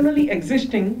is eternally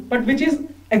existing, but which is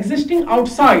existing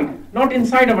outside, not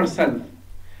inside ourselves.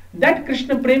 That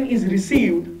Krishna Prem is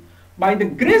received by the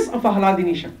grace of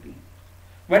Ahladini Shakti.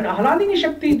 When Ahladini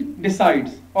Shakti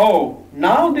decides, oh,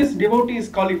 now this devotee is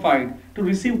qualified to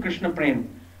receive Krishna Prem.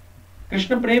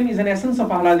 Krishna Prem is an essence of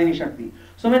Ahladini Shakti.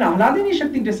 So when Ahladini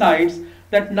Shakti decides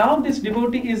that now this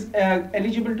devotee is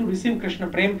eligible to receive Krishna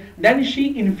Prem, then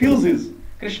she infuses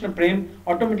Krishna Prem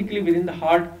automatically within the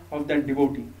heart of that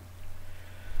devotee.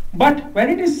 But when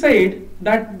it is said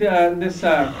that this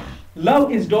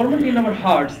love is dormant in our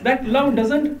hearts, that love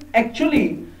doesn't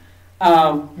actually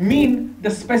mean the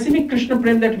specific Krishna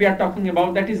Prem that we are talking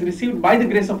about, that is received by the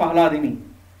grace of Ahladini.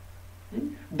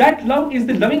 That love is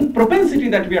the loving propensity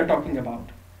that we are talking about.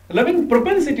 Loving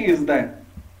propensity is there.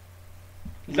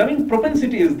 Loving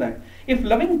propensity is there. If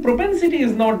loving propensity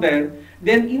is not there,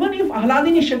 then even if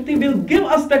Ahladini Shakti will give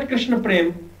us that Krishna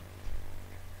Prem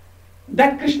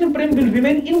will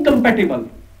remain incompatible.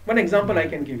 One example I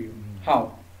can give you.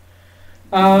 How?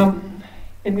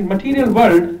 In the material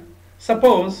world,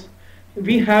 suppose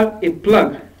we have a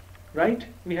plug, right?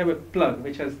 We have a plug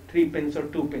which has 3 pins or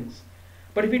 2 pins.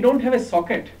 But if we don't have a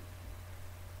socket,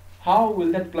 how will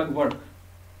that plug work?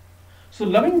 So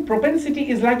loving propensity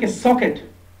is like a socket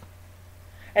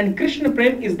and Krishna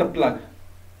Prem is the plug.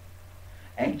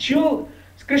 Actual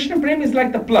Krishna Prem is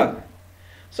like the plug.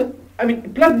 So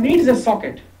plug needs a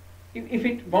socket. If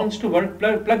it wants to work,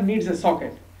 plug needs a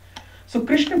socket. So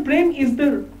Krishna Prem is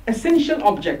the essential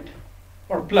object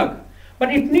or plug.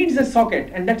 but it needs a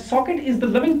socket, and that socket is the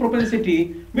loving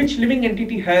propensity which living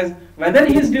entity has, whether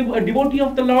he is a devotee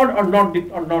of the Lord or not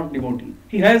devotee.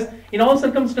 He has, in all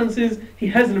circumstances, he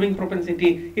has loving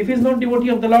propensity. If he is not devotee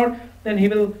of the Lord, then he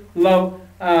will love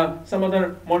some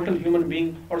other mortal human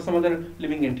being or some other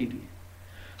living entity.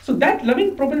 So that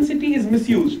loving propensity is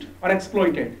misused or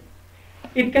exploited.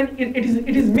 It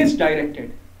is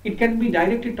misdirected. It can be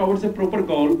directed towards a proper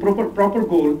goal,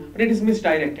 but it is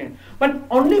misdirected. But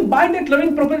only by that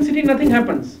loving propensity nothing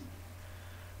happens.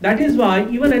 That is why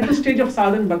even at the stage of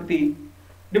sadhana bhakti,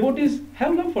 devotees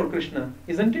have love for Krishna,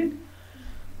 isn't it?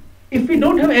 If we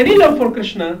don't have any love for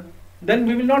Krishna, then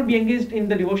we will not be engaged in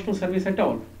the devotional service at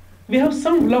all. We have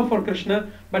some love for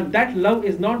Krishna, but that love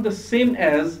is not the same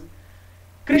as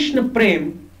Krishna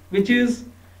Prem, which is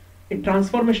a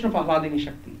transformation of Ahladini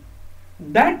Shakti.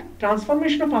 That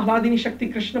transformation of Ahladini Shakti,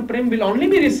 Krishna Prem, will only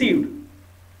be received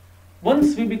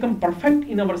once we become perfect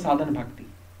in our sadhana bhakti.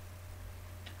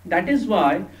 That is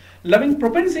why loving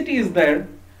propensity is there,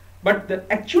 but the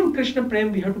actual Krishna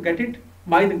Prem, we have to get it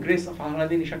by the grace of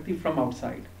Ahladini Shakti from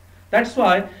outside. That's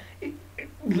why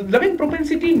loving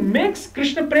propensity makes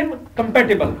Krishna Prem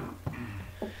compatible.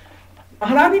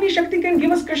 Ahladini Shakti can give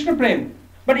us Krishna Prem,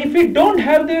 but if we don't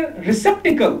have the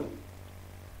receptacle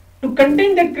to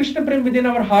contain that Krishna Prem within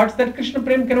our hearts, that Krishna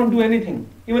Prem cannot do anything.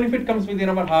 Even if it comes within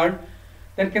our heart,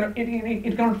 that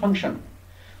it cannot function.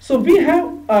 So we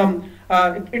have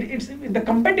the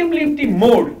compatibility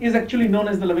mode is actually known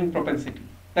as the loving propensity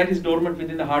that is dormant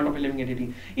within the heart of a living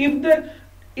entity.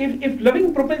 If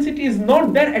loving propensity is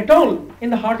not there at all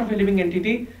in the heart of a living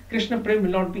entity, Krishna Prem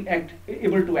will not be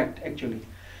able to act actually.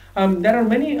 There are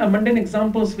many mundane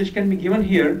examples which can be given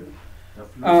here. The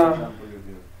flute example you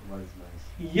gave was nice.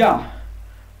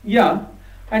 Yeah,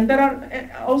 and there are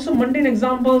also mundane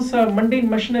examples, mundane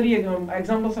machinery,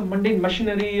 examples of mundane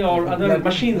machinery or other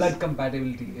machines. Blood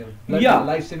compatibility.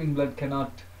 Life-saving blood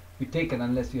cannot be taken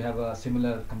unless you have a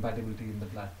similar compatibility in the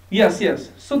blood. Yes.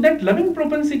 So that loving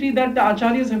propensity that the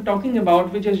acharyas have talking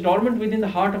about, which is dormant within the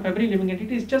heart of every living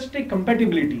entity, is just a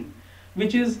compatibility,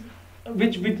 which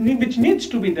needs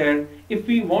to be there if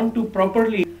we want to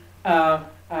properly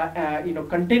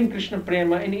contain Krishna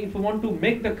Prema, and if we want to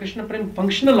make the Krishna Prema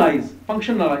function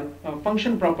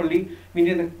properly, we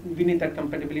need that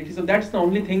compatibility. So that's the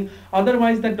only thing.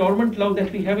 Otherwise, the dormant love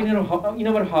that we have in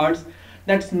our hearts,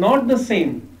 that's not the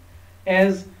same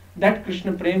as that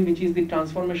Krishna Prem, which is the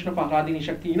transformation of Ahladini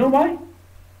Shakti. You know why?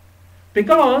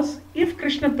 Because if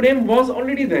Krishna Prem was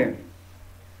already there,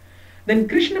 then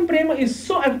Krishna Prema is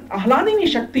so Ahladini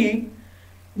Shakti.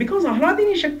 Because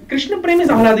Krishna Prem is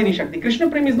Ahladini Shakti. Krishna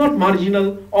Prem is not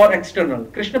marginal or external.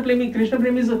 Krishna Prem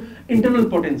is internal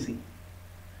potency.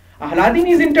 Ahladini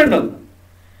is internal.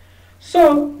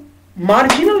 So,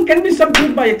 marginal can be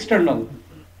subdued by external.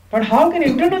 But how can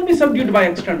internal be subdued by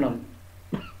external?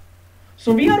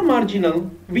 So, we are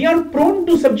marginal. We are prone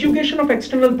to subjugation of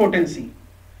external potency.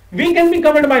 We can be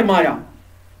covered by Maya.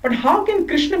 But how can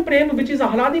Krishna Prem, which is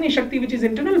Ahladini Shakti, which is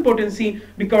internal potency,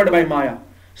 be covered by Maya?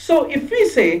 So if we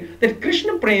say that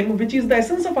Krishna Prem, which is the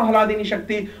essence of Ahladini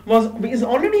Shakti, is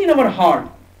already in our heart,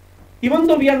 even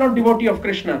though we are not devotee of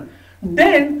Krishna,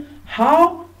 then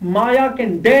how Maya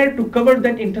can dare to cover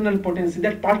that internal potency,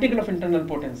 that particle of internal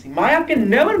potency? Maya can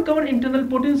never cover internal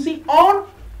potency or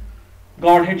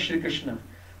Godhead Shri Krishna.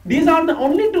 These are the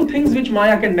only two things which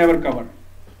Maya can never cover.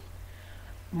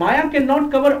 Maya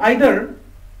cannot cover either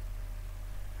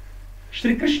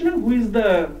Shri Krishna, who is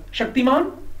the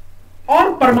Shaktiman,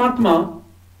 or Paramatma,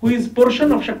 who is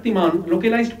portion of Shaktiman,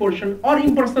 localized portion, or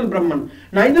impersonal Brahman.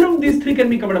 Neither of these three can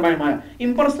be covered by Maya.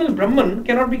 Impersonal Brahman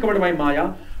cannot be covered by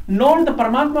Maya, nor the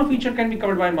Paramatma feature can be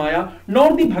covered by Maya,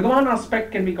 nor the Bhagavan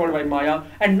aspect can be covered by Maya,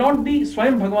 and not the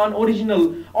Swayam Bhagavan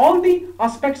original. All the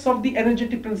aspects of the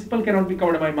energetic principle cannot be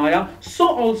covered by Maya. So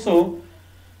also,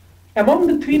 among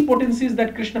the three potencies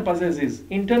that Krishna possesses,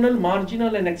 internal,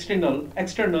 marginal and external,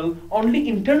 only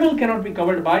internal cannot be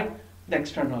covered by the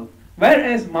external.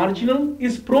 Whereas marginal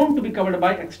is prone to be covered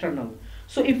by external.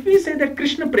 So if we say that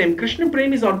Krishna Prem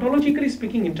is ontologically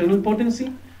speaking internal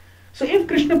potency. So if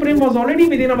Krishna Prem was already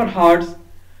within our hearts,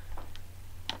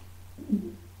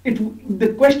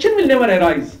 the question will never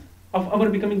arise of our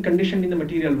becoming conditioned in the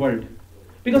material world.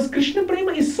 Because Krishna Prem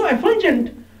is so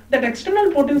effulgent that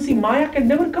external potency, Maya, can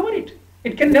never cover it.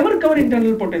 It can never cover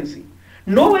internal potency.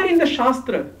 Nowhere in the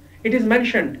Shastra it is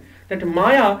mentioned that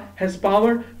Maya has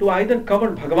power to either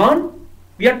cover Bhagavan.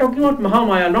 We are talking about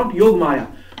Mahamaya, not Yog Maya.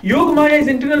 Yog Maya is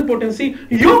internal potency.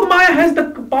 Yog Maya has the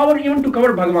power even to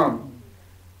cover Bhagavan.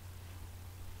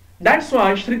 That's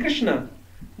why Shri Krishna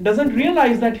doesn't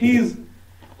realize that he is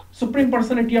Supreme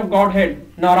Personality of Godhead,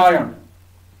 Narayan.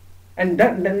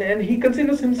 And he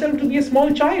considers himself to be a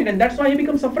small child, and that's why he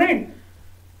becomes afraid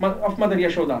of Mother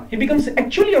Yashoda. He becomes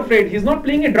actually afraid. He's not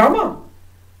playing a drama.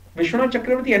 Vishwanath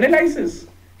Chakravarti analyzes.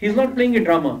 He's not playing a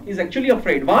drama. He's actually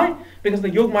afraid. Why? Because the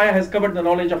Yog Maya has covered the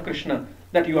knowledge of Krishna,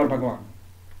 that you are Bhagavan.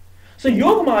 So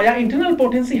Yog Maya, internal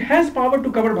potency, has power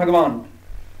to cover Bhagavan.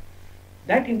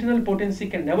 That internal potency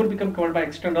can never become covered by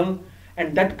external,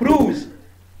 and that proves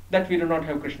that we do not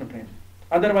have Krishna Prem.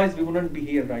 Otherwise, we wouldn't be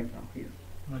here right now. Here.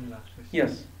 One last question.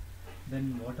 Yes.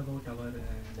 Then what about our,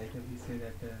 like we say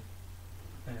that,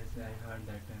 as I heard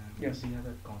that Yes. we have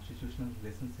a constitutional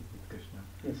relationship with Krishna.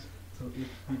 Yes. So if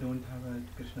we don't have a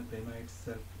Krishna Prema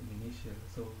itself in initial,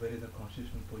 so where is the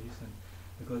constitutional position?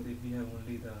 Because if we have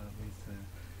only the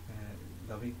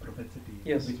loving propensity,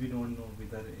 Yes. which we don't know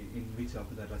whether in which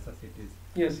of the rasas it is.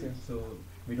 Yes, yes. So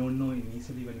we don't know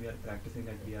initially when we are practicing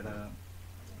that we are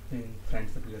in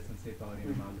friendship relationship or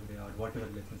in Malure or whatever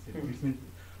relationship. Which means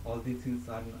all these things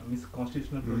are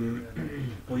constitutional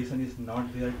position is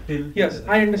not there till. Yes,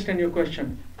 I understand your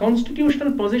question.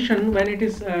 Constitutional position, when it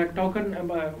is talked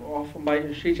of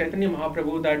by Sri Chaitanya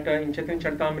Mahaprabhu, that in Chaitanya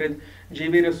Charitamrita,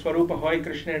 Jivir Swarupa Hoy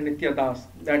Krishna Nitya Das,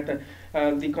 that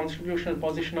the constitutional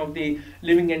position of the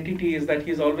living entity is that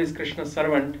he is always Krishna's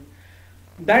servant.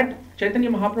 That Chaitanya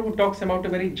Mahaprabhu talks about a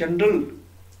very general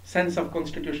sense of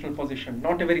constitutional position,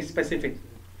 not a very specific.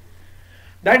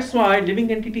 That's why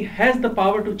living entity has the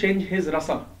power to change his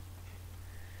rasa.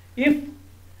 If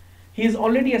he is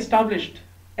already established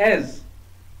as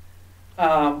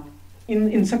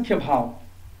in Sakhya Bhav,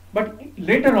 but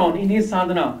later on in his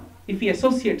sadhana, if he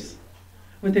associates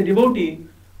with a devotee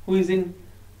who is in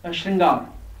a Shringar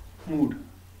mood,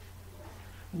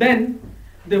 then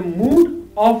the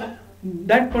mood of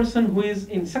that person who is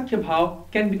in Sakhya Bhav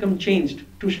can become changed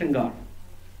to Shringar.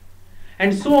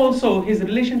 And so also his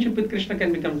relationship with Krishna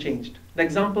can become changed. The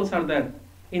examples are there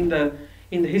in the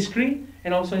history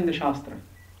and also in the Shastra.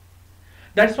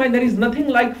 That's why there is nothing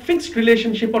like fixed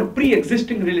relationship or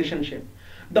pre-existing relationship.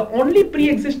 The only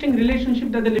pre-existing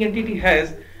relationship that the living entity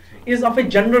has is of a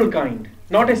general kind,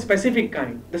 not a specific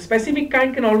kind. The specific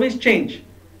kind can always change.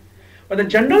 But the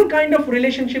general kind of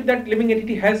relationship that living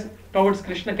entity has towards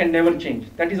Krishna can never change.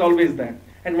 That is always there.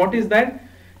 And what is that?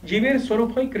 Jiver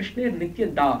Swarupai Krishna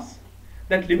Nitya Das.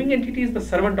 That living entity is the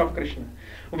servant of Krishna.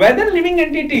 Whether living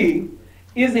entity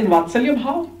is in Vatsalya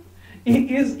Bhav,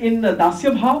 is in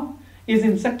Dasya Bhav, is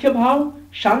in Sakhya Bhav,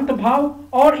 Shanta Bhav,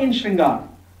 or in Shringar,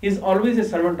 is always a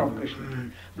servant of Krishna.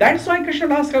 That's why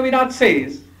Krishnadas Kaviraj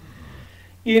says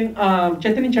in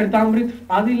Chaitanya Charitamrita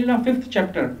Adi Lila 5th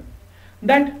chapter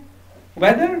that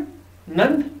whether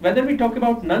we talk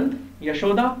about Nand,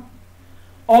 Yashoda,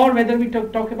 or whether we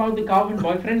talk about the cow and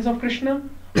boyfriends of Krishna,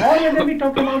 or whether we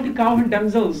talk about the cow and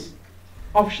damsels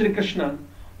of Shri Krishna,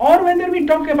 or whether we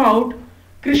talk about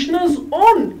Krishna's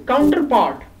own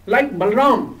counterpart like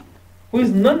Balram, who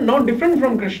is not different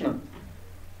from Krishna,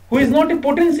 who is not a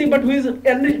potency but who is a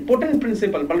potent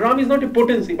principle. Balram is not a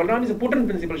potency, Balram is a potent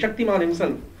principle, Shaktiman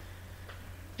himself,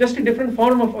 just a different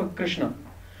form of Krishna.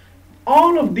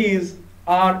 All of these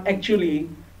are actually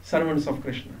servants of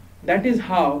Krishna. That is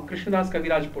how Krishnadas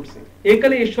Kaviraj puts it.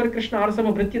 Ekale Ishwar Krishna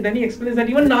Arsava Bhritya. Then he explains that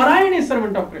even Narayan is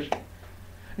servant of Krishna.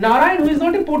 Narayan, who is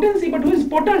not a potency but who is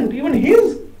potent, even he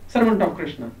is servant of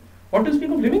Krishna. What to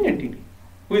speak of living entity,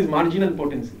 who is marginal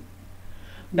potency?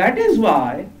 That is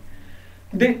why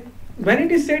when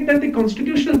it is said that the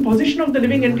constitutional position of the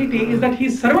living entity is that he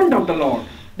is servant of the Lord,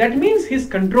 that means he is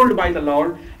controlled by the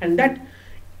Lord, and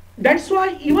that's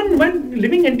why even when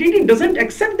living entity doesn't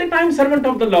accept that I am servant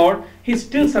of the Lord, he is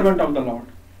still servant of the Lord.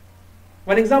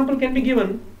 One example can be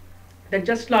given that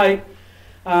just like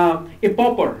a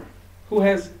pauper who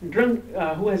has drunk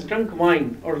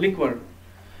wine or liquor,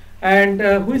 and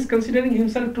who is considering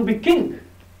himself to be king,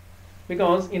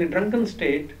 because in a drunken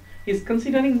state he is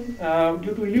considering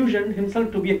due to illusion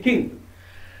himself to be a king.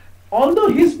 Although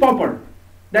he is pauper,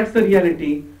 that's the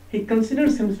reality. He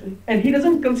considers himself, and he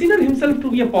doesn't consider himself to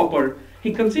be a pauper.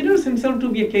 He considers himself to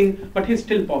be a king, but he is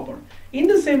still pauper. In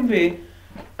the same way,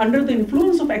 under the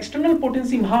influence of external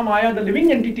potency Mahamaya, the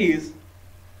living entities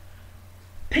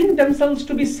think themselves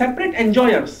to be separate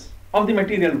enjoyers of the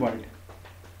material world.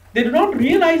 They do not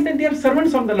realize that they are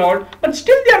servants of the Lord, but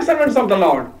still they are servants of the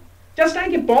Lord. Just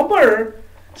like a pauper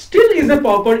still is a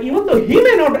pauper, even though he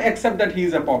may not accept that he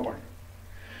is a pauper.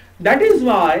 That is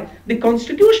why the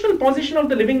constitutional position of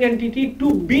the living entity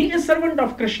to be a servant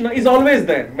of Krishna is always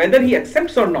there, whether he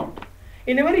accepts or not.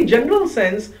 In a very general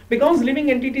sense, because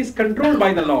living entity is controlled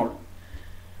by the Lord.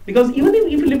 Because even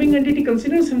if a living entity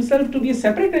considers himself to be a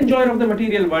separate enjoyer of the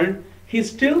material world, he is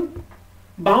still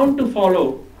bound to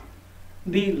follow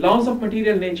the laws of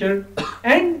material nature,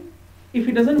 and if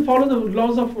he doesn't follow the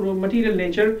laws of material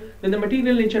nature, then the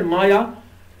material nature Maya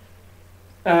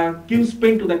gives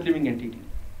pain to that living entity.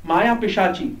 Maya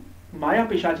Pishachi,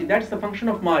 that's the function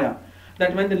of Maya.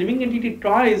 That when the living entity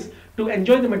tries to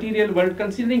enjoy the material world,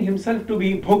 considering himself to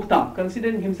be bhokta,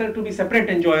 considering himself to be separate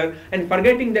enjoyer, and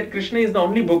forgetting that Krishna is the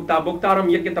only bhokta, bhoktaram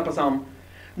yajna tapasam,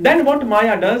 then what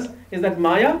Maya does is that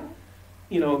Maya,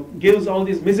 gives all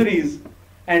these miseries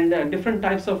and different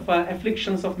types of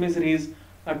afflictions of miseries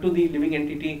to the living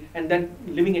entity, and that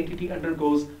living entity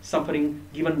undergoes suffering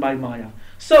given by Maya.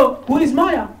 So, who is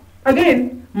Maya?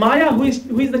 Again, Maya, who is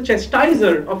the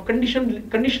chastiser of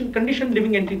conditioned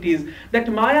living entities, that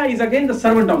Maya is again the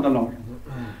servant of the Lord.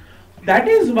 That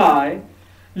is why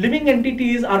living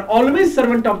entities are always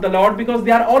servant of the Lord, because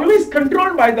they are always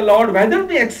controlled by the Lord, whether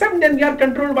they accept that they are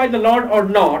controlled by the Lord or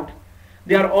not.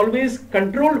 They are always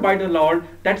controlled by the Lord.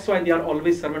 That's why they are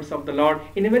always servants of the Lord.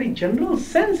 In a very general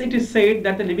sense, it is said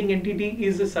that the living entity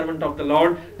is a servant of the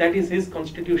Lord. That is his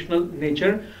constitutional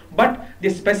nature. But the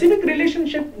specific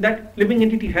relationship that living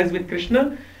entity has with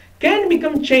Krishna can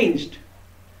become changed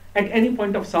at any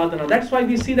point of sadhana. That's why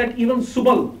we see that even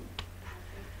Subal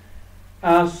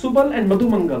and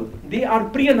Madhumangal, they are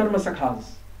Priya Narma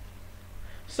Sakhas.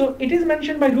 So it is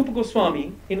mentioned by Rupa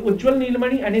Goswami in Ujjwal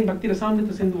Neelamani and in Bhakti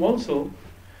Rasamrita Sindhu also,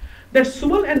 that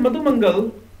Subal and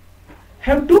Madhumangal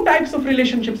have two types of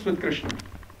relationships with Krishna.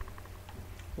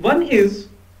 One is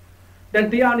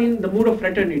that they are in the mood of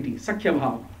fraternity, Sakhya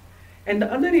Bhav, and the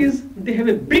other is they have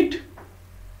a bit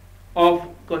of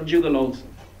conjugal also.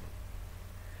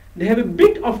 They have a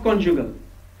bit of conjugal,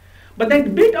 but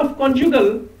that bit of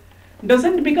conjugal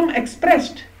doesn't become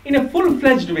expressed in a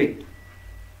full-fledged way.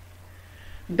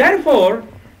 Therefore,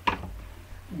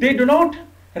 they do not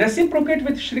reciprocate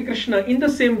with Shri Krishna in the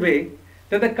same way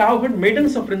that the cowherd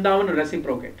maidens of Vrindavan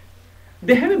reciprocate.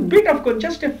 They have a bit of,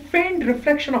 just a faint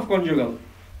reflection of conjugal,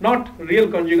 not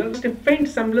real conjugal, just a faint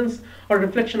semblance or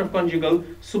reflection of conjugal,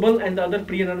 Subal and the other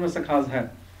Priya Narma Sakhas have.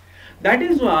 That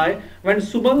is why when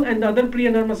Subal and the other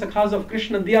Priya Narma Sakhas of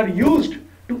Krishna, they are used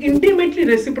to intimately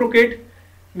reciprocate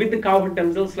with the cowherd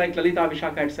damsels like Lalita,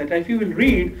 Vishaka, etc. If you will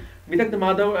read Vidagdha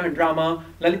Madhav drama,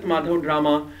 Lalit Madhav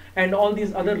drama, and all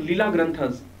these other Leela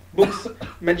Granthas, books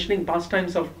mentioning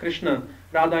pastimes of Krishna,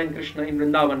 Radha and Krishna in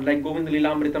Vrindavan, like Govinda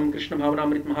Leelamritam, Krishna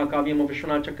Bhavanamrit Mahakavyam of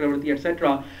Vishwanath Chakravarti,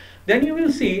 etc., then you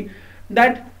will see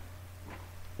that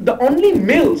the only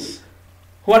males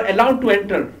who are allowed to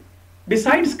enter,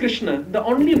 besides Krishna, the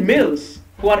only males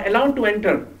who are allowed to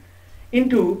enter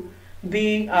into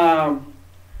the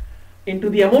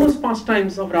amorous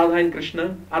pastimes of Radha and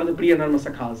Krishna are the Priya Narma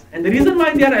Sakhas. And the reason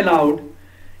why they are allowed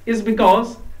is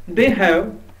because they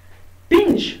have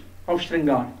tinge of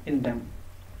Shringar in them.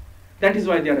 That is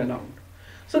why they are allowed.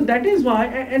 So that is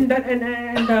why,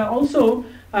 also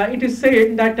it is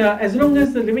said that as long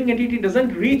as the living entity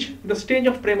doesn't reach the stage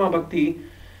of Prema Bhakti,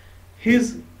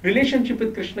 his relationship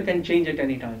with Krishna can change at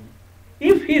any time.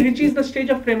 If he reaches the stage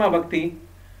of Prema Bhakti,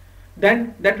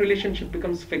 then that relationship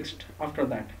becomes fixed after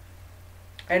that.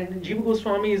 And Jiva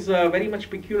Goswami is very much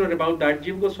peculiar about that.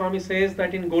 Jiva Goswami says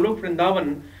that in Golok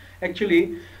Vrindavan,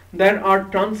 actually, there are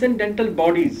transcendental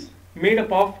bodies made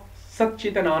up of Sat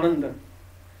Chit and Ananda.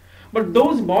 But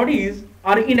those bodies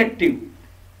are inactive.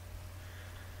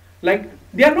 Like,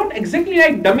 they are not exactly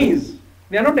like dummies.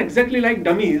 They are not exactly like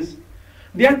dummies.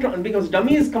 They are because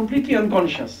dummy is completely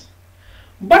unconscious.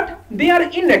 But they are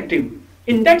inactive.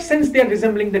 In that sense, they are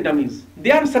resembling the dummies.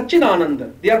 They are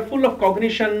Satchidananda. They are full of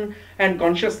cognition and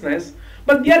consciousness,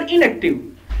 but they are inactive.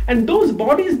 And those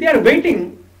bodies, they are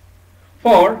waiting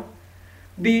for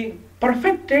the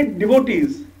perfected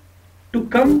devotees to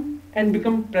come and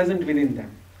become present within them.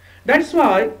 That's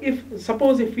why, if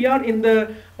we are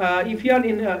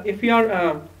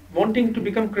wanting to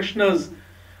become Krishna's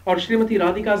or Srimati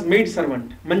Radhika's maid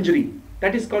servant, Manjari,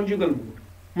 that is conjugal mood,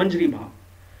 Manjari Bhav.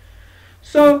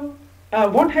 So,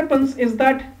 what happens is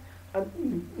that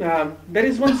there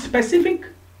is one specific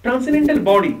transcendental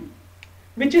body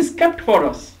which is kept for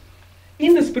us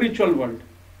in the spiritual world,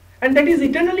 and that is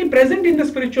eternally present in the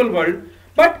spiritual world,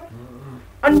 but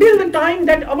until the time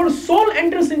that our soul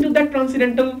enters into that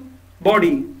transcendental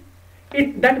body,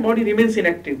 that body remains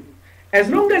inactive. As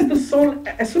soon as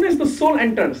the soul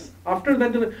enters, after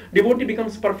that the devotee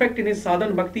becomes perfect in his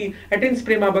sadhana bhakti, attains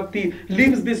prema bhakti,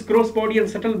 leaves this gross body and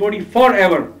subtle body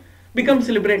forever, becomes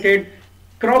liberated,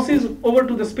 crosses over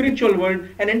to the spiritual world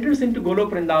and enters into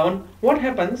Golok Vrindavan, what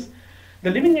happens? The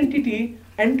living entity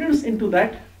enters into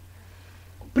that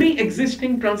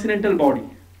pre-existing transcendental body,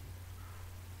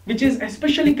 which is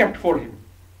especially kept for him.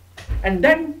 And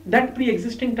then that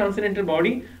pre-existing transcendental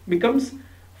body becomes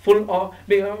full of,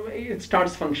 it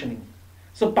starts functioning.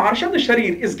 So Parshad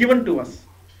Sharir is given to us.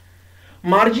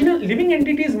 Marginal living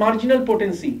entity is marginal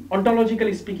potency,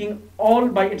 ontologically speaking, all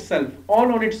by itself,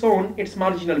 all on its own, it's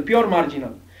marginal, pure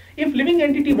marginal. If living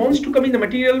entity wants to come in the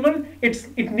material world,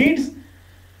 it needs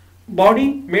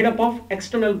body made up of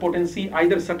external potency,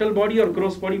 either subtle body or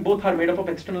gross body, both are made up of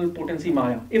external potency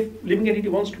Maya. If living entity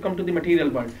wants to come to the material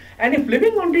world, and if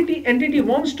living entity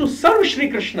wants to serve Shri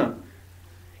Krishna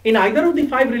in either of the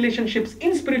 5 relationships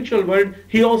in spiritual world,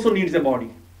 he also needs a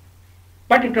body,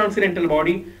 but a transcendental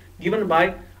body given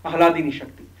by Ahladini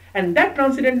Shakti, and that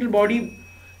transcendental body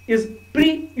is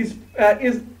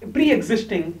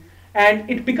pre-existing, and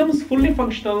it becomes fully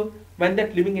functional when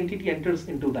that living entity enters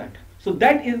into that. So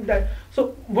that is that.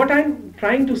 So what I'm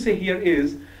trying to say here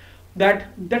is that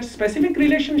that specific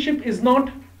relationship is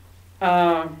not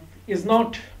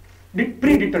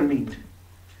predetermined.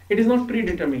 It is not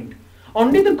predetermined.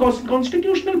 Only the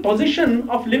constitutional position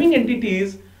of living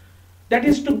entities, that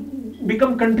is to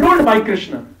become controlled by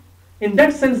Krishna. In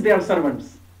that sense, they are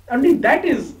servants. Only that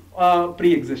is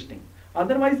pre-existing.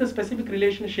 Otherwise, the specific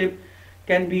relationship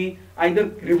can be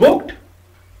either revoked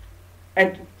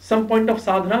at some point of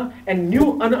sadhana, and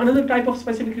another type of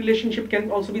specific relationship can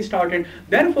also be started.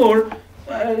 Therefore,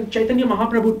 Chaitanya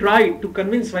Mahaprabhu tried to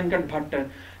convince Venkat Bhatta,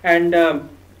 and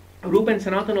Rupa and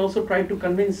Sanatan also tried to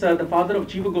convince the father of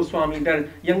Jiva Goswami, their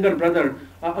younger brother,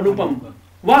 Anupam.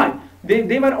 Why?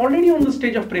 They were already on the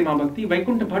stage of Prema Bhakti.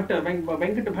 Venkat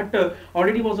Bhatta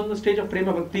already was on the stage of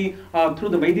Prema Bhakti through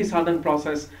the Vaidhi Sadhan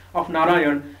process of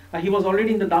Narayan. He was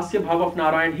already in the Dasya Bhava of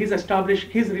Narayan. He's established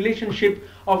his relationship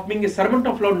of being a servant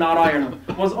of Lord Narayana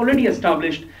was already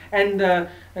established. And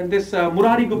this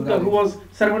Murari Gupta, who was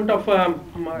servant of,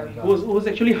 who was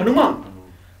actually Hanuman.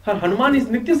 Hanuman is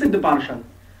Nitya Siddha Parshad.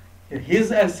 His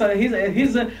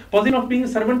position of being a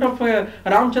servant of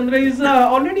Ramchandra is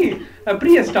already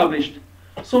pre-established.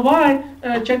 So why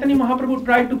Chaitanya Mahaprabhu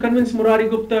tried to convince Murari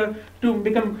Gupta to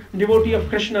become devotee of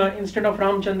Krishna instead of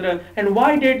Ramchandra? And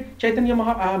why did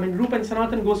Rupa and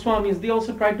Sanatan Goswamis, they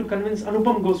also tried to convince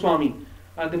Anupam Goswami,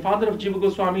 the father of Jiva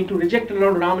Goswami, to reject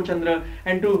Lord Ramchandra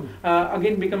and to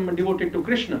again become devoted to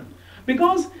Krishna?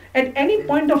 Because at any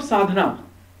point of sadhana,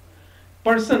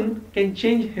 person can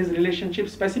change his relationship,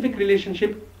 specific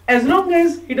relationship, as long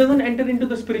as he doesn't enter into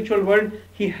the spiritual world.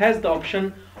 He has the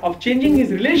option of changing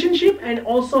his relationship and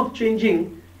also of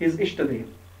changing his Ishtadev.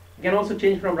 He can also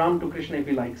change from Ram to Krishna if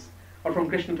he likes, or from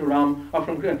Krishna to Ram, or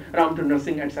from Ram to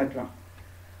Narsingh, etc.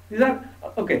 These are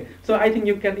okay. So I think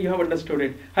you have understood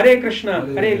it. Hare Krishna,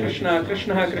 Krishna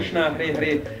Krishna, Hare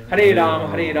Hare, Hare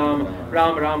Ram,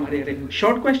 Ram Ram, Hare Hare.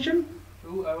 Short question?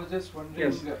 I was just wondering,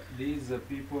 yes, these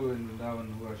people in Vrindavan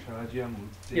who are Shahajiamu,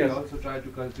 they yes, also try to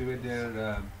cultivate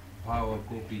their bhava of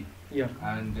gopi, yeah,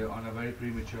 and on a very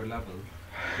premature level.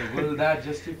 So will that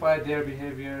justify their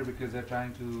behavior because they're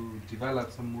trying to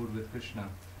develop some mood with Krishna?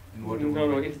 In whatever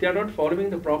no. If they are not following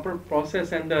the proper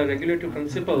process and the regulative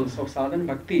principles of sadhana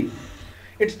bhakti,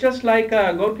 it's just like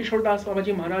Gopalkrishna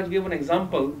Goswami Maharaja gave an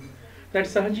example that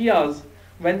Sahajiyas,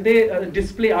 when they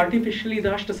display artificially the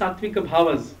Ashtasattvika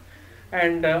bhavas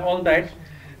and all that,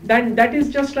 then that is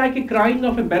just like a crying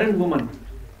of a barren woman.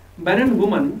 Barren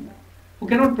woman who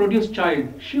cannot produce child.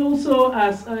 She also,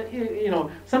 as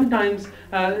sometimes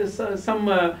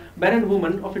some barren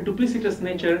woman of a duplicitous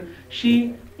nature,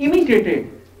 she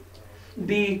imitated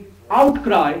the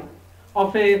outcry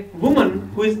of a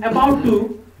woman who is about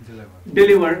to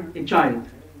deliver a child.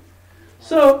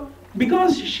 So,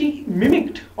 because she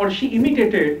mimicked or she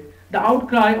imitated the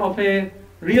outcry of a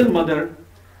real mother,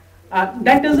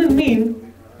 that doesn't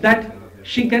mean that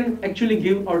she can actually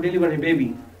give or deliver a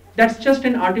baby. That's just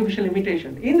an artificial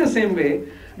imitation. In the same way,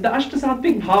 the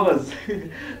Ashtasattvic bhavas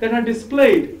that are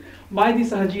displayed by the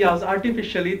Sahajiyas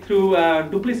artificially through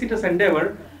duplicitous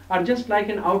endeavor are just like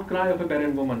an outcry of a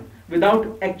barren woman,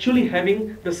 without actually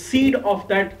having the seed of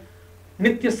that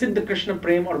Nitya Siddha Krishna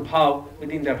Prem or Bhav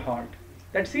within their heart.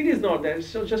 That seed is not there,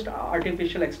 it's just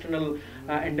artificial external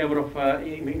endeavor of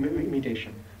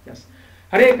imitation. Yes.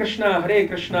 Hare Krishna,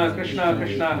 Krishna Krishna,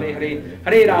 Hare Hare,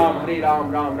 Hare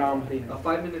Ram, Ram Ram, Hare Hare.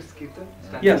 5 minutes kirtan.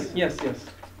 Yes.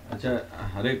 अच्छा,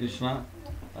 हरे कृष्णा,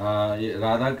 ये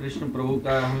राधा कृष्ण प्रभु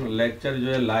का हम lecture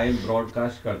जो है live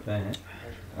broadcast करते हैं.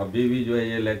 अभी भी जो है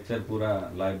ये लेक्चर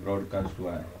पूरा लाइव ब्रॉडकास्ट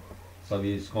हुआ है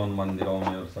सभी इस्कॉन मंदिरों में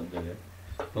और सब जगह.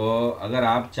 तो अगर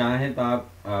आप चाहें तो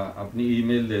आप अपनी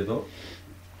ईमेल दे दो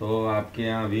तो आपके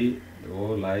यहाँ भी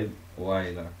वो लाइव वो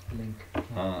आएगा.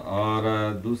 हाँ,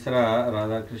 और दूसरा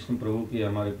राधा कृष्ण प्रभु की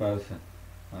हमारे पास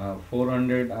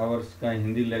 400 आवर्स का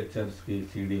हिंदी लेक्चर्स की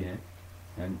सीडी है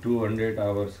एंड 200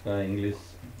 आवर्स का इंग्लिश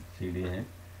सीडी है.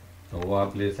 तो वो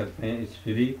आप ले सकते हैं. इट्स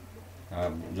फ्री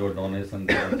आप जो डोनेशन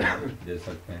दे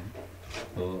सकते हैं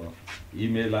तो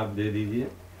ईमेल आप दे दीजिए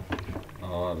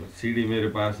और सीडी मेरे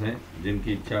पास है,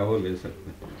 जिनकी इच्छा हो ले सकते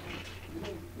हैं।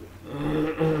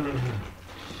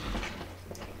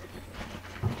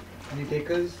 Any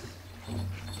takers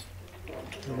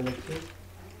for the lecture?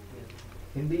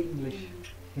 Hindi, English?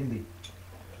 Hindi.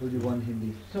 Would you want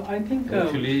Hindi? So I think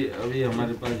actually अभी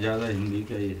हमारे पास ज़्यादा हिंदी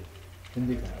का ही है।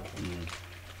 Hindi ka.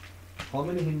 How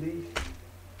many Hindi?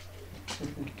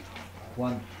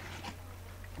 One.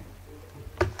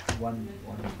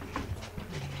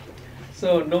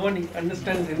 so no one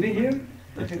understands Hindi here.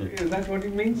 Is that what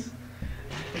it means?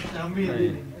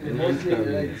 Mostly,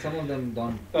 like, some of them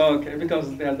don't. Oh, okay,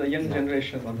 because they are the young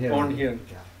generation From here. born here.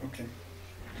 Yeah. Okay.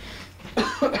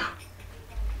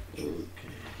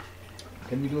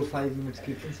 Can we do a 5 minutes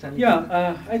kirtan standing?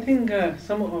 Yeah, I think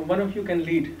one of you can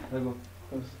lead. Prabhu,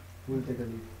 Because, who will take the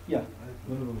lead? yeah.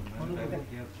 Guru.